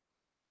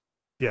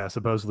 Yeah,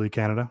 supposedly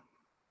Canada.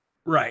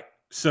 Right.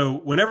 So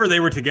whenever they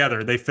were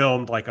together, they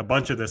filmed like a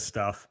bunch of this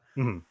stuff,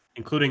 Mm-hmm.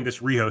 including this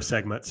Riho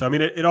segment. So, I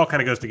mean, it all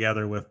kind of goes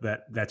together with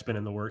that's been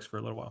in the works for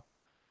a little while.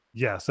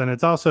 Yes, and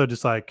it's also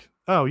just like,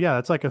 oh, yeah,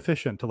 it's like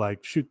efficient to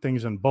like shoot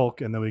things in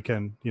bulk and then we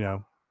can,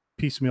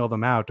 piecemeal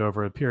them out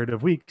over a period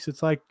of weeks.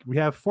 It's like we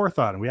have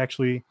forethought and we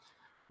actually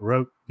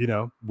wrote,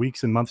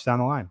 weeks and months down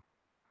the line.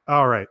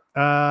 All right.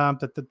 All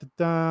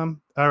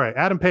right.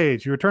 Adam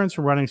Page, he returns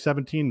from running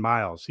 17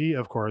 miles. He,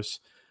 of course,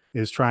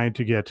 is trying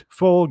to get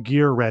full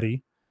gear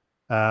ready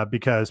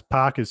because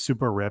Pac is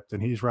super ripped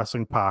and he's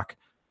wrestling Pac.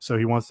 So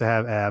he wants to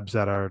have abs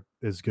that are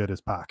as good as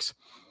Pac's.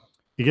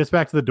 He gets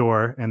back to the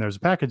door and there's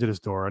a package at his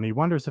door and he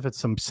wonders if it's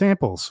some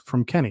samples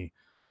from Kenny.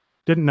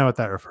 Didn't know what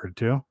that referred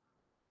to.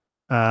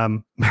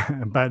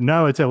 But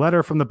no, it's a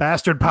letter from the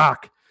bastard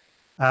Pac.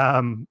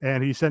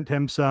 And he sent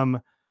him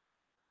some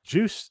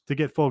juice to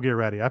get full gear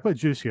ready. I put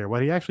juice here.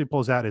 What he actually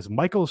pulls out is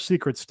Michael's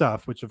secret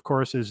stuff, which of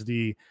course is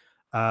the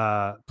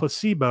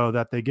placebo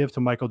that they give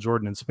to Michael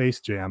Jordan in Space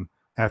Jam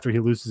after he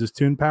loses his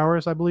tune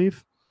powers, I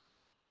believe.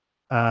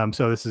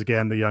 So this is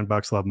again, the Young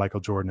Bucks love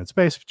Michael Jordan and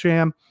Space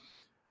Jam.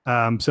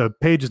 So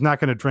Page is not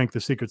going to drink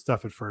the secret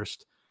stuff at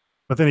first,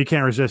 but then he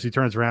can't resist. He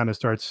turns around and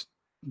starts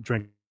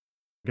drinking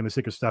the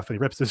secret stuff, and he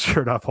rips his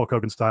shirt off Hulk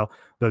Hogan style.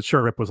 The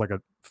shirt rip was like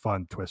a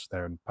fun twist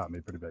there and popped me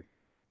pretty big.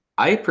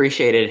 I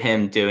appreciated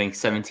him doing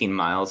 17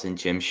 miles in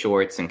gym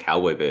shorts and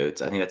cowboy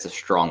boots. I think that's a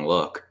strong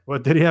look.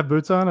 What, did he have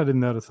boots on? I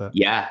didn't notice that.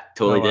 Yeah,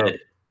 totally did.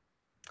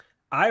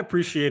 I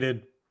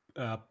appreciated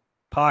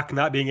Pac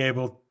not being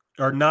able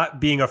or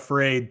not being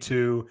afraid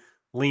to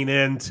lean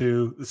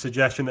into the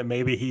suggestion that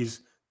maybe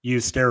he's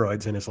used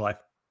steroids in his life.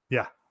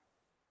 Yeah.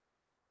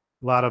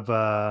 A lot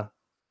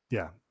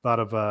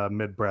of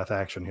mid-breath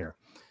action here.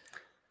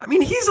 I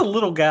mean, he's a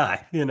little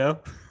guy, you know,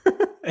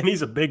 and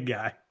he's a big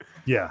guy.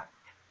 Yeah.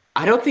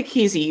 I don't think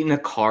he's eaten a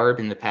carb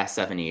in the past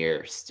 7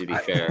 years, to be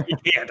fair.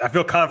 Yeah, I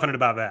feel confident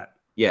about that.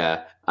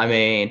 Yeah. I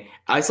mean,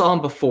 I saw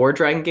him before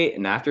Dragon Gate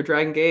and after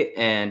Dragon Gate,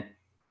 and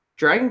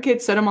Dragon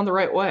Gate set him on the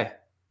right way.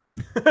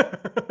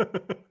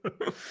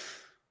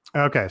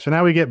 Okay, so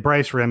now we get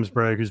Bryce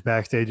Remsburg, who's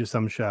backstage at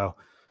some show.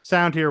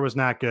 Sound here was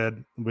not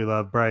good. We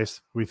love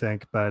Bryce, we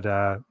think, but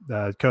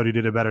Cody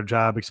did a better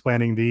job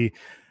explaining the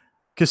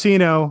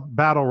casino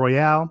battle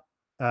royale.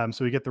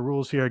 So we get the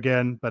rules here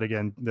again, but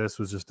again, this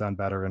was just done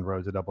better in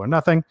Road to Double or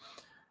Nothing.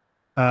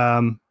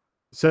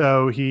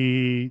 So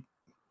he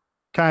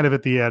kind of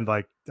at the end,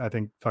 like, I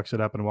think fucks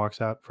it up and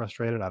walks out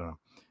frustrated. I don't know.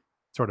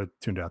 Sort of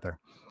tuned out there.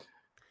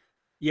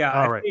 Yeah,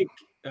 All I right. think,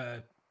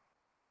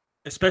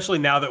 especially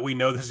now that we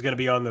know this is going to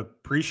be on the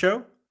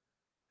pre-show,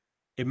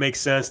 it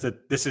makes sense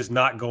that this is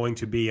not going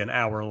to be an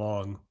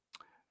hour-long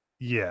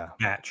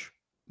match.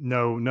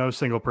 No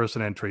single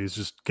person entries,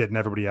 just getting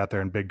everybody out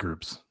there in big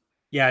groups.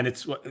 Yeah, and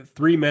it's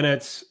 3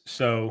 minutes,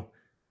 so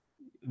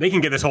they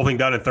can get this whole thing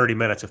done in 30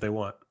 minutes if they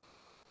want.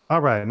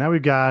 All right, now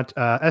we've got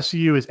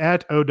SCU is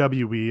at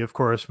OWE. Of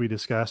course, we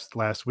discussed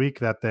last week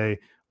that they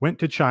went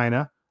to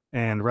China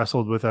and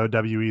wrestled with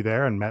OWE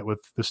there and met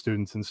with the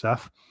students and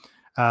stuff.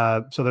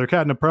 So they're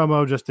cutting a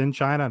promo just in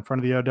China in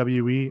front of the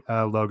OWE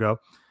logo.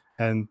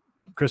 And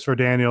Christopher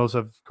Daniels,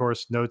 of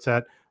course, notes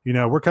that, you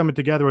know, we're coming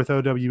together with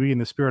OWE in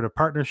the spirit of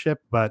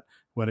partnership, but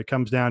when it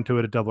comes down to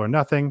it at Double or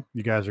Nothing,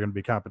 you guys are going to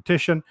be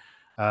competition,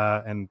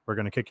 and we're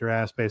going to kick your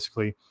ass,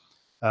 basically.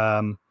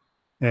 And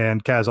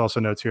Kaz also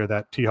notes here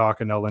that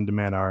T-Hawk and El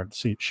Lindaman are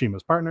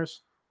Shima's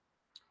partners.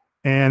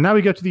 And now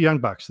we go to the Young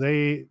Bucks.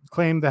 They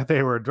claim that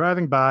they were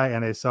driving by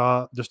and they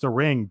saw just a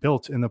ring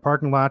built in the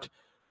parking lot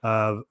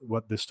of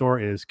what the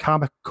store is,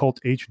 Comic Cult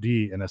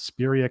HD in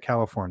Asperia,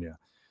 California.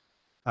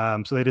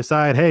 So they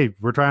decide, hey,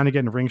 we're trying to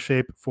get in ring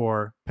shape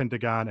for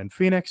Pentagon and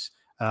Phoenix.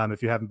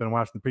 If you haven't been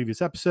watching the previous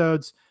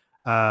episodes,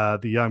 the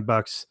Young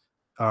Bucks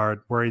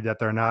are worried that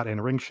they're not in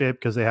ring shape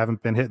because they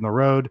haven't been hitting the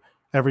road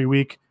every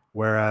week,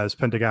 whereas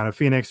Pentagon and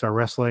Phoenix are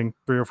wrestling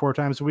 3 or 4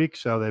 times a week.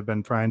 So they've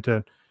been trying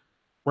to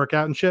work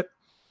out and shit.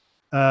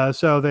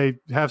 So they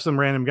have some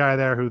random guy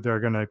there who they're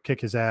going to kick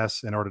his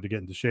ass in order to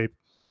get into shape.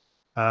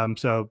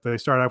 So they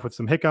start off with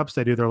some hiccups.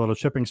 They do their little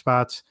chipping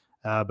spots,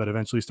 but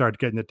eventually start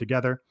getting it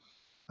together.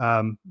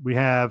 We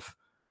have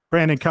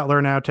Brandon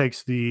Cutler now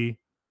takes the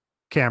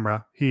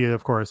camera. He,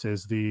 of course,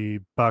 is the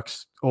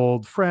Bucks'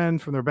 old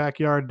friend from their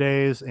backyard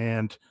days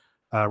and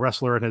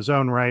wrestler in his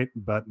own right,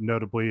 but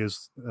notably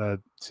is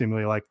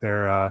seemingly like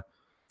their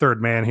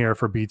third man here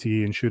for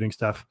BTE and shooting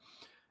stuff.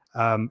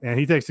 And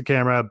he takes the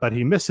camera, but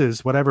he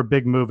misses whatever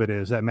big move it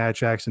is that Matt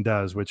Jackson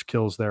does, which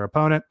kills their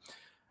opponent.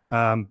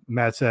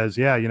 Matt says,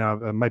 yeah, you know,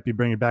 I might be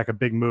bringing back a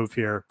big move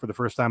here for the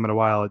first time in a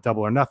while at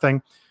Double or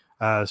Nothing.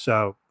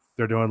 So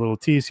they're doing a little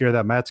tease here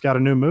that Matt's got a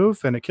new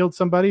move and it killed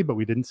somebody, but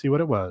we didn't see what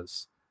it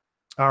was.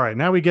 All right,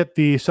 now we get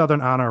the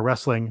Southern Honor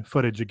Wrestling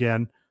footage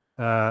again.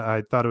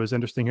 I thought it was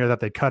interesting here that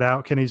they cut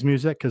out Kenny's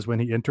music because when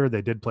he entered,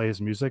 they did play his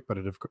music, but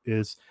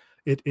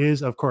it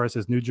is, of course,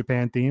 his New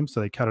Japan theme, so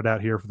they cut it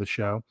out here for the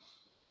show.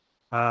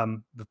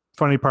 The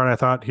funny part I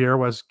thought here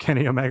was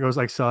Kenny Omega was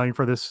like selling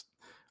for this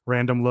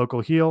random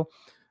local heel.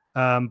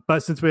 But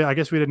since I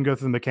guess we didn't go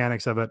through the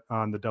mechanics of it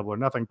on the Double or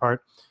Nothing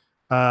part,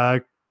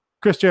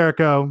 Chris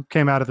Jericho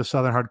came out at the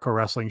Southern Hardcore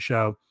Wrestling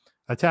show,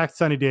 attacked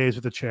Sunny Days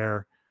with a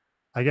chair,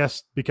 I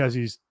guess because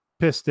he's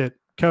pissed at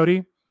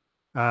Cody,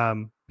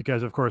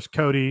 because of course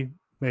Cody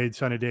made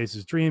Sunny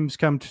Days' dreams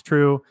come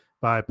true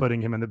by putting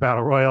him in the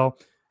Battle Royal,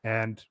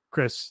 and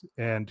Chris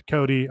and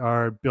Cody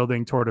are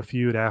building toward a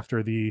feud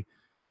after the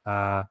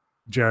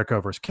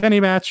Jericho versus Kenny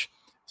match.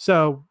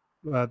 So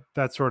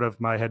that's sort of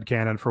my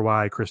headcanon for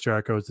why Chris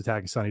Jericho is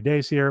attacking Sunny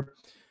Days here.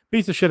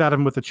 Beats the shit out of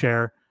him with a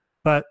chair,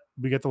 but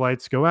we get the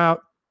lights go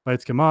out.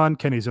 Lights come on.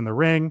 Kenny's in the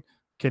ring.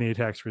 Kenny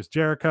attacks Chris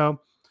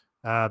Jericho.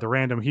 The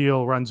random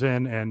heel runs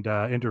in and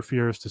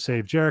interferes to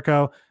save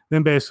Jericho.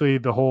 Then basically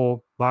the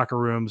whole locker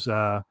room's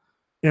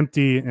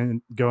empty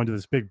and go into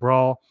this big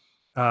brawl.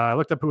 I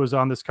looked up who was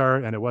on this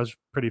card, and it was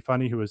pretty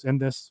funny who was in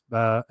this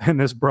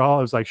brawl.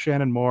 It was like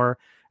Shannon Moore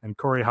and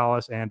Corey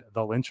Hollis and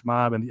the Lynch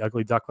Mob and the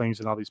Ugly Ducklings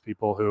and all these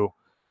people who,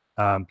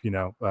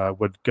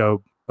 would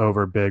go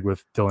over big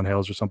with Dylan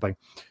Hales or something.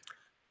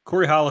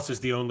 Corey Hollis is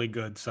the only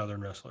good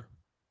Southern wrestler.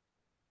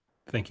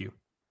 Thank you.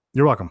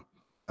 You're welcome.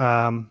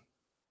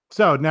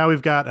 So now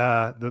we've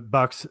got the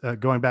Bucks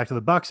going back to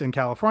the Bucks in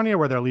California,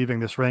 where they're leaving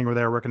this ring where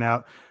they're working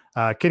out.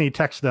 Kenny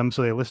texts them,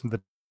 so they listen to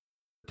the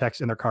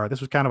text in their car. This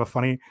was kind of a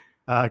funny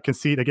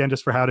conceit, again,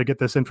 just for how to get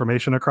this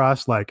information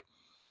across. Like,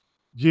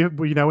 you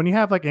know, when you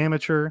have like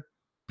amateur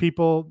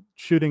people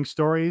shooting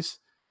stories,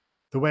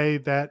 the way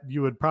that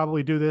you would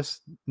probably do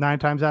this 9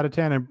 times out of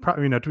 10, and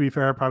you know, to be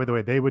fair, probably the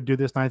way they would do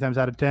this 9 times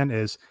out of 10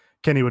 is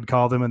Kenny would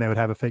call them and they would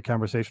have a fake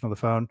conversation on the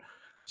phone.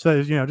 So,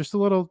 you know, just a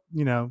little,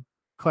 you know,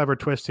 clever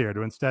twist here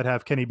to instead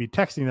have Kenny be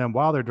texting them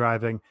while they're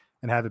driving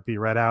and have it be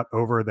read out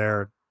over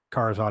their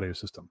car's audio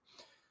system.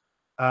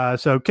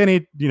 So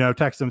Kenny, you know,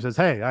 texts them, says,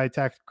 "Hey, I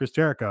attacked Chris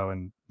Jericho,"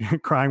 and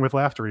crying with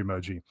laughter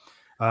emoji.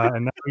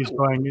 And now he's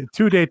going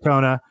to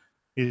Daytona.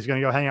 He's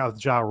going to go hang out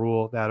with Ja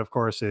Rule. That, of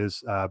course,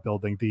 is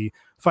building the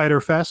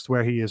Fighter Fest,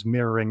 where he is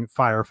mirroring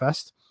Fyre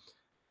Fest.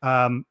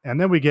 And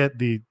then we get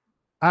the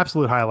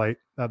absolute highlight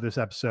of this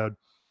episode.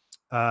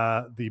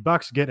 The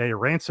Bucks get a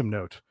ransom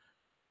note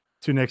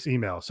to Nick's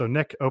email. So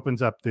Nick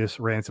opens up this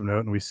ransom note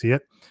and we see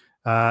it.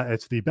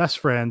 It's the best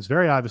friends,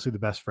 very obviously the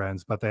best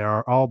friends, but they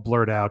are all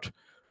blurred out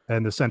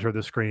in the center of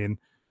the screen,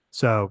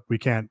 so we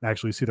can't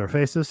actually see their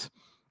faces.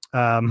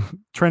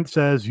 Trent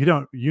says, you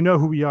know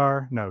who we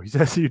are? No, he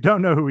says, you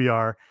don't know who we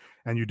are,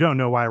 and you don't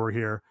know why we're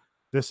here.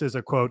 This is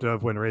a quote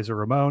of when Razor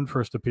Ramon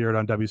first appeared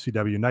on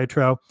WCW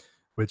Nitro,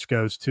 which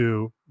goes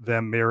to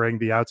them mirroring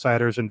the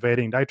Outsiders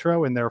invading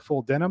Nitro in their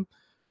full denim,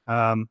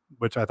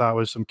 which I thought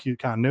was some cute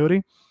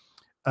continuity.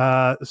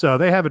 So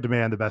they have a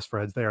demand, the best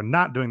friends. They are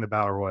not doing the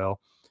Battle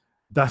Royal.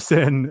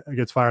 Dustin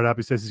gets fired up.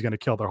 He says he's going to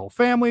kill their whole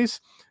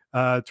families.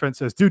 Trent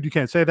says, dude, you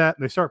can't say that.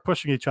 And they start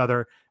pushing each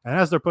other. And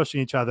as they're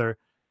pushing each other,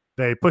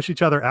 they push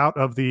each other out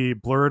of the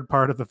blurred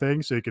part of the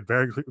thing, so you could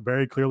very,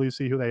 very clearly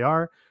see who they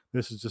are.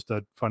 This is just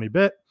a funny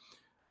bit.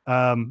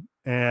 And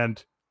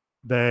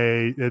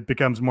it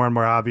becomes more and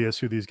more obvious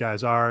who these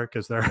guys are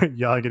because they're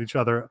yelling at each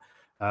other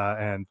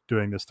and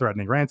doing this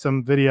threatening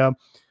ransom video.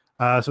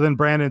 So then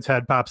Brandon's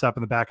head pops up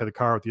in the back of the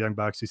car with the Young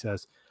Bucks. He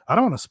says, I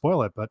don't want to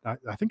spoil it, but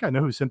I think I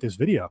know who sent this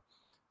video.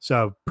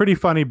 So pretty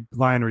funny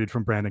line read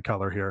from Brandon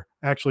Cutler here.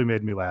 Actually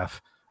made me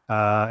laugh.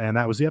 And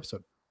that was the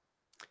episode.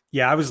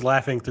 Yeah, I was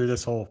laughing through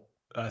this whole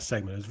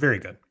segment. It was very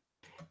good.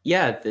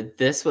 Yeah,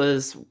 this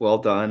was well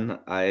done.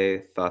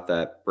 I thought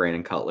that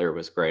Brandon Cutler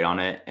was great on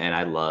it, and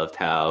I loved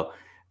how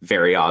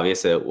very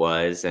obvious it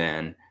was.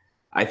 And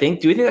do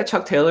you think that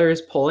Chuck Taylor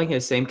is pulling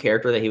his same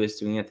character that he was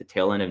doing at the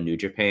tail end of New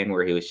Japan,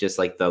 where he was just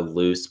like the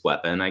loose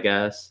weapon, I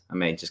guess? I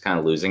mean, just kind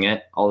of losing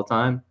it all the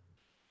time?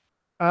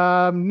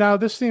 No,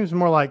 this seems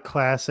more like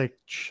classic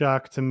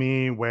Chuck to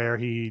me, where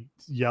he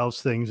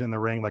yells things in the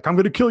ring like, I'm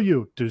going to kill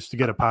you, just to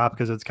get a pop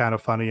because it's kind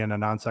of funny and a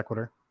non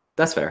sequitur.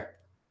 That's fair.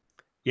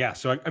 Yeah,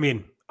 so, I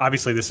mean,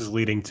 obviously this is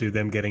leading to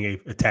them getting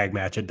a tag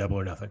match at Double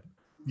or Nothing.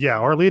 Yeah,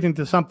 or leading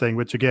to something,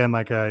 which again,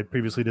 like I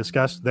previously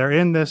discussed, they're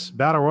in this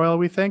Battle Royal,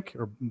 we think,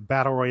 or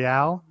Battle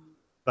Royale,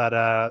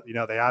 but you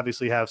know, they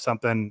obviously have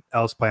something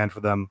else planned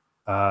for them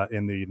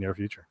in the near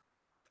future.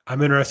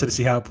 I'm interested to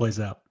see how it plays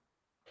out.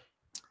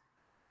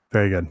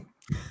 Very good.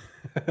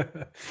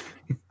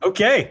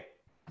 Okay.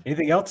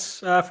 Anything else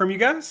from you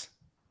guys?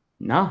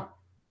 No.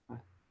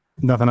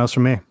 Nothing else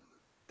from me.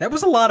 That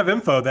was a lot of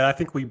info that I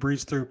think we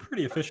breezed through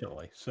pretty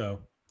efficiently. So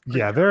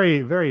yeah,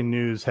 very, very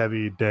news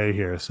heavy day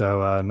here.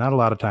 So not a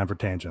lot of time for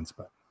tangents,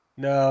 but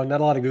no,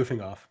 not a lot of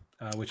goofing off.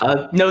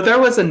 No, there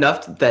was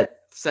enough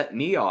that set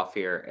me off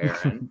here,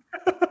 Aaron.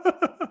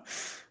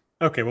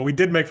 Okay, well, we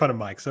did make fun of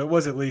Mike, so it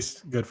was at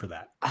least good for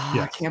that. Oh,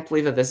 yes. I can't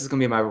believe that this is going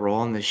to be my role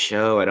on the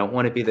show. I don't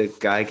want to be the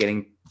guy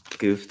getting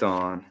goofed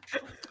on.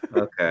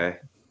 Okay.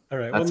 All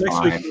right. Well,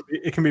 next week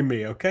it can be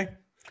me, okay?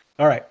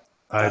 All right.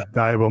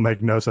 I will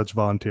make no such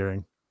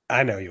volunteering.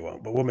 I know you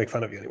won't, but we'll make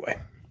fun of you anyway.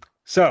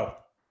 So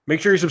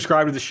make sure you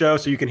subscribe to the show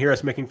so you can hear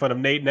us making fun of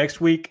Nate next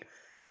week.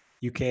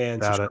 You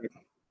can subscribe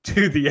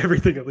to the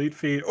Everything Elite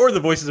feed or the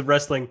Voices of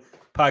Wrestling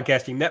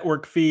Podcasting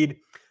Network feed.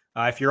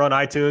 If you're on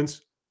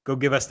iTunes, go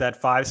give us that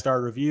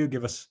 5-star review.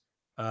 Give us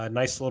some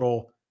nice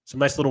little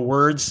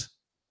words,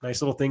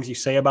 nice little things you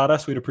say about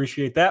us. We'd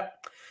appreciate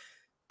that.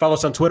 Follow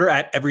us on Twitter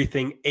at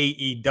Everything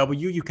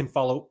AEW. You can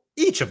follow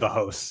each of the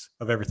hosts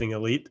of Everything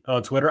Elite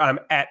on Twitter. I'm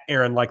at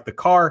Aaron Like the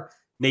Car.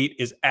 Nate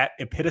is at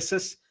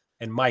Epitasis,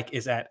 and Mike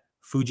is at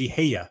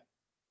Fujiheya.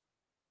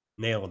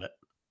 Nailed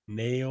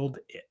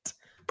it.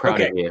 Proud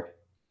of you.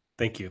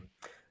 Thank you.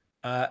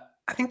 I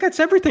think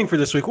that's everything for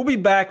this week. We'll be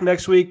back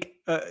next week.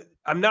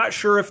 I'm not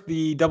sure if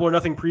the Double or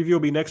Nothing preview will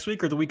be next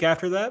week or the week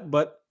after that,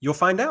 but you'll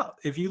find out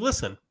if you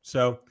listen.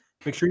 So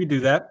make sure you do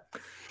that.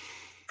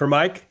 For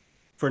Mike,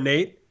 for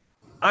Nate,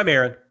 I'm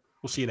Aaron.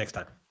 We'll see you next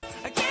time.